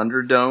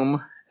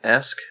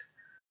Thunderdome-esque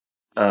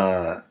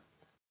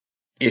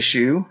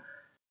issue.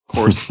 Of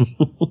course,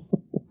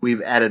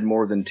 we've added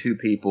more than two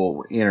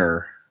people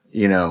enter,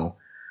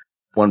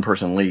 one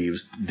person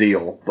leaves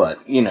deal, but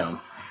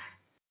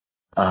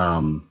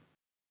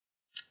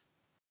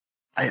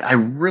I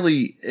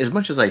really, as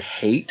much as I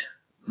hate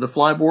the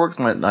Flyborg,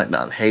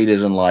 not hate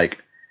as in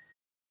like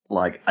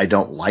I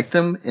don't like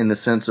them in the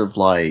sense of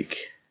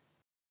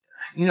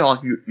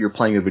you're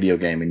playing a video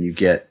game and you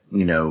get,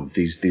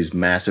 these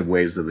massive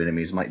waves of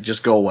enemies might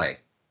just go away.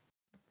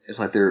 It's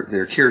like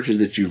they're characters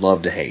that you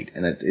love to hate,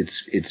 and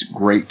it's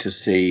great to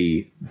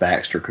see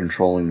Baxter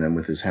controlling them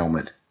with his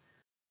helmet.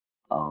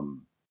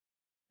 That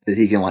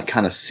he can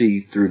kind of see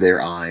through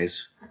their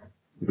eyes,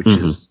 which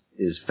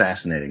is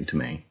fascinating to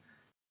me.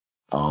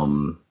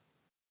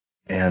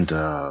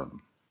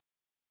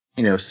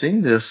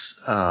 Seeing this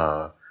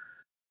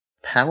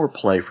power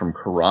play from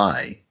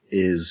Karai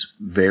is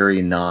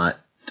very not.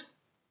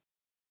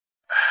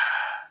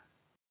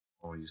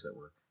 I'll use that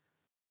word.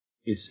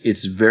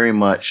 It's very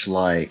much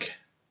like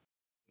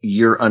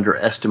you're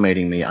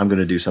underestimating me. I'm going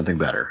to do something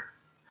better.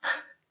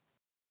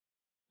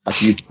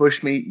 Like you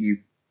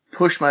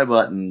push my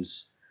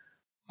buttons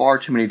far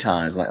too many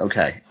times. Like,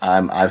 okay,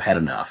 I've had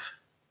enough,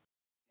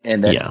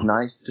 and that's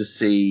nice to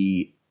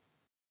see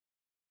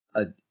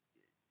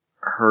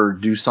her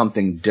do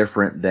something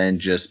different than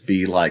just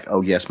be like,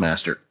 oh yes,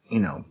 master,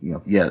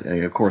 yeah,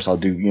 of course I'll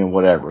do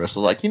whatever.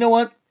 So you know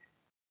what,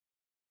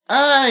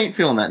 I ain't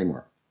feeling that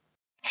anymore.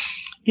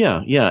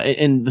 Yeah,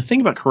 and the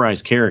thing about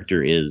Karai's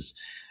character is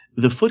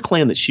the Foot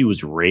Clan that she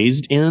was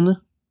raised in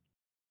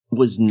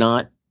was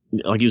not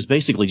it was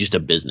basically just a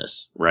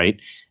business, right?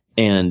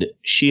 And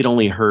she had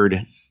only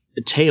heard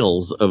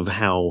tales of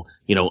how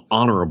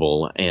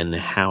honorable and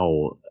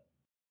how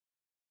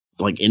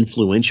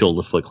influential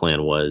the Foot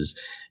Clan was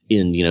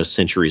in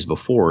centuries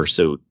before.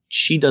 So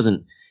she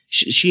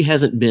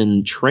hasn't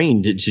been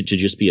trained to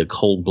just be a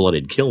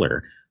cold-blooded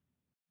killer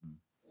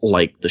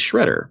like the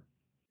Shredder.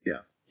 Yeah.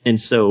 And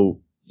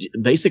so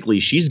basically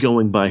she's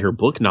going by her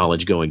book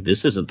knowledge, going,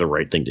 this isn't the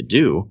right thing to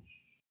do.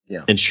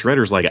 Yeah. And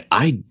Shredder's like,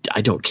 I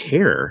don't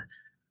care.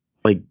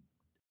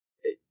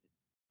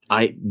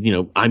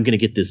 I'm going to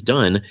get this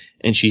done.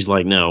 And she's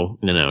like, no.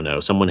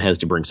 Someone has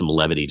to bring some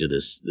levity to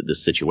this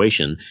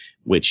situation,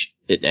 which,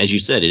 as you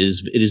said, it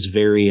is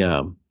very,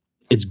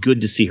 it's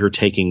good to see her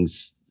taking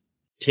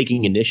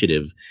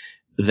initiative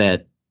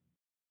that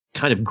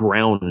kind of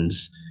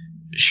grounds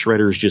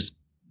Shredder's just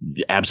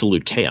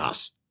absolute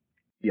chaos.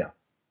 Yeah.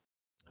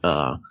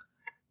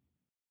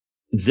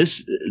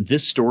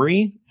 this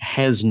story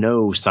has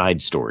no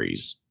side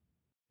stories,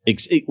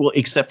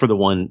 except for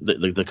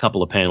the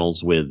couple of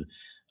panels with,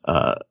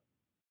 or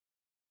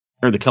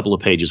the couple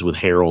of pages with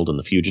Harold and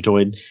the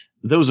Fugitoid.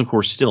 Those, of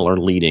course, still are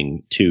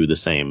leading to the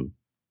same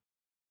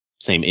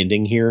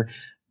ending here,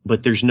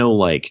 but there's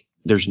no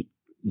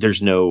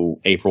there's no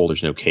April,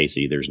 there's no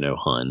Casey, there's no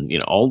Hun.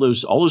 All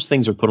those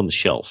things are put on the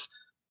shelf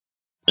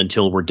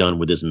until we're done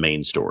with this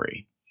main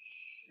story.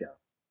 Yeah.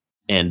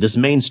 And this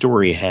main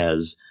story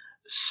has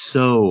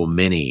so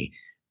many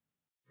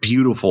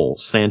beautiful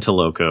Santa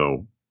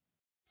Loco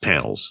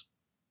panels.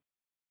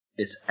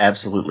 It's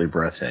absolutely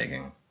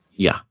breathtaking.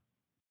 Yeah.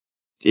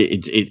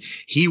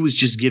 He was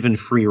just given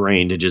free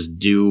reign to just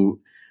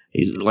do.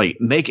 He's like,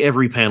 make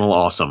every panel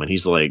awesome, and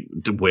he's like,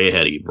 way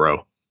ahead of you,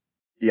 bro.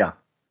 Yeah.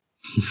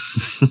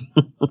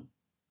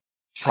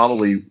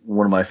 Probably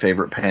one of my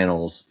favorite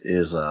panels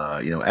is,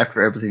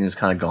 after everything has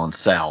kind of gone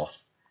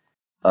south,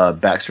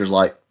 Baxter's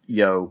like,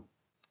 yo,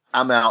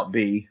 I'm out,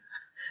 B.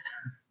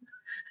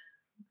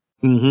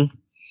 Mm-hmm.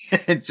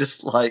 And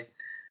just like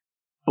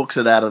books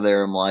it out of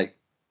there. I'm like,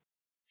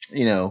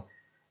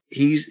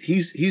 he's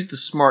the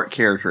smart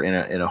character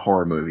in a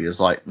horror movie. It's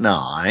like, no,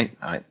 I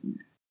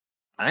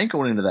ain't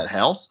going into that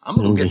house. I'm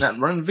gonna go get in that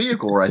running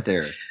vehicle right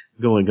there.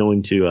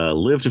 Going to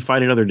live to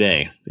fight another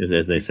day, as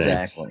they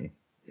say.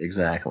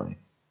 Exactly.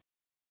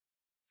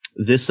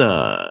 This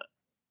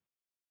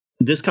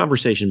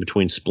conversation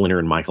between Splinter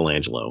and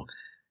Michelangelo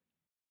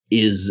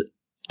is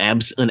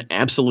an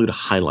absolute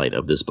highlight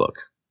of this book.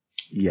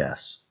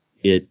 Yes.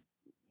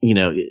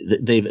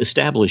 They've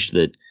established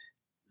that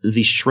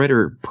the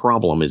Shredder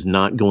problem is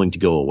not going to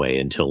go away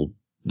until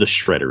the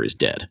Shredder is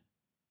dead.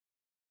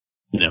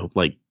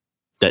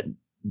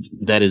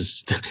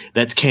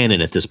 That's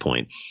canon at this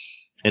point.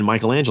 And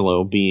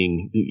Michelangelo,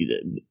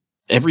 being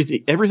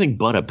everything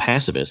but a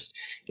pacifist,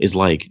 is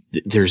like,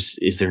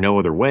 is there no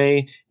other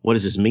way? What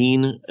does this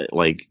mean?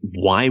 Like,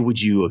 why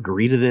would you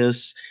agree to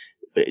this?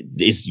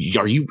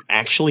 Are you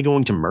actually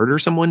going to murder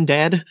someone,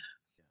 Dad?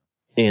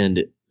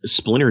 And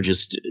Splinter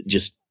just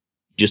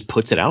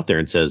puts it out there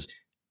and says,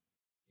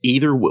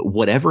 either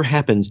whatever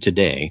happens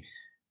today,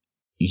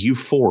 you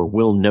four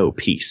will know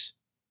peace.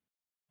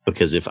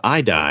 Because if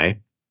I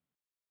die,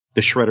 the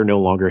Shredder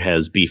no longer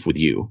has beef with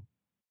you.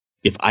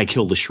 If I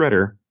kill the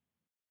Shredder,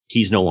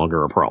 he's no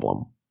longer a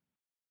problem.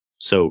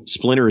 So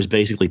Splinter is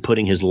basically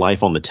putting his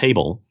life on the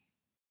table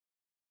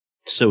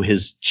so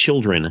his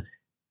children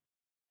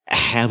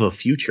have a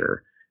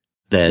future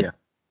that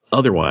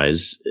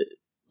otherwise,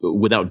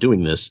 without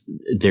doing this,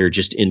 they're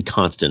just in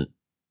constant,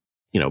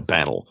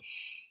 battle,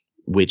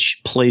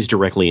 which plays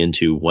directly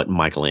into what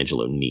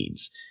Michelangelo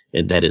needs.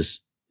 And that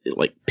is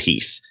like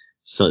peace.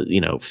 So,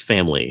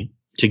 family,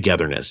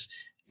 togetherness.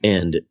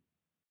 And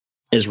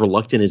as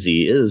reluctant as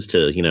he is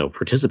to,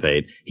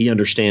 participate, he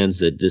understands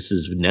that this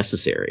is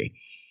necessary.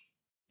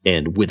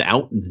 And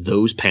without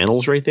those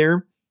panels right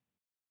there,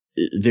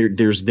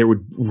 there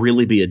would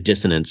really be a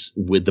dissonance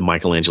with the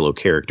Michelangelo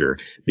character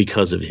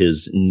because of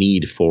his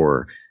need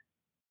for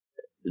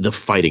the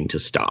fighting to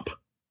stop.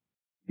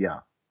 Yeah.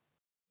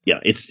 Yeah,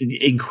 it's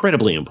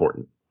incredibly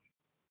important.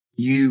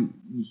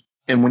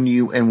 When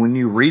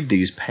you read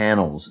these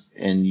panels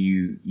and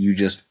you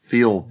just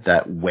feel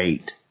that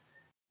weight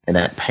and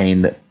that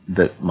pain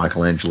that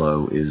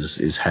Michelangelo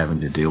is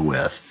having to deal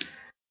with,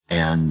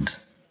 and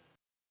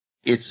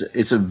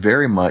it's a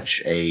very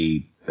much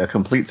a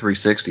complete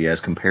 360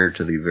 as compared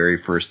to the very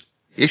first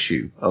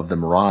issue of the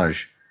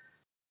Mirage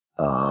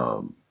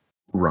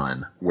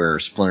run, where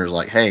Splinter's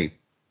like, hey,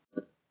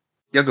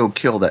 you'll go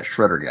kill that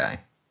Shredder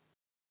guy.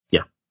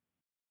 Yeah.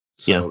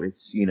 So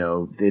it's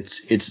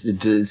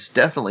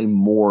definitely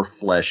more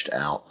fleshed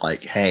out.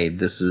 Like, hey,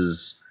 this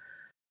is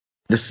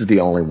the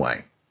only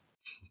way.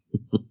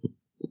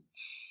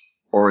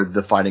 Or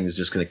the fighting is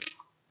just going to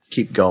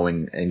keep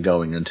going and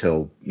going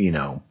until, we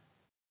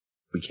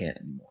can't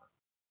anymore.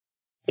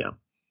 Yeah.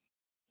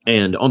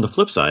 And on the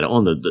flip side,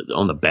 on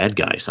the bad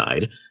guy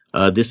side,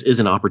 this is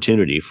an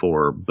opportunity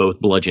for both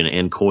Bludgeon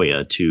and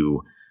Koya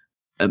to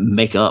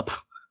make up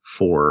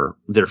for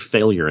their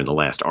failure in the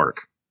last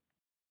arc.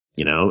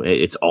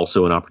 It's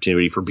also an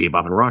opportunity for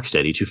Bebop and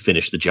Rocksteady to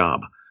finish the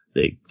job.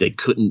 They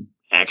couldn't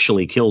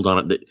actually kill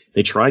Donatello.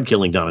 They tried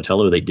killing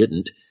Donatello, they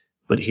didn't.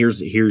 But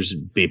here's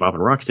Bebop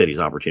and Rocksteady's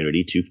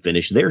opportunity to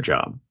finish their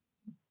job.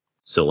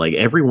 So like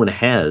everyone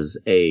has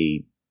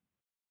a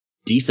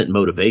decent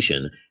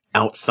motivation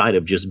outside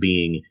of just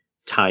being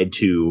tied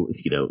to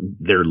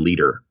their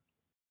leader.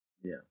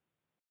 Yeah.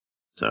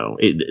 So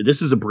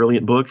this is a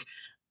brilliant book,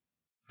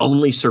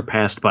 only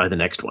surpassed by the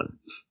next one.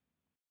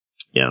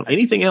 Yeah.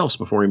 Anything else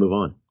before we move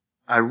on?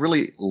 I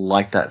really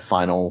like that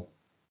the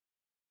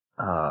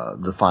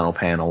final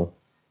panel.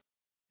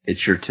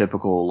 It's your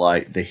typical,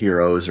 like, the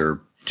heroes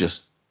are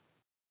just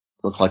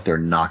look like they're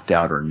knocked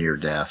out or near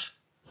death.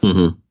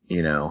 Mm-hmm.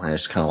 And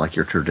it's kind of like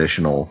your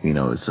traditional,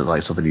 it's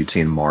like something you'd see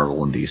in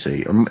Marvel and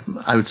DC. Or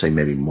I would say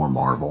maybe more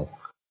Marvel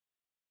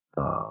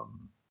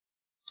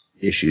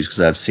issues, because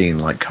I've seen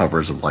like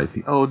covers of like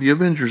the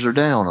Avengers are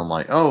down. I'm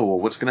like, oh, well,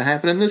 what's going to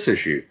happen in this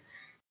issue?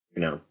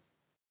 You know.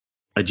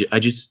 I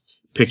just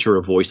picture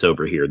a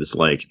voiceover here that's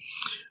like,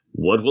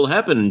 what will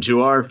happen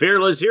to our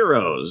fearless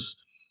heroes?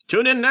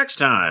 Tune in next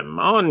time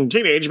on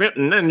Teenage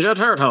Mutant Ninja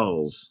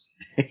Turtles.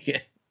 Yeah.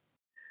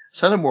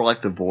 Sounded more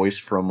like the voice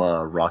from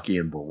Rocky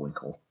and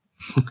Bullwinkle.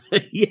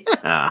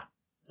 Yeah.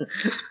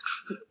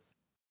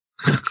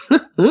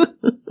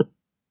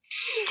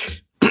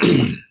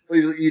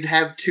 You'd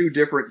have two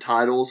different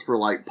titles for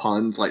like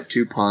puns, like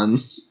two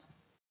puns.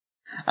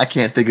 I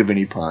can't think of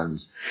any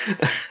puns.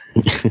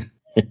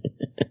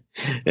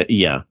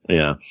 Yeah.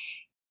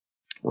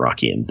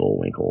 Rocky and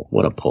Bullwinkle.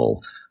 What a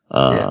pull.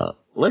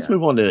 Let's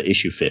move on to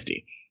issue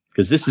 50,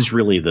 because this is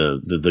really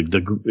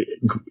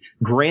the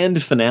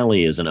grand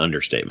finale is an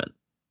understatement.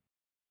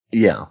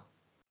 Yeah.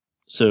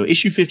 So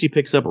issue 50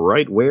 picks up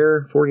right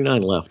where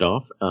 49 left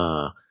off,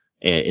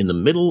 in the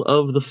middle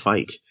of the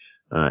fight.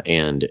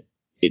 And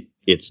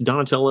it's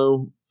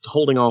Donatello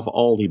holding off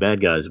all the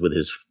bad guys with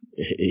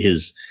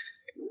his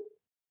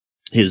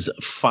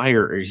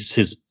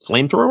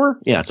flamethrower.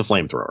 Yeah, it's a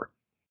flamethrower.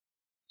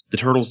 The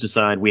Turtles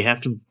decide we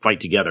have to fight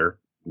together.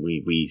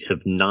 We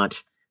have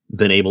not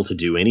been able to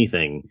do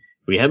anything.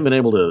 We haven't been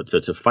able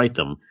to fight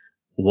them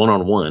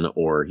one-on-one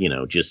or,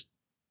 just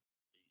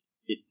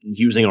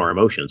using our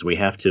emotions. We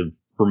have to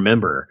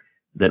remember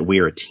that we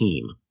are a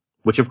team,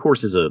 which of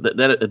course is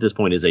that at this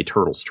point is a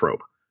Turtles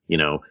trope.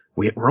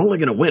 We're only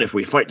going to win if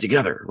we fight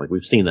together. Like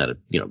we've seen that,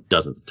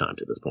 dozens of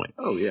times at this point.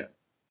 Oh yeah.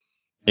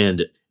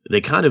 And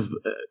they kind of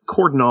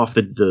cordon off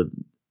the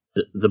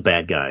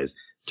bad guys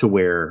to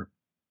where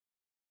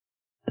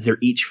they're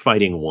each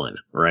fighting one,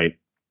 right?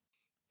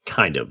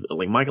 Kind of.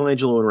 Like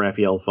Michelangelo and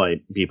Raphael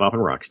fight Bebop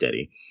and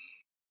Rocksteady.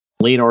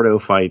 Leonardo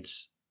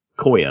fights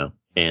Koya,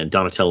 and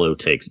Donatello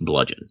takes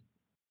Bludgeon.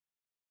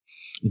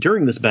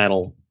 During this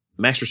battle,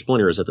 Master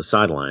Splinter is at the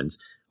sidelines,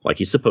 like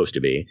he's supposed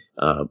to be,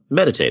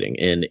 meditating.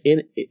 And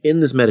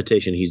in this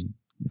meditation, he's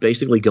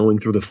basically going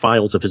through the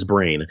files of his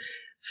brain,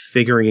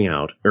 figuring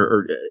out,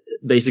 or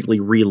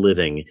basically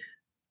reliving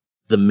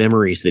the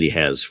memories that he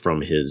has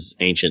from his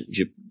ancient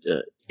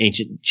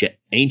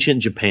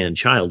Japan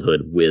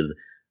childhood with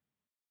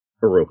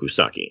Oroku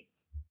Saki.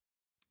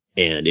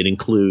 And it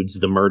includes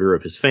the murder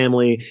of his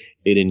family.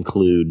 It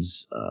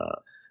includes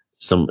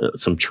some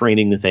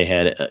training that they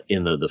had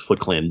in the Foot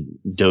Clan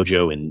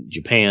dojo in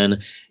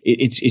Japan.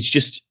 It's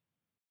just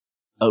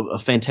a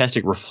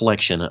fantastic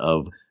reflection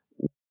of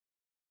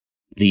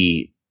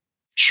the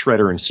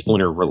Shredder and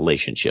Splinter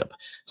relationship.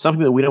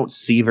 Something that we don't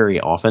see very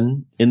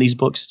often in these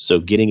books. So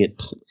getting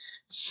it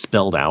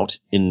spelled out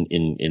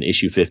in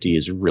issue 50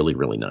 is really,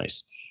 really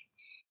nice.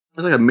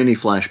 It's like a mini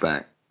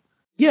flashback.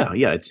 Yeah.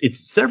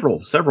 It's several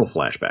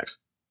flashbacks.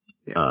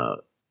 Yeah.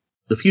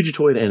 The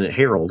Fugitoid and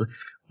Harold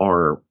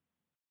are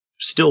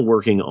still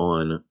working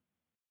on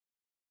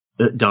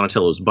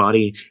Donatello's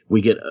body.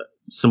 We get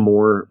some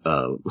more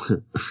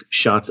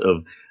shots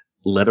of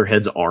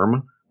Leatherhead's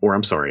arm, or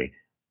I'm sorry,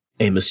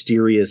 a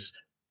mysterious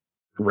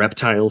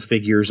reptile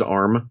figure's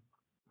arm.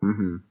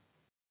 Mm-hmm.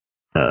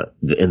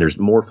 And there's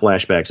more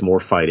flashbacks, more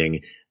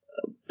fighting.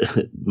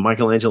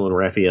 Michelangelo and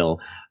Raphael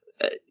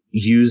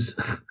use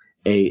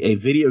a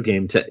video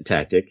game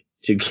tactic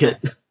to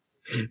get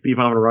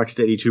Bebop and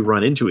Rocksteady to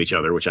run into each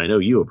other, which I know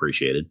you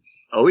appreciated.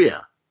 Oh,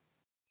 yeah.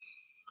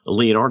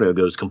 Leonardo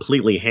goes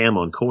completely ham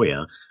on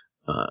Koya.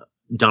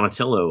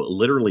 Donatello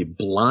literally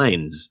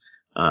blinds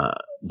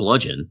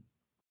Bludgeon.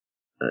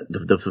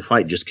 The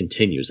fight just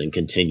continues and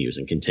continues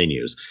and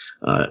continues.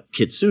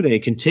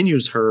 Kitsune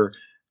continues her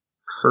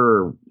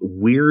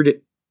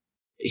weird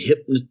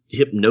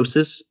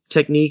hypnosis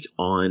technique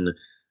on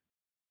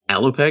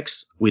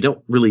Alopex. We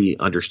don't really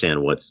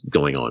understand what's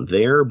going on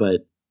there,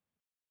 but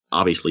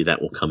obviously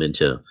that will come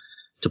into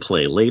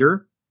play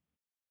later.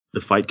 The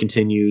fight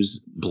continues.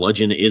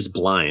 Bludgeon is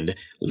blind.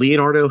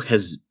 Leonardo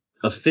has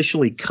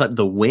officially cut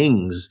the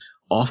wings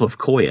off of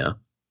Koya,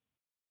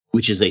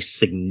 which is a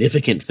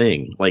significant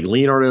thing. Like,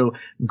 Leonardo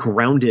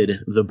grounded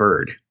the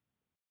bird.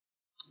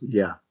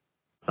 Yeah.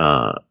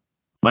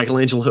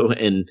 Michelangelo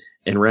and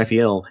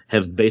Raphael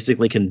have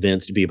basically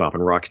convinced Bebop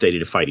and Rocksteady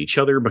to fight each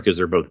other because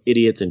they're both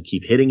idiots and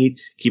keep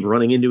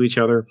running into each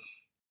other.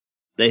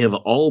 They have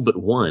all but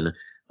won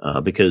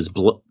because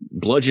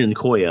Bludgeon and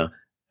Koya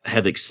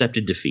have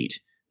accepted defeat.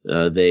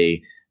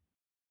 I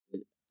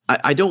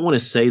don't want to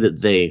say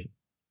that they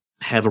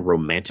have a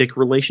romantic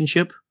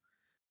relationship,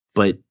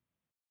 but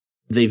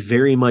they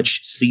very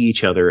much see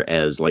each other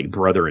as like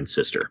brother and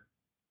sister.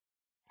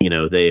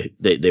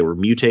 They were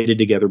mutated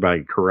together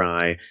by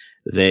Karai.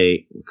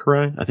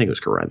 Karai? I think it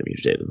was Karai that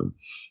mutated them.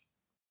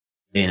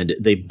 And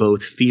they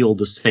both feel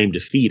the same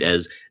defeat,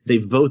 as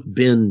they've both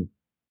been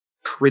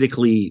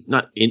critically,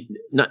 not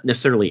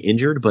necessarily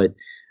injured, but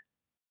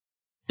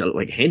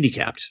like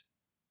handicapped.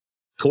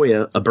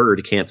 Koya, a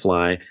bird, can't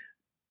fly.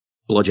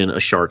 Bludgeon, a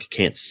shark,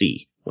 can't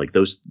see. Like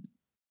those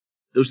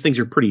things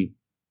are pretty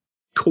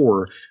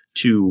core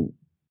to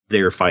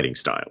their fighting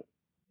style.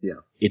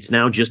 Yeah. It's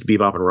now just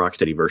Bebop and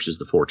Rocksteady versus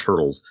the four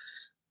turtles.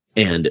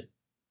 And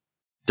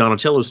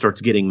Donatello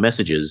starts getting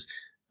messages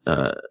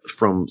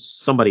from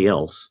somebody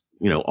else,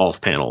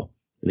 off panel,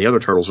 And the other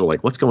turtles are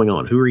like, what's going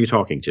on? Who are you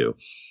talking to?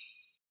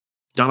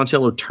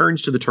 Donatello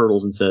turns to the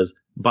turtles and says,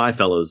 bye,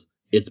 fellas.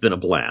 It's been a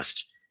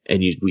blast.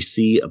 And we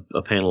see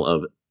a panel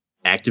of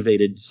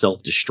activated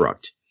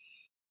self-destruct.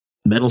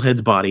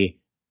 Metalhead's body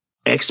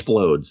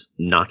explodes,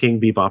 knocking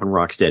Bebop and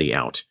Rocksteady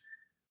out,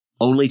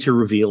 only to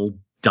reveal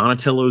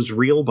Donatello's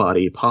real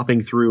body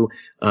popping through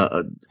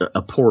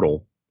a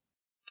portal,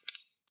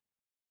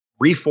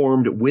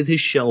 reformed with his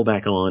shell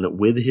back on,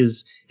 with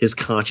his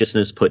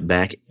consciousness put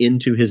back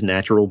into his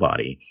natural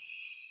body.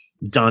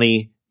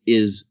 Donnie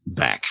is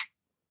back.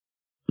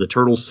 The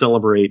turtles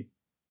celebrate.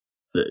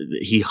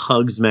 He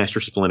hugs Master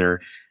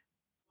Splinter.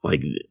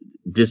 Like,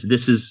 this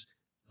is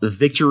the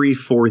victory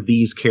for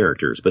these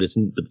characters, but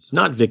it's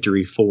not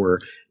victory for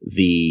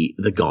the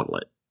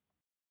Gauntlet.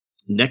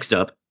 Next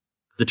up,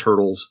 the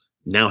turtles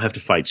now have to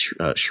fight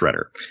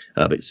Shredder.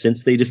 But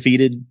since they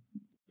defeated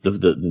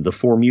the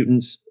four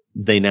mutants,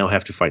 they now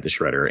have to fight the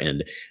Shredder.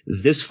 And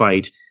this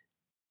fight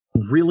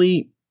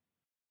really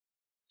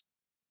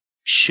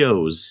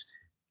shows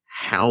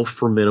how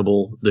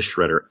formidable the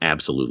Shredder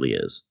absolutely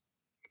is.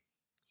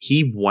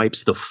 He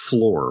wipes the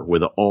floor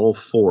with all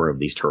four of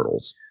these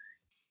turtles.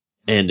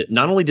 And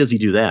not only does he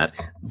do that,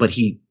 but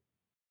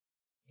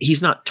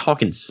he's not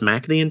talking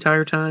smack the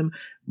entire time,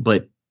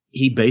 but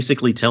he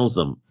basically tells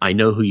them, I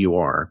know who you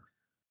are.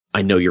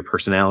 I know your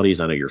personalities.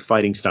 I know your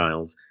fighting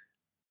styles.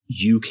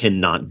 You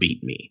cannot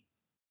beat me.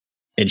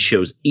 And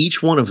shows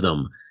each one of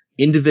them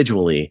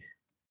individually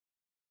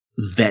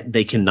that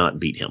they cannot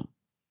beat him.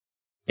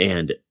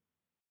 And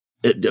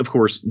of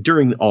course,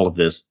 during all of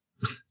this,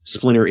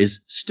 Splinter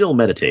is still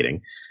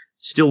meditating,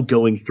 still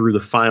going through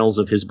the files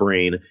of his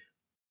brain,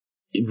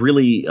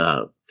 really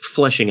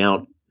fleshing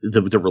out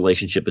the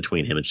relationship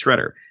between him and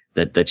Shredder.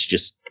 That's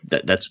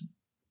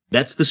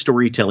the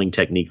storytelling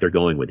technique they're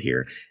going with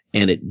here,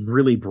 and it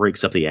really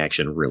breaks up the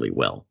action really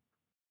well.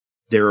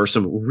 There are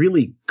some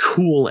really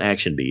cool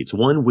action beats.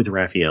 One with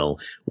Raphael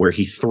where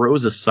he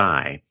throws a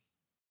sigh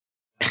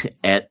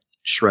at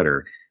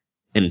Shredder,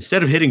 and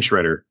instead of hitting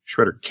Shredder,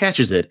 Shredder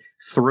catches it,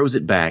 throws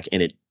it back,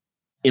 and it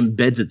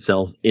embeds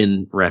itself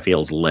in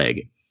Raphael's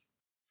leg.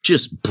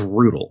 Just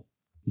brutal.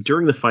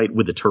 During the fight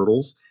with the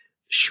turtles,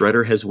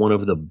 Shredder has one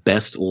of the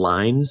best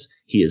lines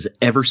he has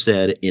ever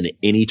said in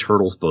any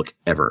Turtles book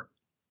ever.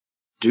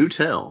 Do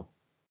tell.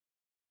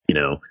 You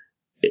know,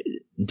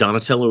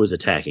 Donatello is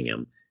attacking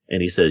him,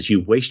 and he says,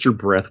 you waste your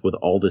breath with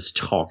all this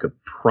talk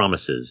of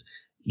promises.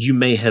 You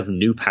may have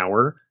new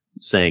power,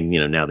 saying,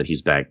 now that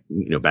he's back,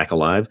 back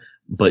alive,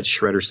 but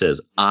Shredder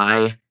says,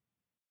 I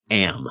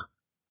am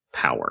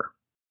power.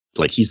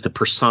 Like, he's the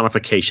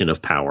personification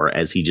of power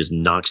as he just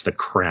knocks the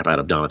crap out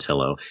of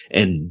Donatello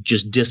and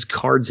just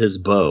discards his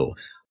bow.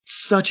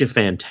 Such a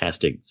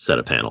fantastic set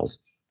of panels.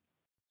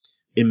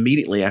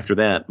 Immediately after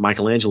that,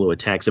 Michelangelo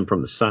attacks him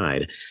from the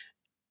side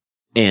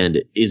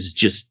and is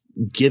just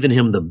giving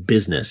him the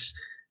business.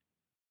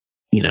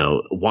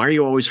 Why are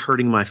you always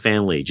hurting my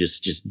family?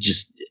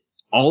 Just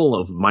all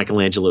of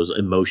Michelangelo's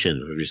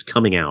emotions are just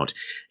coming out.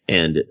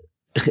 And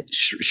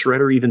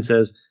Shredder even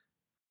says,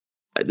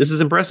 this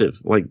is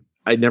impressive. Like,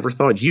 I never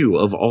thought you,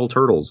 of all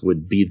turtles,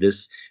 would be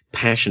this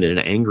passionate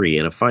and angry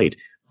in a fight.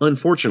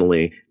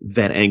 Unfortunately,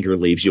 that anger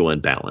leaves you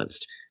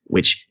unbalanced,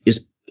 which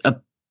is a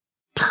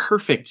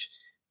perfect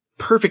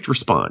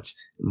response.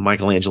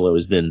 Michelangelo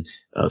is then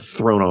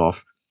thrown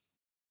off.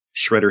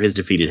 Shredder has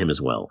defeated him as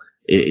well.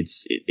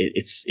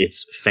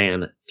 It's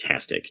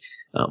fantastic.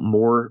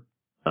 More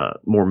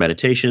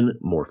meditation,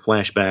 more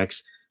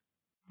flashbacks.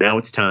 Now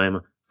it's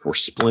time for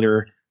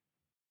Splinter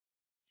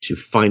to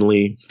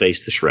finally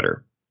face the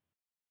Shredder.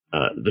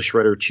 The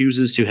Shredder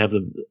chooses to have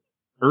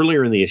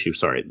earlier in the issue,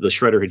 the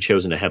Shredder had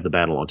chosen to have the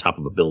battle on top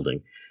of a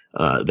building.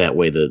 That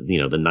way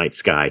the night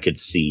sky could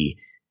see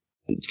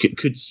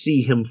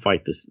him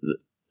fight this,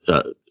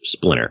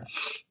 Splinter.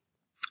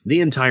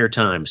 The entire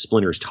time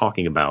Splinter is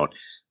talking about,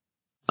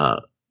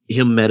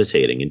 him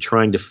meditating and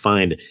trying to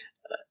find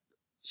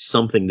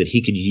something that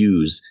he could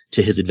use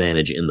to his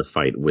advantage in the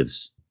fight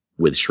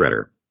with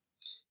Shredder.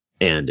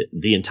 And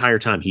the entire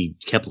time he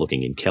kept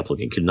looking and kept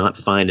looking, could not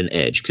find an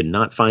edge.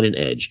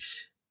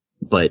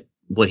 But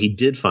what he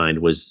did find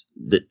was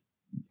that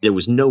there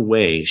was no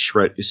way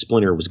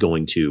Splinter was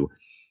going to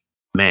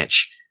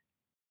match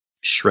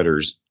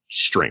Shredder's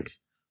strength.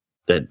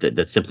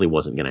 That simply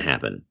wasn't going to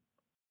happen.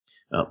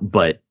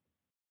 But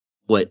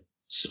what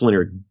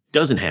Splinter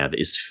doesn't have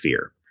is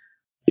fear.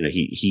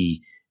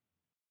 He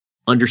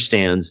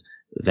understands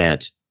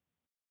that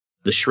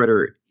the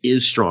Shredder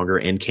is stronger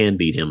and can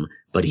beat him,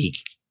 but he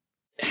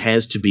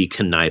has to be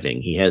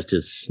conniving. He has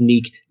to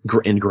sneak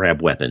and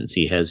grab weapons.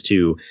 He has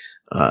to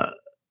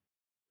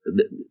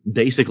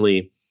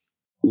basically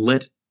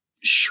let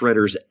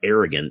Shredder's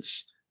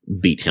arrogance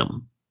beat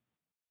him.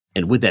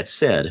 And with that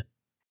said,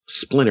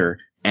 Splinter,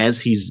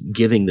 as he's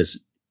giving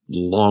this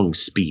long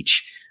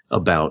speech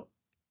about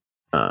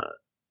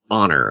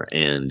honor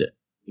and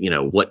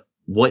what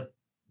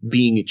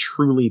being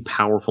truly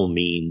powerful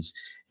means,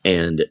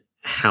 and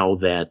how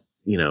that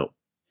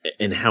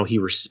and how he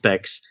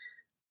respects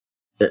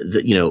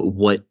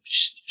what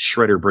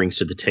Shredder brings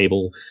to the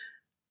table,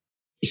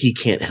 he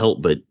can't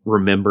help but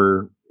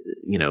remember,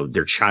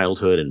 their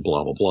childhood and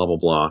blah, blah, blah, blah,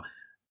 blah.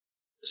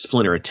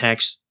 Splinter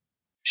attacks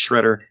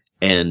Shredder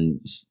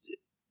and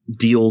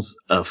deals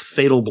a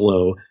fatal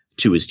blow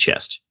to his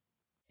chest.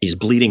 He's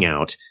bleeding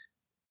out.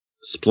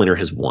 Splinter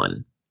has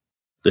won.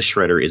 The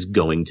Shredder is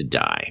going to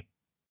die.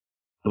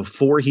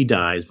 Before he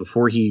dies,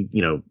 before he,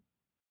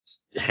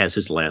 has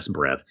his last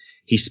breath,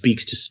 he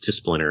speaks to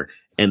Splinter,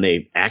 and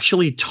they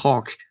actually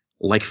talk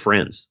like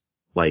friends.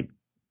 Like,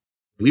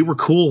 we were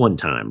cool one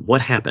time.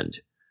 What happened?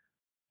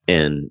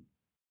 And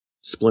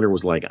Splinter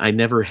was like, I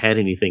never had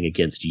anything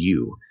against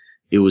you.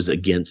 It was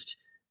against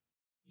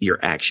your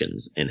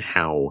actions and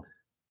how,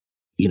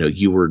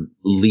 you were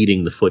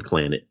leading the Foot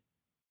Clan,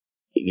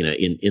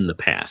 in the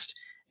past.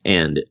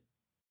 And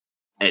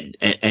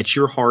at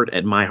your heart,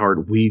 at my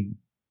heart, we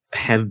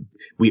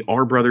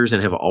are brothers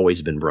and have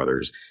always been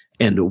brothers.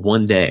 And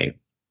one day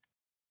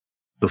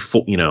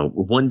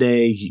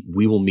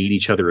we will meet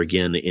each other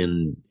again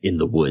in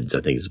the woods,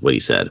 I think is what he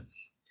said.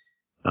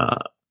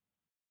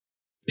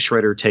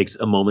 Shredder takes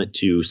a moment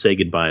to say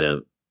goodbye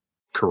to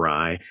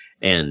Karai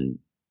and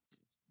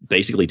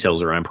basically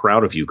tells her, I'm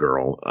proud of you,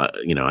 girl.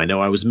 I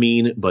know I was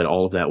mean, but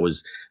all of that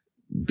was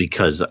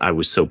because I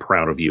was so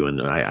proud of you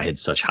and I had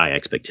such high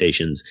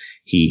expectations.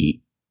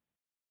 He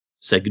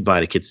said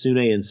goodbye to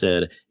Kitsune and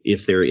said,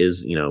 if there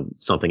is,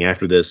 something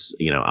after this,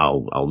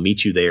 I'll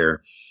meet you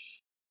there.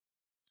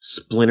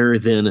 Splinter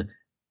then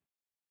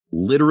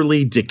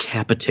literally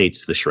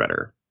decapitates the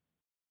Shredder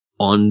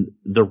on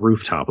the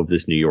rooftop of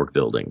this New York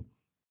building.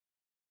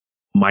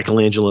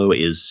 Michelangelo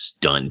is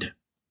stunned.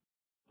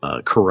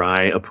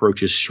 Karai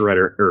approaches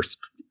Splinter,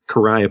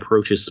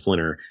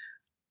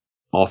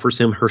 offers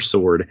him her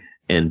sword,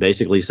 and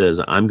basically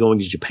says, I'm going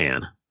to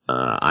Japan.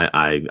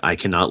 I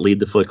cannot lead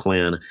the Foot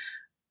Clan.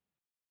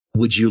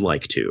 Would you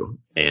like to?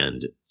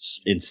 And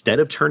instead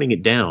of turning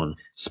it down,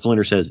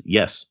 Splinter says,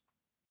 yes,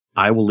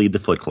 I will lead the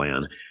Foot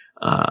Clan.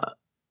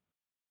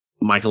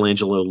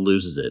 Michelangelo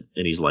loses it,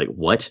 and he's like,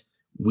 what?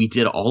 We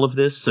did all of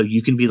this so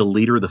you can be the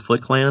leader of the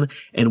Foot Clan,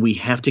 and we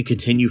have to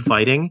continue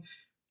fighting?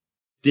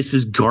 This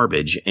is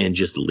garbage, and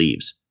just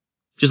leaves.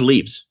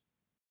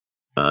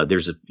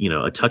 There's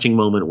a touching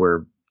moment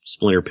where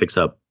Splinter picks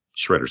up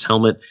Shredder's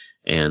helmet,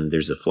 and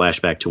there's a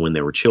flashback to when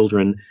they were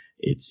children.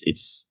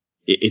 It's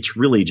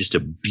really just a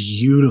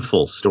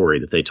beautiful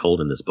story that they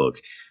told in this book.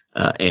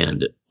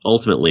 And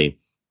ultimately,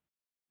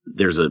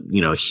 there's a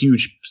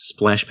huge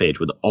splash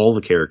page with all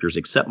the characters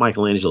except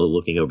Michelangelo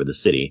looking over the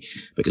city,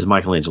 because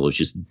Michelangelo's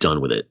just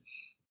done with it.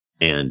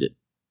 And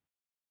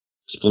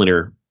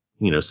Splinter,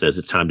 says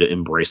it's time to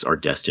embrace our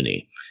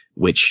destiny,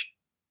 which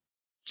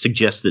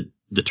suggests that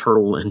the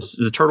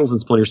turtles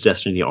and Splinter's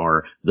destiny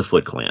are the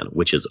Foot Clan,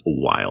 which is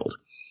wild.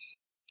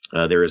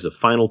 There is a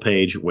final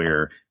page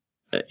where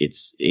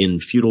it's in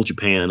feudal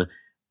Japan,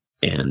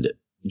 and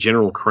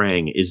General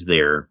Krang is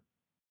there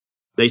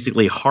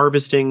basically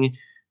harvesting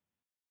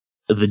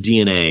the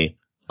DNA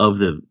of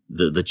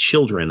the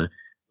children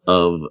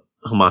of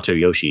Hamato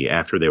Yoshi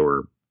after they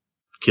were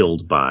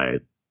killed by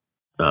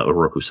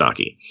Oroku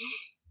Saki.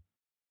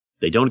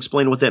 They don't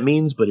explain what that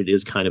means, but it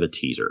is kind of a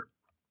teaser.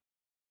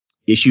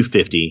 Issue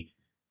 50,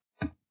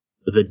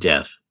 The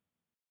Death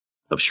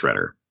of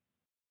Shredder.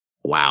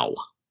 Wow.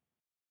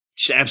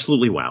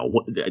 Absolutely wow.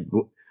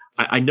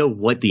 I know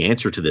what the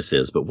answer to this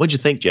is, but what'd you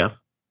think, Jeff?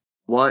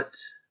 What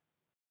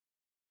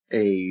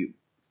a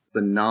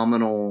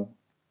phenomenal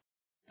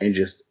and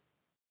just,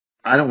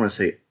 I don't want to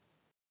say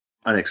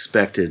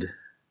unexpected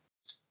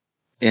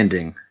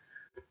ending,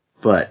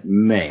 but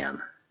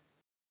man,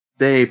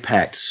 they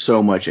packed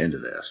so much into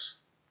this.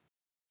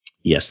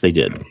 Yes, they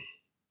did.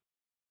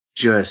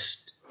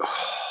 Just,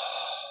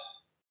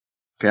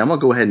 okay, I'm going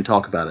to go ahead and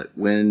talk about it.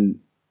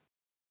 When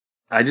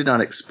I did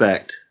not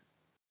expect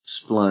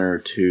Splinter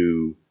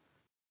to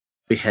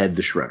behead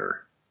the Shredder.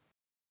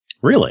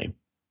 Really?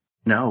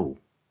 No.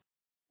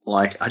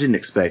 Like, I didn't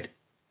expect,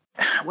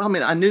 well, I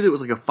mean, I knew there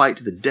was like a fight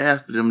to the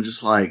death, but I'm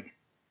just like,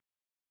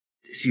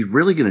 is he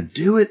really going to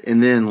do it?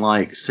 And then,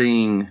 like,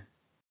 seeing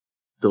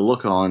the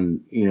look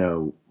on,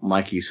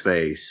 Mikey's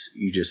face,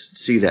 you just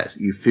see that,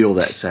 you feel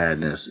that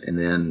sadness. And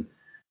then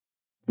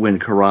when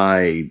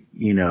Karai,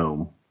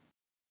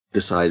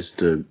 decides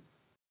to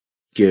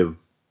give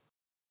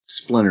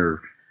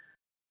Splinter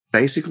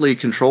basically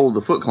control of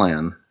the Foot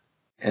Clan,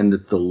 and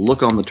the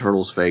look on the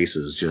turtle's face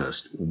is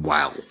just,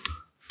 wow.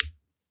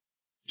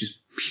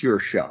 Just pure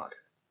shock.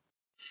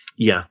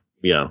 Yeah.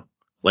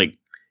 Like,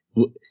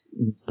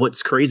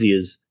 what's crazy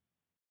is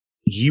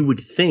you would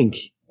think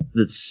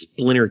that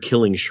Splinter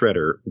killing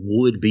Shredder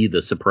would be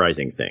the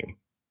surprising thing.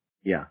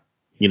 Yeah.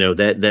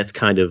 That's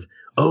kind of,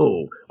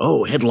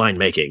 headline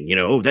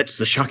making, that's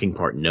the shocking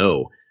part.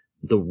 No,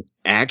 the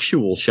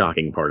actual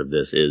shocking part of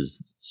this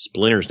is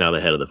Splinter's now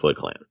the head of the Foot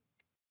Clan.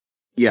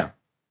 Yeah.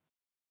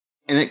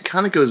 And it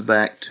kind of goes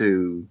back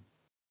to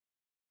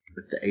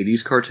the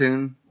 80s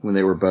cartoon when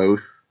they were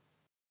both,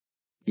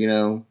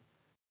 in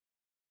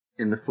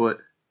the Foot.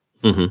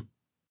 Mm-hmm.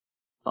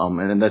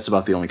 And then that's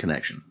about the only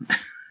connection.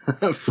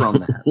 from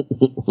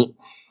that.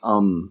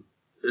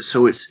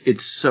 So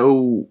it's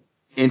so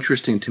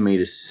interesting to me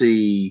to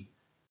see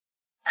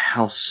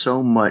how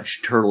so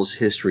much Turtles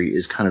history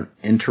is kind of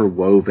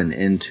interwoven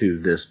into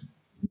this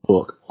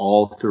book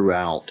all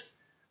throughout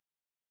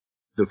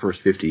the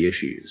first 50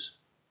 issues.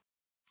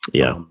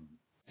 Yeah.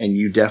 And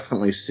you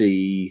definitely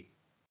see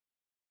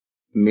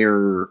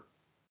mirror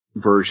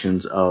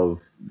versions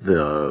of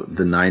the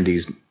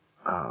 90s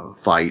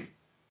fight.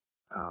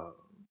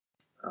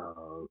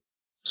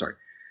 Sorry.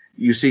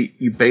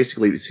 You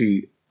basically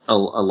see a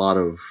lot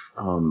of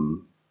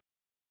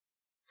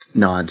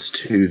nods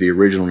to the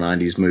original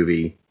 90s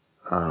movie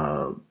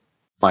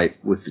fight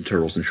with the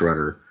Turtles and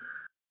Shredder.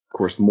 Of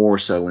course, more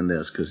so in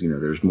this because,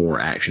 there's more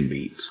action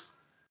beats.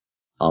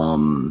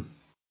 And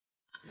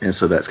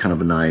so that's kind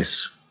of a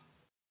nice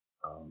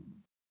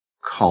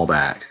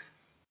callback.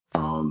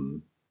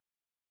 And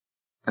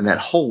that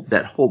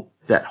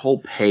whole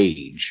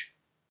page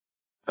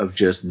of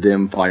just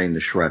them fighting the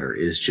Shredder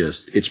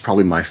is it's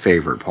probably my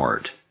favorite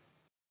part.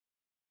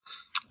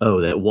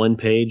 Oh, that one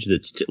page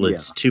that's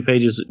 2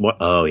 pages.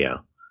 Oh, yeah.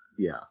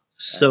 Yeah.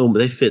 So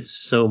they fit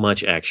so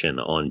much action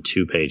on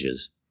 2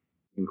 pages.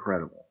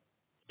 Incredible.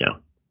 Yeah.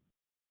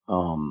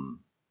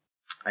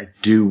 I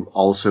do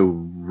also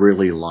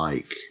really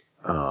like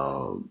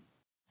the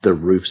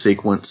roof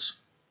sequence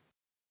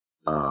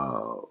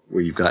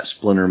where you've got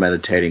Splinter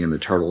meditating and the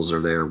Turtles are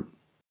there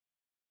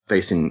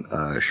facing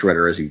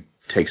Shredder as he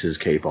takes his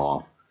cape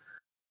off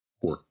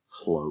or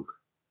cloak,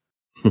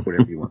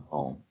 whatever you want to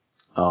call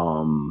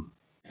him.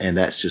 And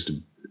that's just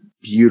a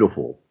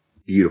beautiful,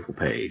 beautiful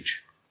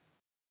page.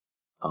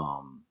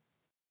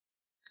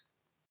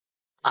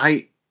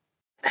 I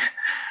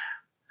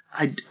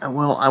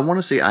want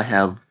to say I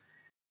have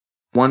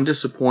one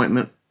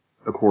disappointment.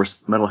 Of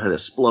course, Metalhead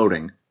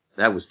exploding.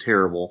 That was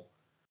terrible.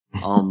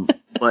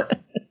 But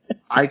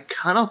I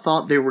kind of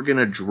thought they were going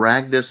to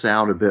drag this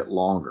out a bit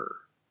longer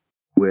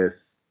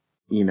with,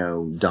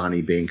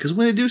 Donnie being, because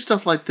when they do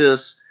stuff like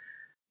this,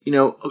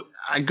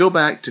 I go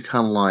back to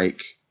kind of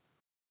like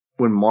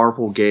when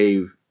Marvel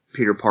gave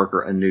Peter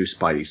Parker a new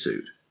Spidey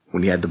suit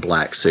when he had the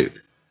black suit.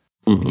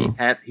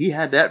 Mm-hmm. He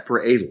had that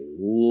for a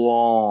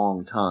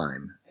long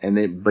time,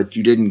 but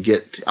you didn't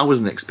get. I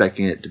wasn't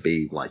expecting it to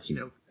be like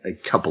a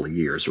couple of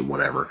years or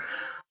whatever,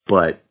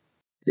 but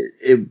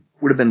it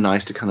would have been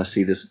nice to kind of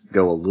see this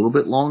go a little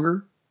bit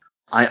longer.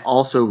 I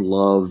also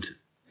loved,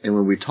 and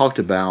when we talked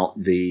about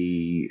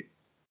the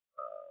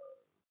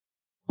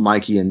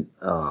Mikey and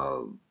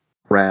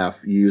Raph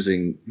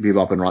using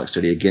Bebop and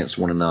Rocksteady against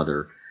one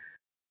another.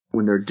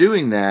 When they're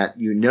doing that,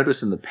 you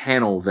notice in the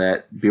panel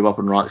that Bebop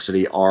and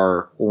Rocksteady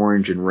are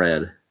orange and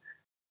red.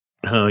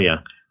 Oh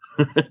yeah,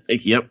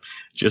 yep.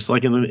 Just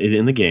like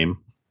in the game,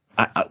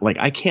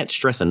 I can't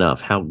stress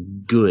enough how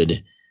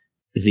good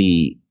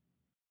the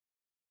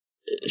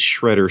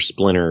Shredder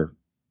Splinter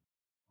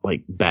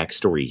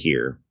backstory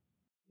here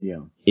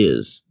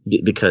is,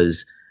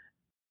 because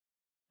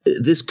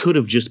this could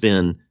have just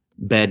been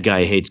bad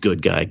guy hates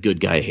good guy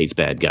hates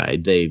bad guy.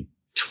 They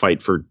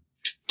fight for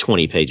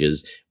 20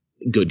 pages.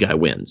 Good guy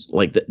wins.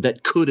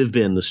 That could have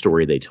been the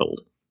story they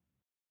told.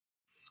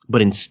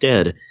 But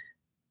instead,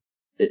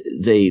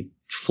 they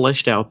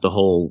fleshed out the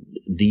whole,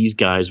 these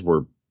guys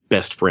were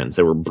best friends.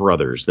 They were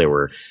brothers. They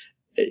were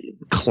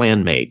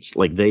clanmates.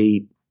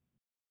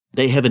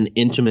 They have an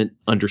intimate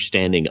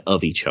understanding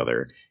of each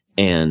other.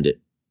 And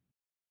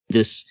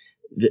this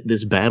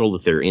battle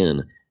that they're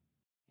in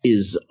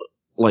is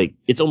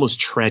it's almost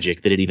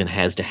tragic that it even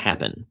has to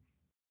happen.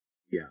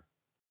 Yeah.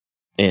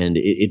 And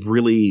it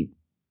really,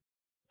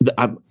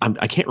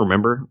 I can't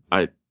remember.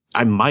 I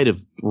might have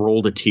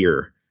rolled a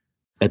tear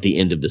at the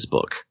end of this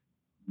book.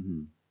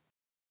 Mm-hmm.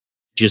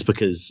 Just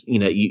because,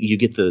 you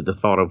get the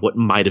thought of what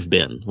might have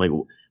been.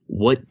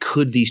 What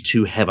could these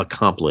two have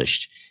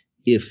accomplished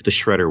if the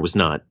Shredder was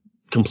not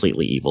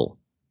completely evil?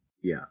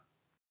 Yeah.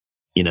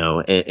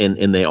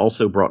 And they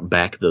also brought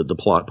back the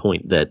plot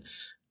point that,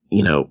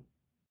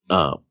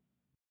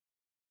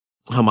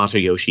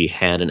 Hamato Yoshi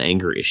had an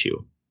anger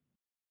issue,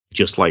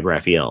 just like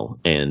Raphael,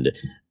 and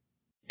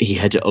he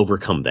had to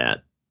overcome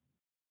that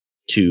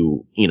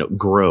to,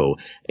 grow,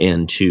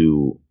 and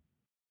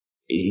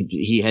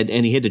he had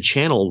to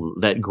channel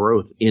that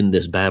growth in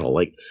this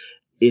battle.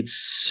 It's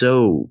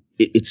so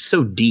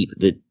deep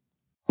that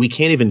we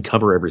can't even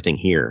cover everything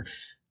here,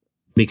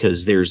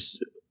 because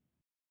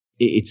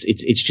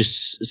it's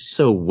just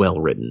so well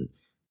written.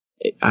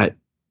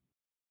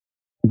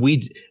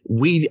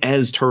 We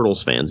as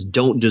Turtles fans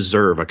don't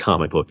deserve a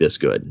comic book this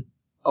good.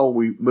 Oh,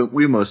 we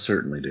most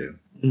certainly do.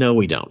 No,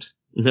 we don't.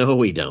 No,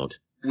 we don't.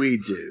 We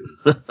do.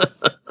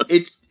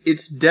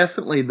 It's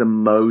definitely the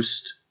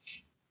most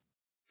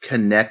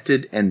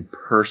connected and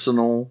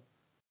personal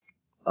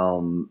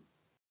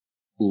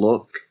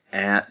look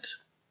at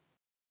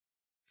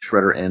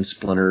Shredder and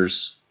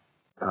Splinter's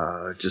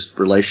just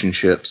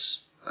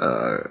relationships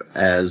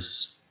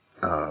as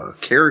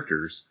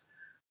characters,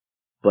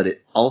 but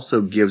it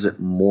also gives it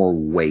more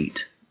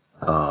weight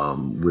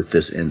with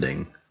this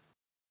ending.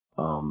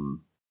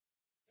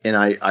 And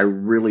I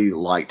really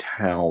liked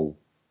how,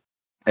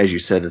 as you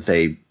said, that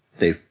they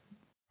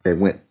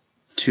went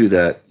to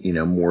that,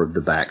 more of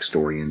the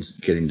backstory and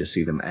getting to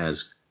see them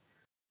as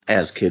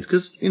kids.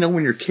 Because,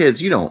 when you're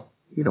kids, you don't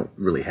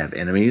really have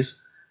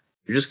enemies.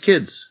 You're just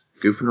kids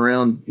goofing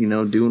around,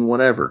 doing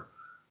whatever.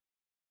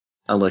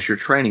 Unless you're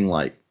training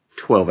like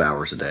 12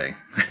 hours a day.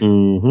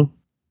 Mm-hmm.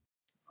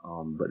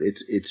 But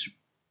it's,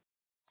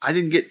 I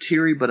didn't get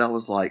teary, but I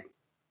was like,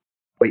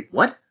 wait,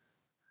 what?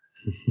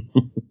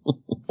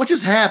 What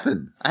just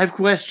happened? I have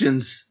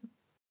questions.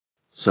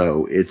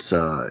 So this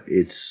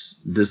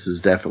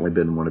has definitely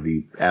been one of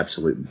the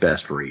absolute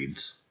best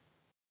reads.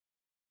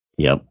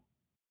 Yep.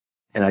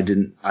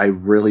 And I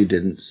really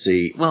didn't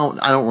see, well,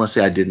 I don't want to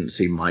say I didn't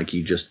see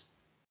Mikey just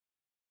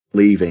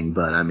leaving,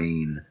 but I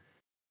mean,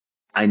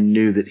 I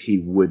knew that he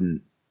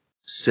wouldn't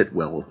sit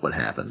well with what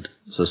happened.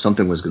 So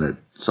something was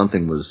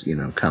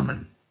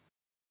coming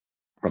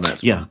from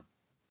that. Yeah.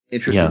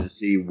 Interesting to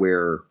see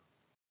where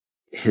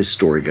his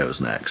story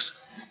goes next.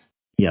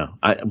 Yeah.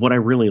 What I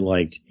really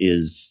liked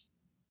is,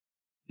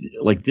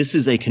 like, this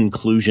is a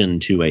conclusion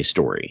to a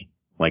story.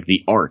 Like,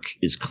 the arc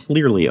is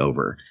clearly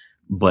over,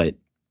 but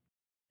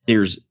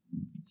there's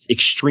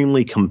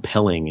extremely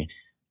compelling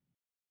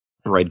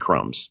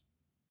breadcrumbs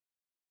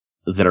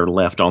that are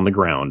left on the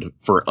ground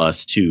for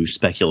us to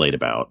speculate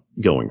about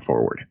going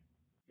forward.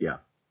 Yeah.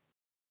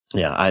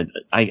 Yeah.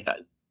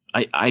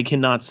 I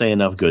cannot say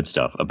enough good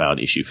stuff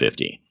about issue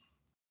 50.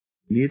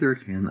 Neither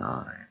can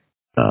I.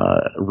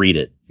 Read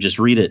it. Just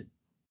read it.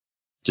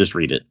 Just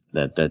read it.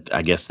 That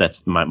I guess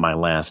that's my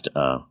last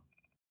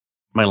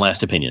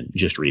opinion.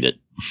 Just read it.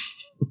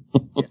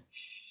 Yeah.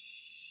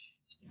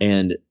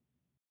 And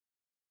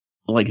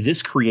like,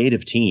 this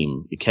creative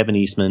team, Kevin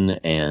Eastman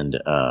and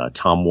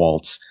Tom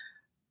Waltz,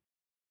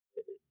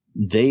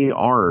 they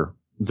are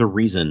the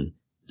reason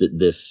that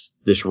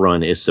this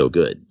run is so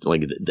good.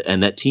 Like,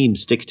 and that team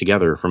sticks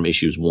together from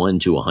issues 1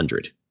 to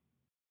 100.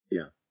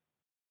 Yeah.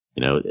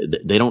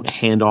 They don't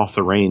hand off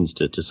the reins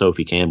to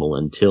Sophie Campbell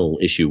until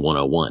issue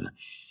 101.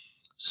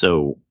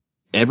 So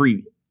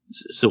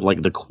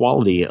like, the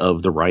quality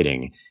of the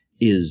writing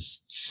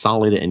is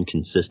solid and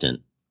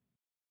consistent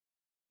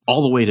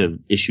all the way to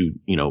issue,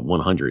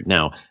 100.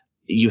 Now,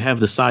 you have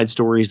the side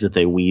stories that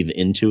they weave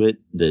into it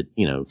that,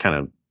 kind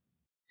of,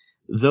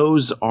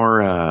 those are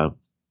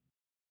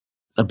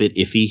a bit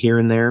iffy here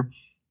and there.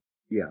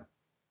 Yeah.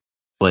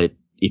 But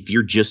if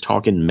you're just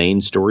talking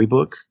main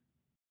storybook,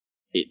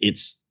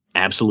 it's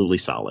absolutely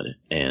solid,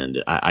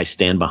 and I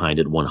stand behind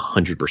it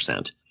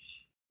 100%.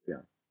 Yeah.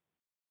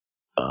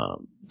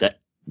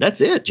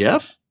 That's it,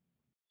 Jeff.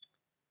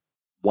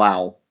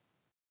 Wow.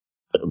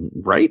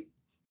 Right?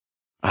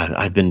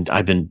 I've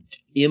been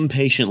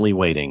impatiently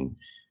waiting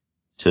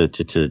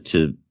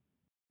to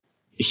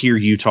hear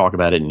you talk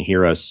about it and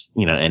hear us,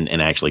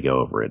 and actually go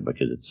over it,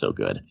 because it's so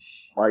good.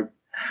 Like,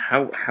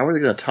 how are they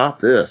going to top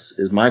this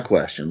is my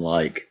question.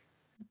 Like,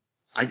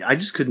 I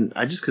just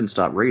couldn't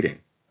stop reading.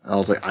 I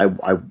was like,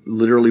 I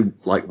literally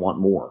want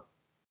more,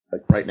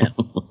 like, right now.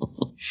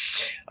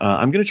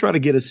 I'm going to try to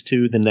get us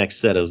to the next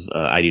set of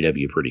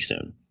IDW pretty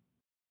soon.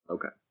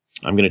 Okay.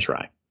 I'm going to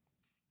try.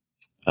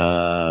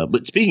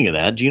 But speaking of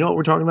that, do you know what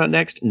we're talking about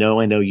next? No,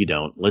 I know you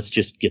don't. Let's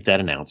just get that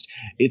announced.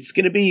 It's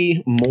going to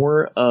be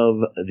more of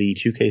the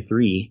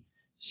 2K3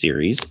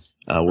 series.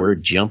 We're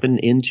jumping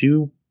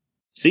into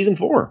season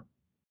 4.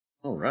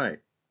 All right.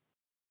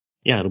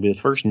 Yeah, it'll be the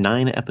first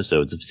 9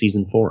 episodes of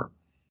season 4.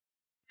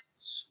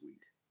 Sweet.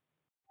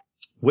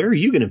 Where are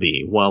you going to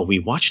be while we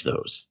watch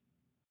those?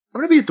 I'm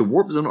going to be at the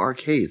Warp Zone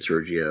Arcade,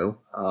 Sergio.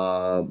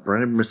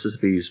 Brandon,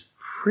 Mississippi's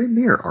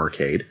premier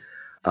arcade,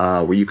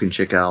 where you can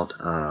check out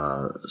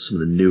some of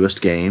the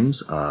newest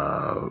games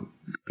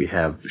we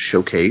have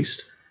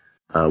showcased.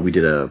 We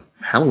did a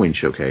Halloween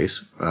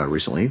showcase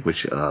recently,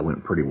 which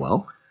went pretty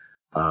well,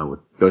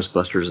 with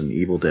Ghostbusters and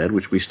Evil Dead,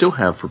 which we still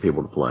have for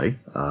people to play.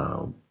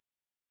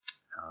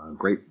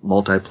 Great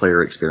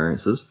multiplayer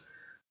experiences.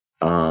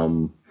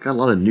 Got a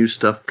lot of new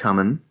stuff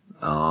coming.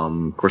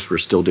 Of course, we're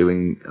still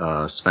doing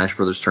Smash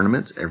Brothers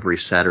tournaments every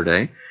Saturday.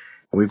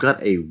 And we've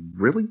got a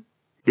really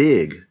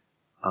big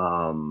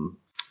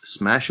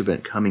Smash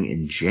event coming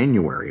in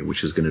January,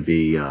 which is going to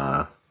be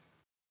kind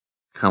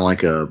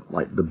of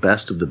like the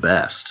best of the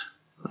best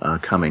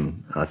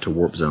coming to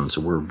Warp Zone.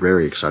 So we're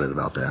very excited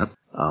about that.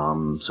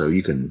 So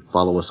you can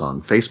follow us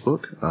on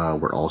Facebook.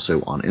 We're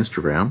also on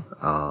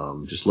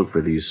Instagram. Just look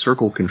for the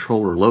Circle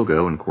Controller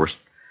logo, and of course,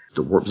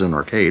 the Warp Zone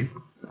Arcade.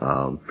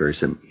 Very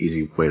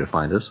easy way to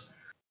find us.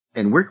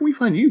 And where can we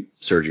find you,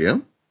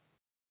 Sergio?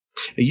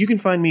 You can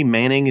find me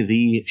manning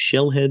the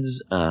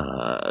Shellheads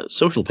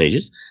social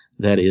pages.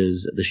 That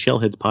is the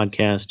Shellheads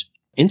Podcast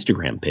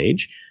Instagram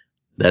page.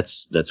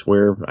 That's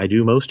where I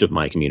do most of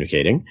my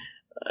communicating.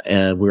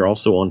 We're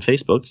also on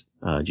Facebook.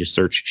 Just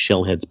search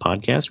Shellheads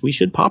Podcast. We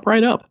should pop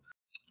right up.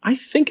 I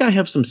think I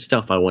have some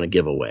stuff I want to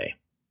give away.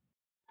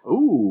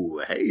 Ooh,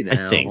 hey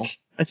now.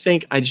 I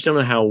think I just don't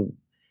know how.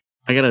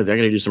 I gotta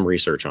do some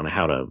research on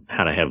how to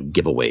have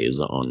giveaways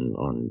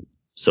on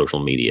social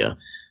media.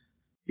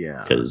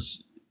 Yeah.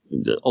 Because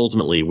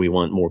ultimately we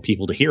want more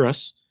people to hear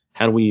us.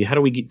 How do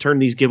we turn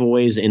these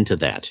giveaways into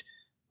that?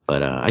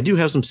 But I do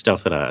have some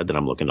stuff that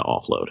I'm looking to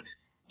offload.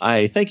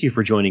 I thank you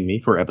for joining me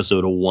for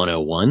episode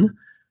 101.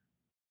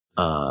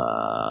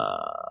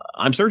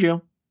 I'm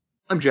Sergio.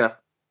 I'm Jeff.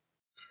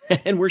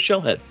 And we're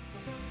Shellheads.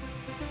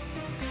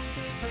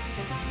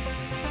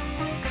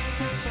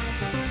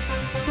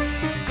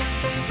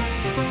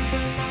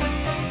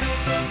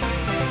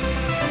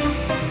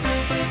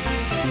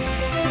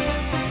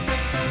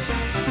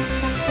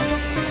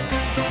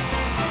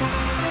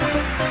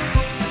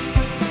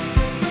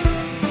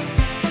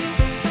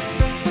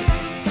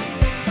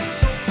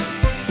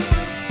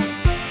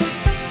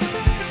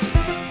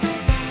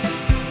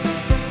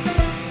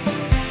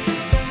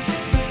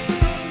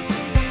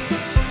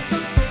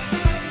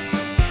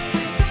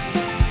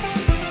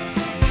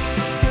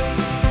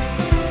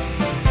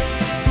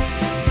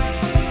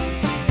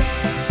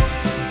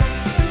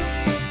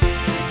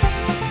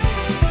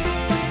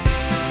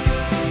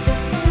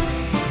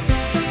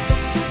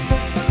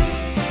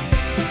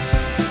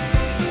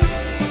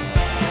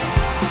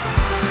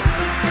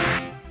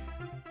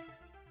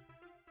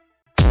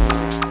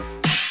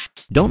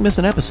 Don't miss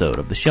an episode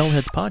of the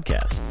Shellheads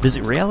podcast.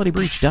 Visit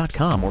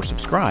realitybreach.com or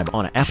subscribe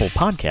on Apple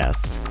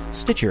Podcasts,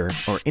 Stitcher,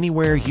 or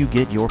anywhere you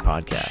get your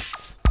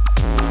podcasts.